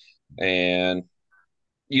 right? And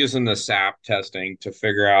using the SAP testing to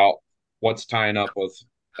figure out what's tying up with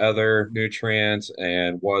other nutrients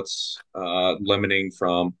and what's limiting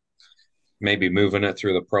from maybe moving it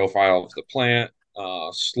through the profile of the plant,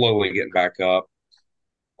 slowly getting back up,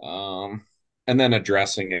 um, and then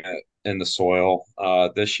addressing it in the soil.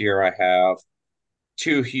 This year I have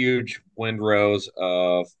two huge windrows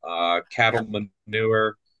of cattle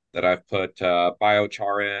manure that I've put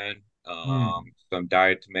biochar in, Hmm. some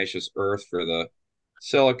diatomaceous earth for the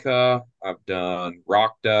silica. I've done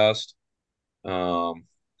rock dust. Um,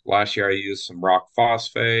 Last year I used some rock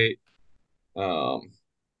phosphate. Um,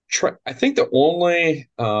 I think the only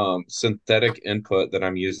synthetic input that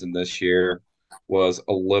I'm using this year was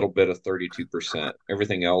a little bit of 32%.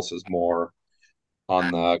 Everything else is more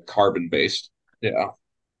on the carbon based. Yeah.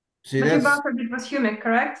 See, But you that's buffered it with humic,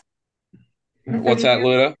 correct? The What's that, 32.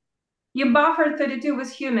 Luda? You buffered 32 with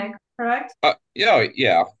humic, correct? Yeah,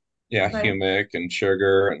 Right. humic and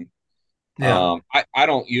sugar and yeah. I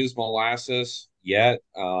don't use molasses yet,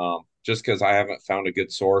 just because I haven't found a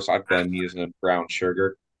good source. I've been using brown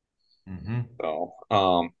sugar. Hmm. So,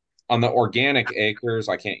 on the organic acres,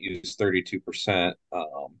 I can't use 32%.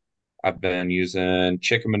 I've been using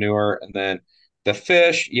chicken manure, and then the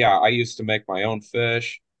fish. Yeah, I used to make my own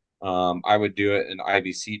fish. I would do it in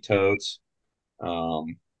IBC totes.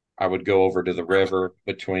 Um, I would go over to the river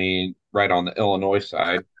between right on the Illinois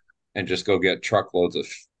side and just go get truckloads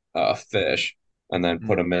of fish and then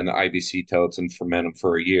put them in IBC totes and ferment them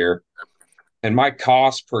for a year. And my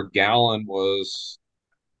cost per gallon was,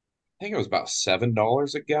 I think it was about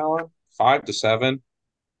 $7 a gallon, 5 to 7.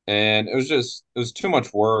 And it was too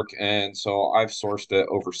much work. And so I've sourced it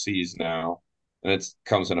overseas now, and it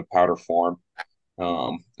comes in a powder form,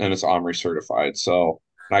 and it's OMRI certified. So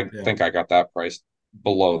I Yeah. think I got that price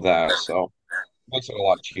below that. So it makes it a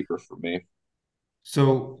lot cheaper for me.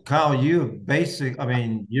 So Kyle, I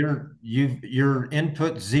mean, your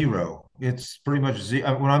input zero. It's pretty much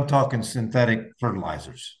zero when I'm talking synthetic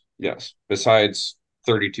fertilizers. Yes. Besides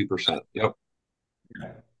 32%. Yep.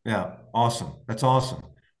 Yeah. Yeah. Awesome. That's awesome.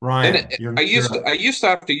 And Ryan, you're I up. used to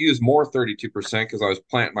have to use more 32% because I was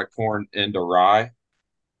planting my corn into rye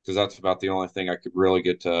because that's about the only thing I could really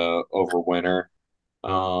get to overwinter.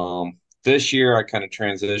 This year I kind of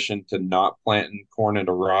transitioned to not planting corn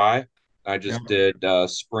into rye. I Yeah. just did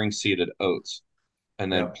spring seeded oats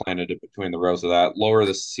and then Yeah. planted it between the rows of that, lower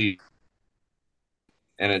the seed,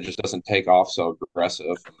 and it just doesn't take off so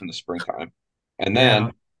aggressive in the springtime. And Yeah.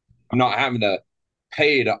 then I'm not having to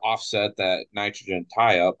pay to offset that nitrogen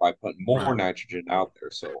tie up by putting more Right. nitrogen out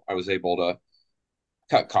there. So I was able to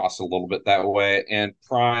cut costs a little bit that way and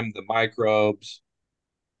prime the microbes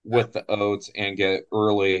with the oats and get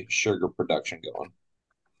early sugar production going.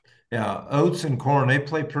 Yeah. Oats and corn, they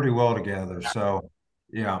play pretty well together. So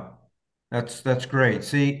yeah, that's great.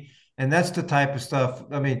 See, and that's the type of stuff.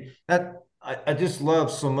 I mean, I just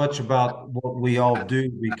love so much about what we all do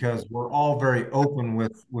because we're all very open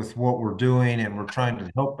with what we're doing and we're trying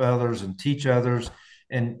to help others and teach others.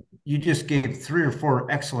 And you just gave three or four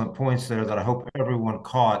excellent points there that I hope everyone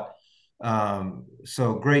caught.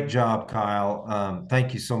 So great job, Kyle.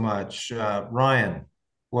 Thank you so much. Ryan,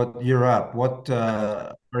 what you're up? What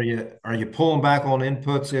are you pulling back on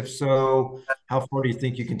inputs? If so, how far do you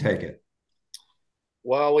think you can take it?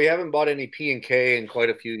 Well, we haven't bought any P and K in quite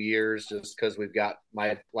a few years just because we've got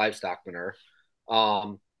my livestock manure.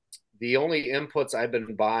 Um, the only inputs I've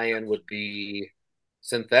been buying would be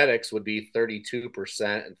synthetics would be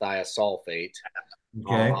 32% and thiosulfate.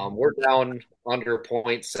 Okay. We're down under zero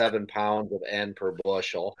point 0.7 pounds of N per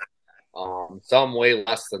bushel. Some way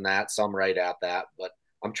less than that, some right at that, but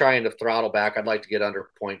I'm trying to throttle back. I'd like to get under zero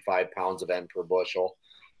point 0.5 pounds of N per bushel.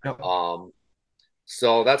 Yep.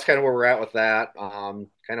 So that's kind of where we're at with that.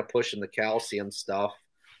 Kind of pushing the calcium stuff,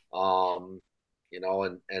 um,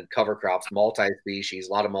 and cover crops, multi-species,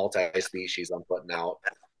 a lot of multi-species I'm putting out,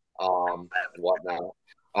 and whatnot.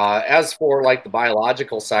 As for like the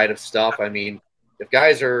biological side of stuff, I mean, if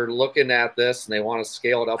guys are looking at this and they want to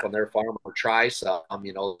scale it up on their farm or try some,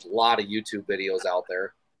 there's a lot of YouTube videos out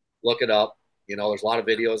there. Look it up. There's a lot of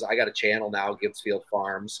videos. I got a channel now, Gibbsfield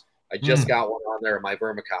Farms. I just Mm. got one on there in my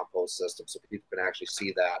vermicompost system so people can actually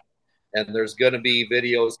see that. And there's going to be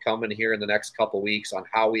videos coming here in the next couple weeks on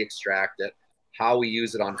how we extract it, how we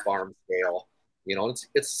use it on farm scale.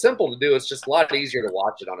 It's simple to do. It's just a lot easier to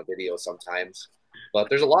watch it on a video sometimes. But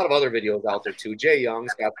there's a lot of other videos out there too. Jay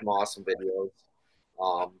Young's got some awesome videos.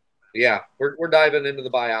 Um, yeah, we're diving into the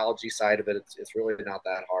biology side of it. It's really not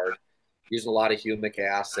that hard. Using a lot of humic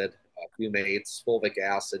acid, humates, fulvic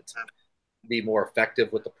acid to be more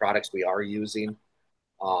effective with the products we are using.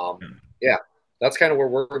 Yeah, that's kind of where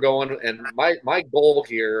we're going. And my goal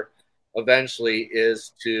here eventually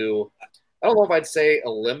is to, I don't know if I'd say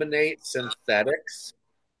eliminate synthetics,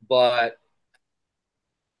 but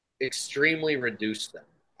extremely reduce them.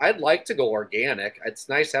 I'd like to go organic. It's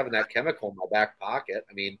nice having that chemical in my back pocket.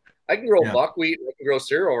 I mean, I can grow Yeah. buckwheat, I can grow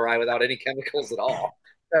cereal rye without any chemicals at all.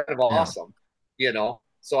 Kind of Yeah. awesome.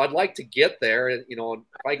 So I'd like to get there, and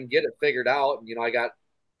if I can get it figured out, and I got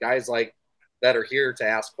guys like that are here to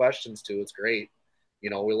ask questions to. It's great.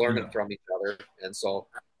 We're learning Yeah. from each other, and so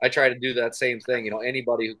I try to do that same thing.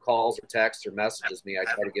 Anybody who calls or texts or messages me, I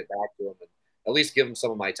try to get back to them and at least give them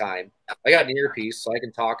some of my time. I got an earpiece, so I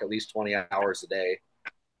can talk at least 20 hours a day.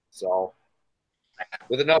 So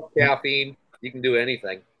with enough caffeine, you can do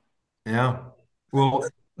anything. Yeah. Well,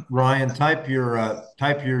 Ryan, type your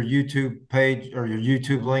YouTube page or your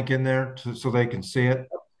YouTube link in there so they can see it.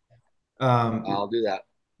 I'll do that.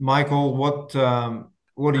 Michael, what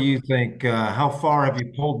do you think? How far have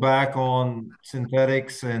you pulled back on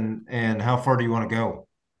synthetics and how far do you want to go?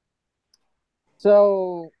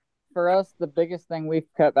 So for us, the biggest thing we've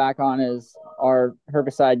cut back on is our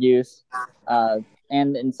herbicide use, uh,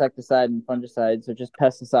 and insecticide and fungicides, so just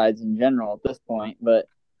pesticides in general at this point. But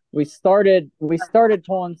we started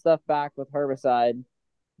pulling stuff back with herbicide.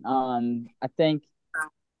 I think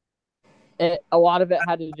a lot of it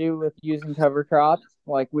had to do with using cover crops.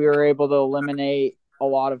 Like we were able to eliminate a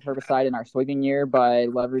lot of herbicide in our soybean year by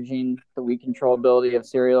leveraging the weed control ability of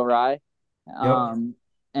cereal rye. Yep.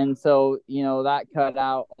 And so, that cut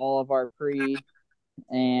out all of our pre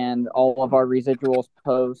and all of our residuals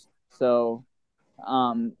post. So,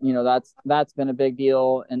 that's been a big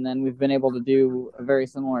deal. And then we've been able to do a very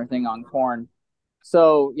similar thing on corn.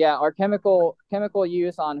 So yeah, our chemical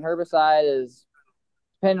use on herbicide is,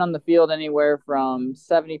 depending on the field, anywhere from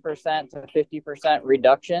 70% to 50%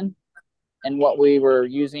 reduction in what we were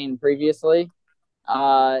using previously.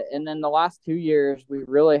 And then the last 2 years, we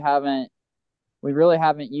really haven't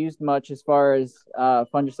used much as far as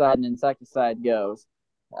fungicide and insecticide goes.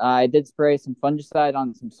 I did spray some fungicide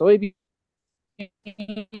on some soybeans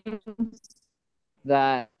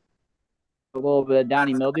that a little bit of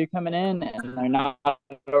downy mildew coming in, and they're not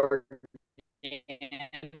organic,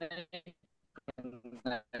 and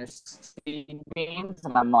they're seed beans,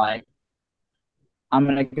 and I'm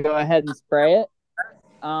gonna go ahead and spray it.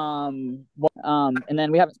 And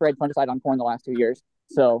then we haven't sprayed fungicide on corn the last 2 years.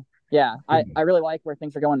 So yeah, I really like where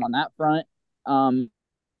things are going on that front.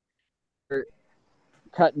 We're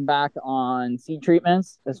cutting back on seed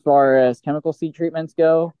treatments as far as chemical seed treatments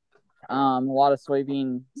go. A lot of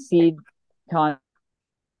soybean seed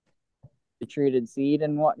treated seed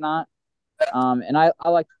and whatnot. And I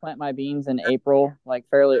like to plant my beans in April, like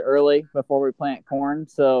fairly early before we plant corn.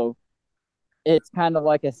 So it's kind of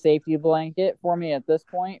like a safety blanket for me at this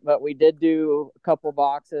point. But we did do a couple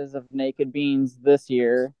boxes of naked beans this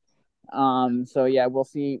year. So yeah, we'll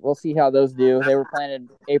see how those do. They were planted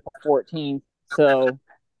April 14th, so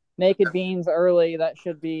naked beans early. That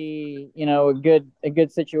should be a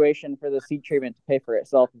good situation for the seed treatment to pay for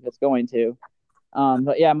itself if it's going to.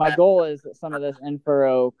 But yeah, my goal is that some of this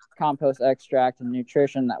in-furrow compost extract and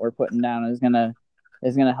nutrition that we're putting down is gonna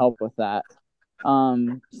help with that.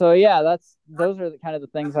 So yeah, those are kind of the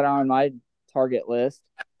things that are on my target list.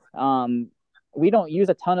 Um, we don't use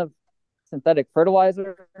a ton of synthetic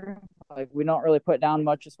fertilizer. Like we don't really put down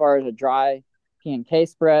much as far as a dry P&K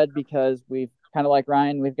spread because we've kind of like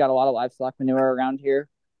Ryan, we've got a lot of livestock manure around here,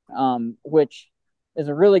 which is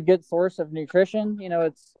a really good source of nutrition.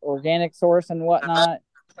 It's organic source and whatnot.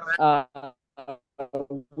 Uh,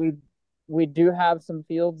 we we do have some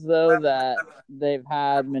fields though that they've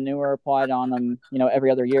had manure applied on them, every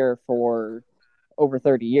other year for over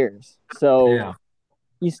 30 years. So Yeah.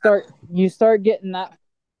 you start getting that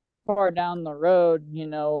far down the road,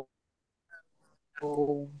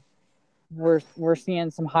 we're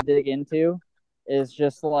seeing some high dig into is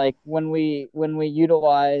just like when we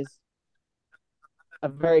utilize a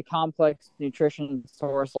very complex nutrition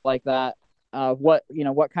source like that, what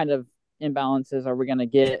kind of imbalances are we going to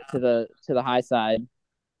get to the high side,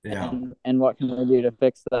 Yeah. and what can we do to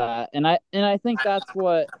fix that? And I think that's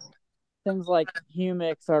what things like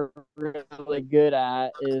humics are really good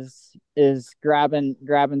at is grabbing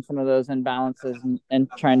some of those imbalances and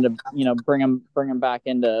trying to bring them back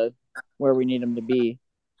into where we need them to be.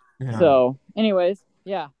 Yeah. So, anyways,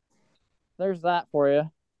 yeah, there's that for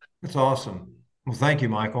you. That's awesome. Well, thank you,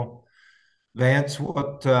 Michael. Vance,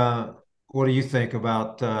 what do you think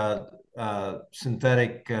about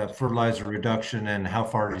synthetic fertilizer reduction and how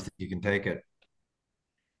far do you think you can take it?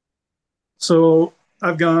 So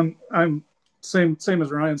I'm same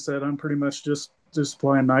as Ryan said. I'm pretty much just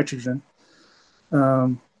applying nitrogen.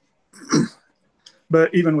 Um,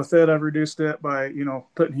 but even with it, I've reduced it by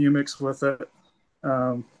putting humics with it,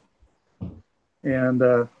 um, and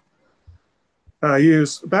I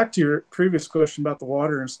use back to your previous question about the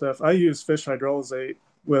water and stuff. I use fish hydrolysate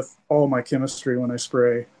with all my chemistry when I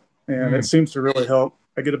spray, and it Mm. seems to really help.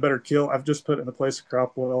 I get a better kill. I've just put it in the place of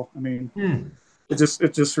crop oil. I mean, Mm. it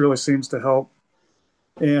just really seems to help.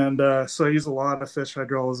 And so I use a lot of fish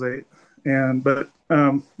hydrolysate. And but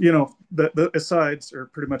the asides are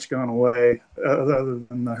pretty much gone away, other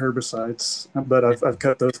than the herbicides. But I've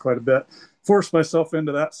cut those quite a bit. Forced myself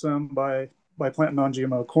into that some by planting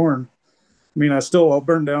non-GMO corn. I mean, I'll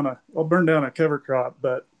burn down a cover crop,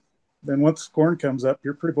 but then once corn comes up,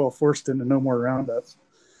 you're pretty well forced into no more Roundups.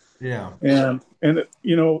 Yeah. And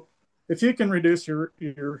if you can reduce your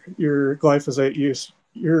glyphosate use,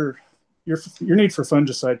 your need for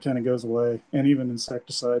fungicide kind of goes away, and even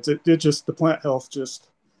insecticides. It just the plant health just.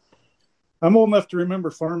 I'm old enough to remember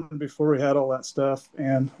farming before we had all that stuff,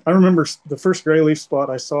 and I remember the first gray leaf spot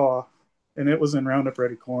I saw, and it was in Roundup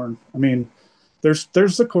Ready corn. I mean,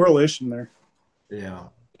 there's a correlation there. Yeah.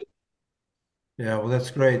 Yeah. Well,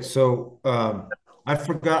 that's great. So I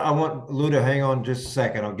forgot. I want Lou to hang on just a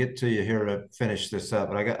second. I'll get to you here to finish this up.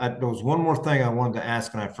 But there was one more thing I wanted to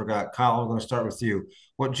ask and I forgot. Kyle, I'm going to start with you.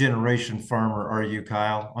 What generation farmer are you,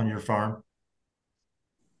 Kyle, on your farm?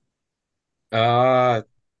 Uh,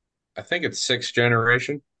 I think it's sixth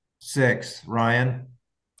generation. Six. Ryan?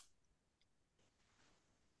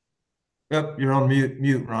 Yep, you're on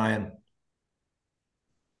mute, Ryan.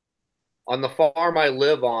 On the farm I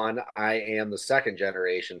live on, I am the second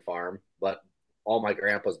generation farm, but all my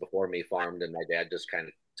grandpas before me farmed, and my dad just kind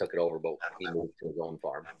of took it over, but he moved to his own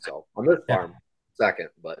farm. So on this Yeah. farm, second,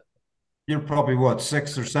 but You're probably what,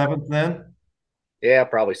 sixth or seventh then? yeah,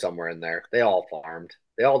 probably somewhere in there. They all farmed.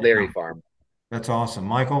 They all dairy Yeah. farmed. That's awesome.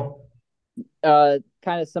 Michael? Kind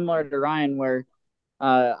of similar to Ryan, where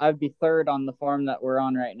I'd be third on the farm that we're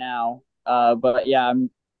on right now. But yeah,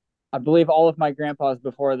 I believe all of my grandpas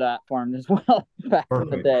before that farmed as well back in the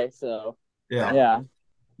Perfect. day. So Yeah. yeah.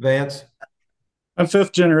 Vance? I'm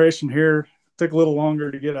fifth generation here. Took a little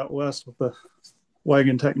longer to get out west with the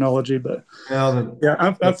wagon technology, but Well, yeah,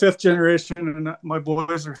 I'm fifth generation, and my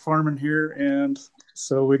boys are farming here, and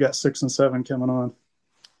so we got 6 and 7 coming on.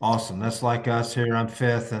 awesome. That's like us here. I'm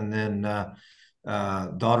fifth, and then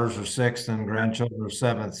daughters are sixth, and grandchildren are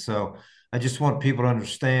seventh. So I just want people to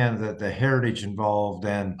understand that the heritage involved,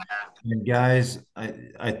 and guys,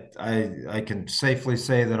 I can safely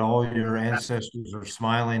say that all your ancestors are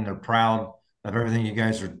smiling. They're proud of everything you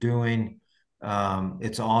guys are doing.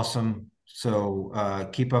 It's awesome. So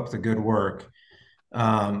keep up the good work.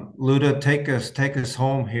 Luda, take us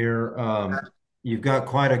home here. You've got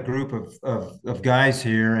quite a group of guys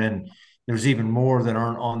here, and there's even more that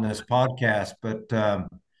aren't on this podcast. But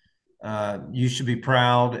You should be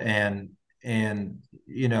proud. And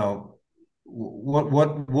you know,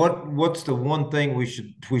 what's the one thing we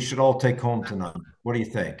should all take home tonight? What do you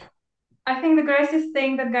think? I think the greatest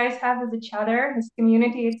thing that guys have is each other, his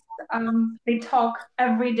community. It's, they talk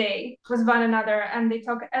every day with one another, and they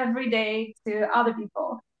talk every day to other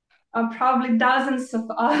people, probably dozens of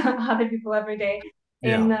other people every day.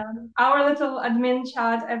 In Yeah, our little admin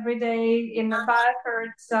chat every day, in the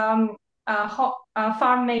Biofertz,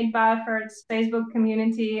 farm made Biofertz Facebook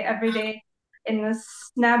community every day, in the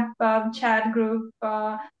Snap chat group,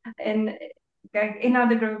 in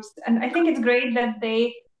other groups. And I think it's great that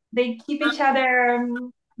they keep each other,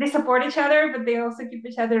 they support each other, but they also keep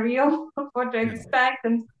each other real of what to yeah, expect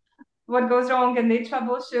and what goes wrong, and they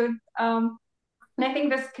troubleshoot. And I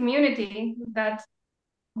think this community that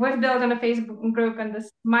we've built on a Facebook group and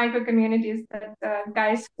this micro communities that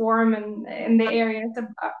guys form in the areas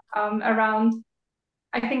around,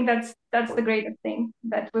 I think that's the greatest thing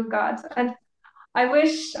that we've got. And I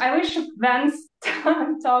wish Vance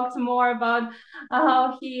talked more about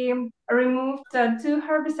how he removed two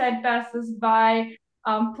herbicide pests by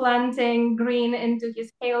planting green into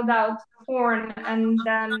his hailed out corn, and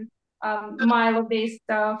then Milo-based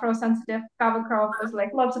frost-sensitive cover crop was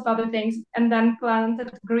like lots of other things, and then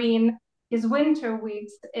planted green his winter wheat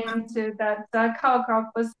into that cover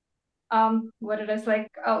crop was what it is like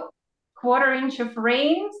a quarter inch of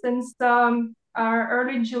rain since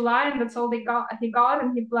early July, and that's all they got. He got,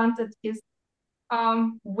 and he planted his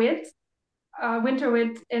wheat, winter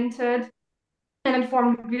wheat into it, and it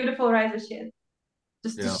formed beautiful rhizoshes,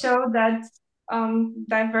 just to yeah. show that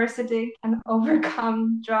diversity can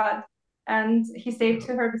overcome drought. And he saved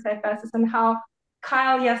two herbicide pests, and how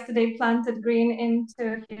Kyle yesterday planted green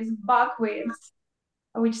into his buckwheats,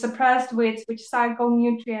 which suppressed weeds, which cycle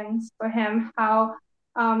nutrients for him. How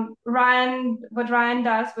what Ryan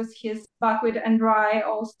does with his buckwheat and rye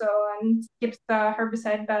also, and keeps the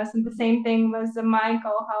herbicide best. And the same thing with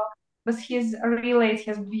Michael, how was his relays,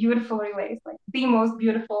 his beautiful relays, like the most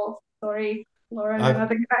beautiful. Sorry, Lauren and I've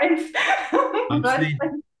other guys, I've but seen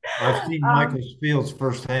I've seen um, Michael's fields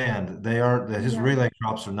firsthand. His yeah. relay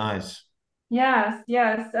crops are nice. Yes,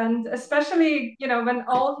 yes, and especially, when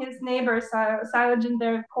all his neighbors are silaging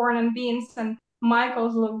their corn and beans, and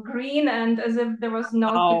Michael's look green and as if there was no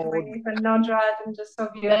heat Oh, wave and no drought, and just so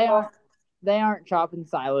they beautiful. aren't they aren't chopping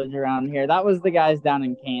silage around here. That was the guys down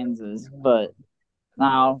in Kansas, but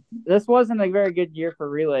now this wasn't a very good year for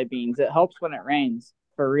relay beans. It helps when it rains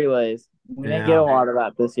for relays. We didn't get a Yeah, lot of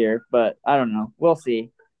that this year, but I don't know. We'll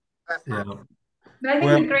see. yeah. But I think the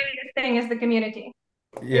Well, greatest thing is the community,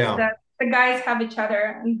 is yeah. that the guys have each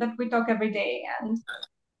other and that we talk every day. And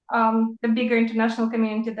the bigger international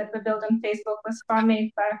community that we build on Facebook was Farm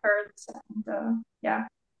Made by Hertz. And yeah.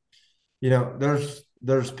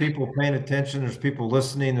 There's people paying attention, there's people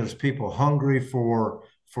listening, there's people hungry for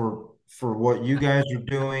what you guys are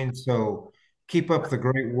doing. So keep up the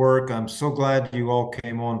great work. I'm so glad you all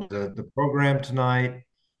came on the program tonight.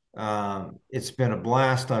 It's been a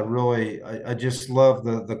blast. I just love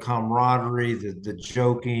the camaraderie, the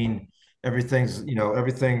joking. Everything's,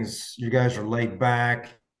 you guys are laid back.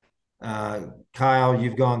 Kyle,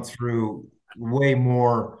 you've gone through way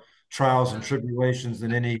more trials and tribulations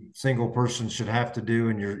than any single person should have to do,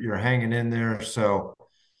 and you're hanging in there. So,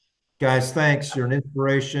 guys, thanks. You're an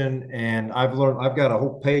inspiration, and I've got a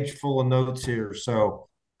whole page full of notes here. So,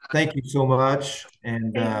 thank you so much.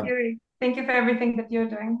 And Thank you. Thank you for everything that you're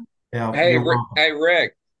doing. yeah, Hey, you're welcome. Hey,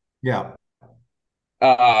 Rick. Yeah,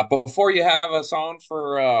 Before you have us on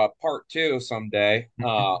for part two someday,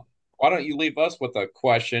 why don't you leave us with a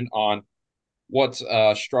question on what's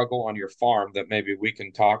a struggle on your farm that maybe we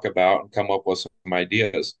can talk about and come up with some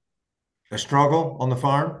ideas? a struggle on the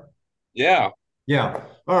farm. Yeah. Yeah.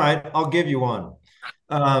 All right. I'll give you one.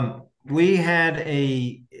 We had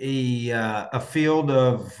a field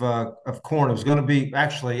of corn. It was going to be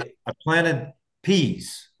actually I planted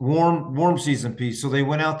peas, warm season peas. So they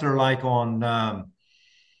went out there like on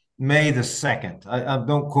May the 2nd. I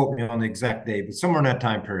don't quote me on the exact day, but somewhere in that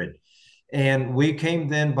time period. And we came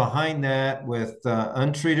then behind that with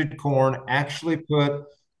untreated corn, actually put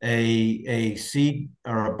a seed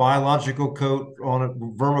or a biological coat on it,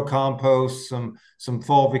 vermicompost, some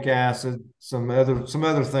fulvic acid, some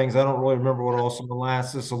other things. I don't really remember what else, some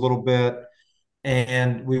molasses a little bit.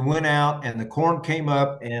 And we went out and the corn came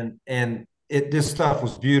up and this stuff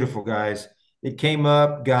was beautiful, guys. It came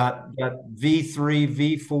up, got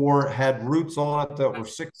V3, V4, had roots on it that were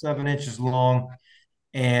 6, 7 inches long.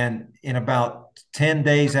 And in about 10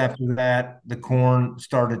 days after that, the corn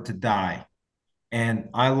started to die. And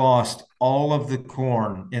I lost all of the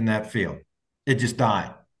corn in that field. It just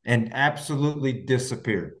died. and absolutely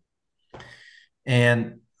disappeared.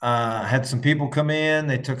 And had some people come in,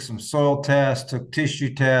 they took some soil tests, took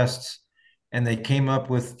tissue tests, and they came up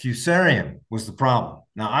with fusarium was the problem.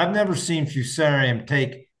 Now, I've never seen fusarium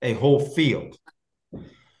take a whole field.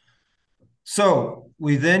 So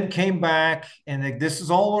we then came back, and this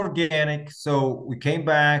is all organic. So we came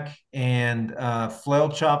back and flail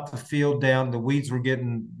chopped the field down. The weeds were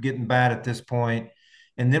getting bad at this point,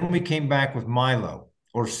 and then we came back with milo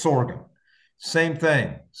or sorghum. Same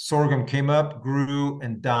thing. Sorghum came up, grew,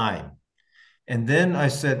 and died. And then I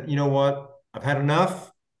said, you know what? I've had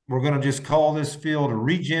enough. We're going to just call this field a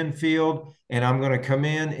regen field. And I'm going to come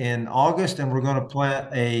in August and we're going to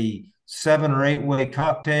plant a 7 or 8 way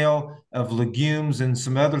cocktail of legumes and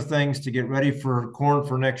some other things to get ready for corn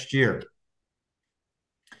for next year.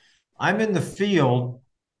 I'm in the field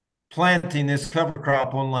planting this cover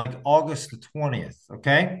crop on like August the 20th.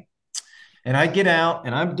 Okay. And I get out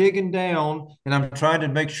and I'm digging down and I'm trying to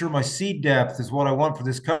make sure my seed depth is what I want for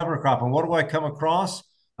this cover crop. And what do I come across?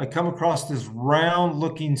 I come across this round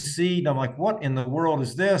looking seed. I'm like, what in the world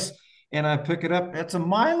is this? And I pick it up. It's a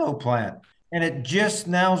Milo plant. And it just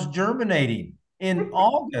now is germinating in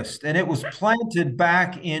August. And it was planted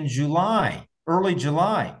back in July, early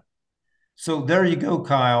July. So there you go,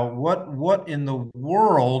 Kyle. What in the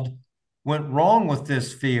world went wrong with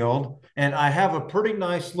this field? And I have a pretty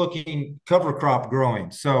nice looking cover crop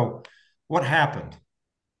growing. So what happened?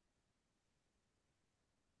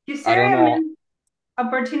 I don't Fusarium know. is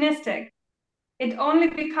opportunistic. It only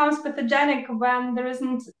becomes pathogenic when there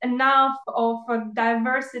isn't enough of a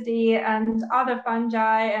diversity and other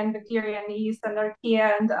fungi and bacteria and yeast and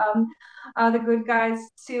archaea and the good guys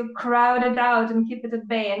to crowd it out and keep it at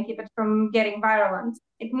bay and keep it from getting virulent.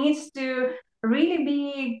 It needs to really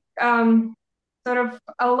be sort of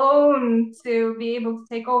alone to be able to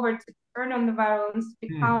take over, to turn on the virulence, to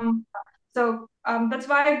become. So that's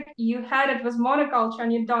why you had it was monoculture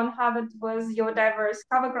and you don't have it was your diverse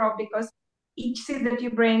cover crop, because each seed that you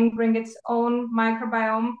bring its own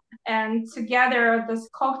microbiome, and together this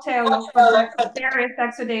cocktail of various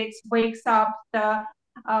exudates wakes up the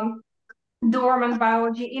dormant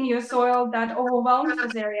biology in your soil that overwhelms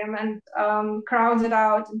fusarium and crowds it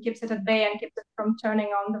out and keeps it at bay and keeps it from turning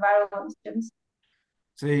on the viral antigens.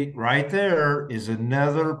 See, right there is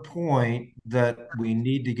another point that we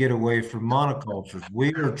need to get away from monocultures.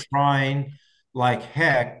 We are trying like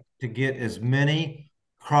heck to get as many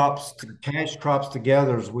crops, cash crops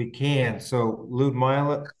together as we can. So,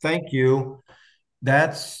 Ludmila, thank you.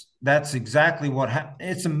 That's exactly what happened.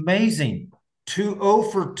 It's amazing. 2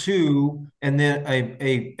 for 2, and then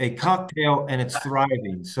a cocktail, and it's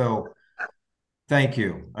thriving. So, thank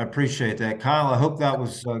you. I appreciate that, Kyle. I hope that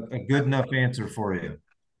was a good enough answer for you.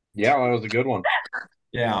 Yeah, that was a good one.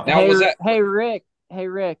 Yeah. Now, was that Hey Rick. Hey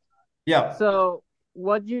Rick. Yeah. So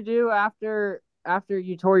what'd you do after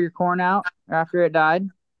you tore your corn out, after it died?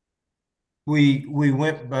 We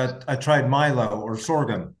went, but I tried Milo or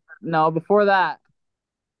sorghum. No, before that.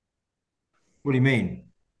 What do you mean?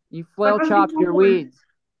 You flail chopped your weeds,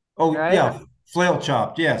 Oh, right? yeah, flail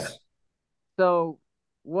chopped. Yes. So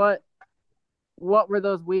what were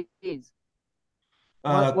those weeds?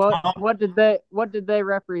 Tom, What did they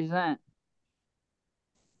represent?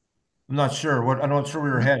 I'm not sure. I'm not sure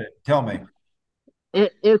where we were headed. Tell me.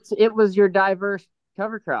 It was your diverse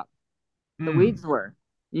cover crop. The weeds were.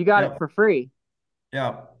 You got it Yep. for free.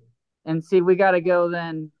 Yeah. And see, we got to go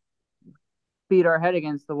then beat our head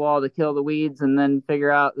against the wall to kill the weeds, and then figure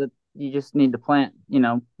out that you just need to plant,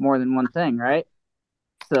 more than one thing, right?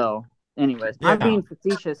 So, anyways, I'm Yeah. being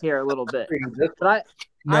facetious here a little bit, but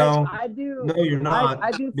No, I do no, you're not.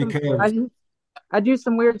 I do some Because I do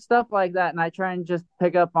some weird stuff like that, and I try and just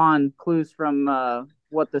pick up on clues from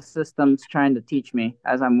what the system's trying to teach me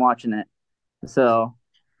as I'm watching it. So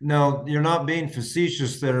no, you're not being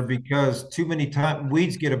facetious there, because too many times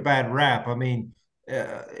weeds get a bad rap. I mean,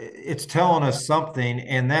 it's telling us something,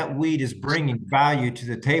 and that weed is bringing value to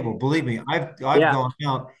the table. Believe me, I've yeah, gone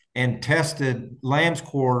out and tested lamb's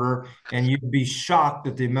quarter, and you'd be shocked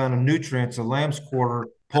at the amount of nutrients a lamb's quarter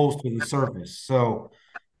pulls to the surface. So,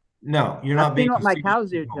 no, you're I've not being seen what my facetious cows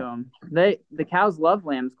at do to all. them. The cows love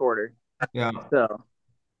lamb's quarter. Yeah. So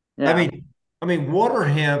I yeah, mean, water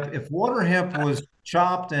hemp, if water hemp was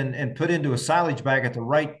chopped and put into a silage bag at the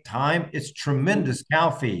right time, it's tremendous cow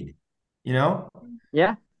feed, you know?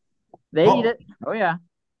 yeah, they eat Paul, it. Oh yeah,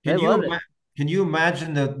 they can you love it. can you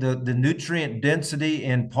imagine the nutrient density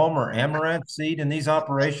in Palmer amaranth seed in these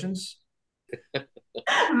operations?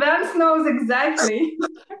 Vance knows exactly.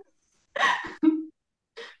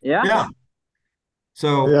 Yeah, Yeah.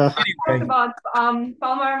 So Yeah. Talked anyway, about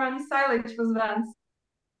Palmer and silage was Vance.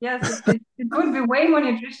 Yes, it would be way more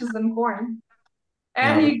nutritious than corn.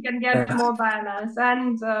 And Yeah, you can get more biomass.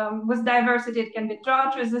 And with diversity, it can be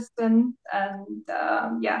drought resistant and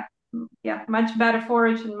much better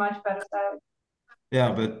forage and much better soil.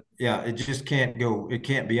 yeah, but yeah, it just can't go. It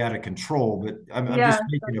can't be out of control. But I'm Yeah, just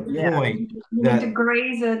making a Yeah. point you need to that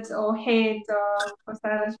graze it or hay it for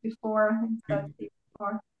silage before instead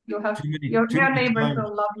before you'll have too your many neighbors times.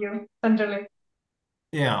 will love you tenderly.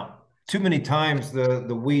 Yeah, too many times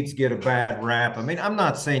the weeds get a bad rap. I mean, I'm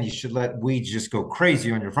not saying you should let weeds just go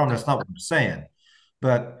crazy on your farm. That's not what I'm saying.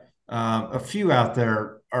 But a few out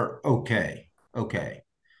there are okay. Okay.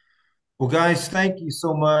 Well, guys, thank you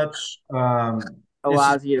so much. This is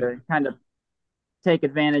Allows you to kind of take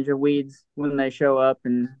advantage of weeds when they show up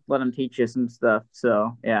and let them teach you some stuff.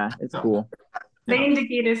 So yeah, it's cool. The yeah.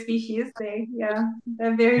 indicator species,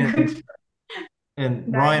 they're very And good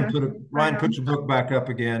and diagnostic Ryan, put program. your book back up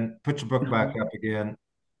again. Put your book back up again.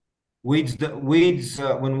 Weeds.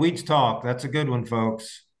 When weeds talk, that's a good one,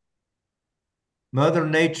 folks. Mother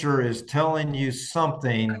Nature is telling you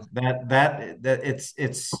something that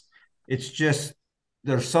it's just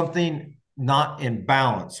there's something not in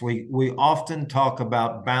balance. We often talk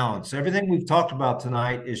about balance. Everything we've talked about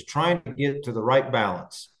tonight is trying to get to the right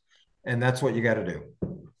balance, and that's what you got to do.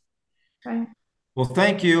 Right. Well,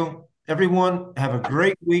 thank you, everyone. Have a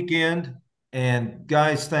great weekend, and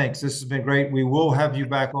guys, thanks. This has been great. We will have you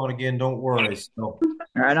back on again. Don't worry. So,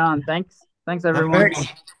 Right on. Thanks have a everyone. good one.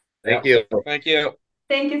 Thank you. Thank you.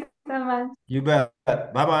 Thank you so much. You bet.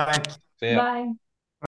 Bye bye. See ya. Bye.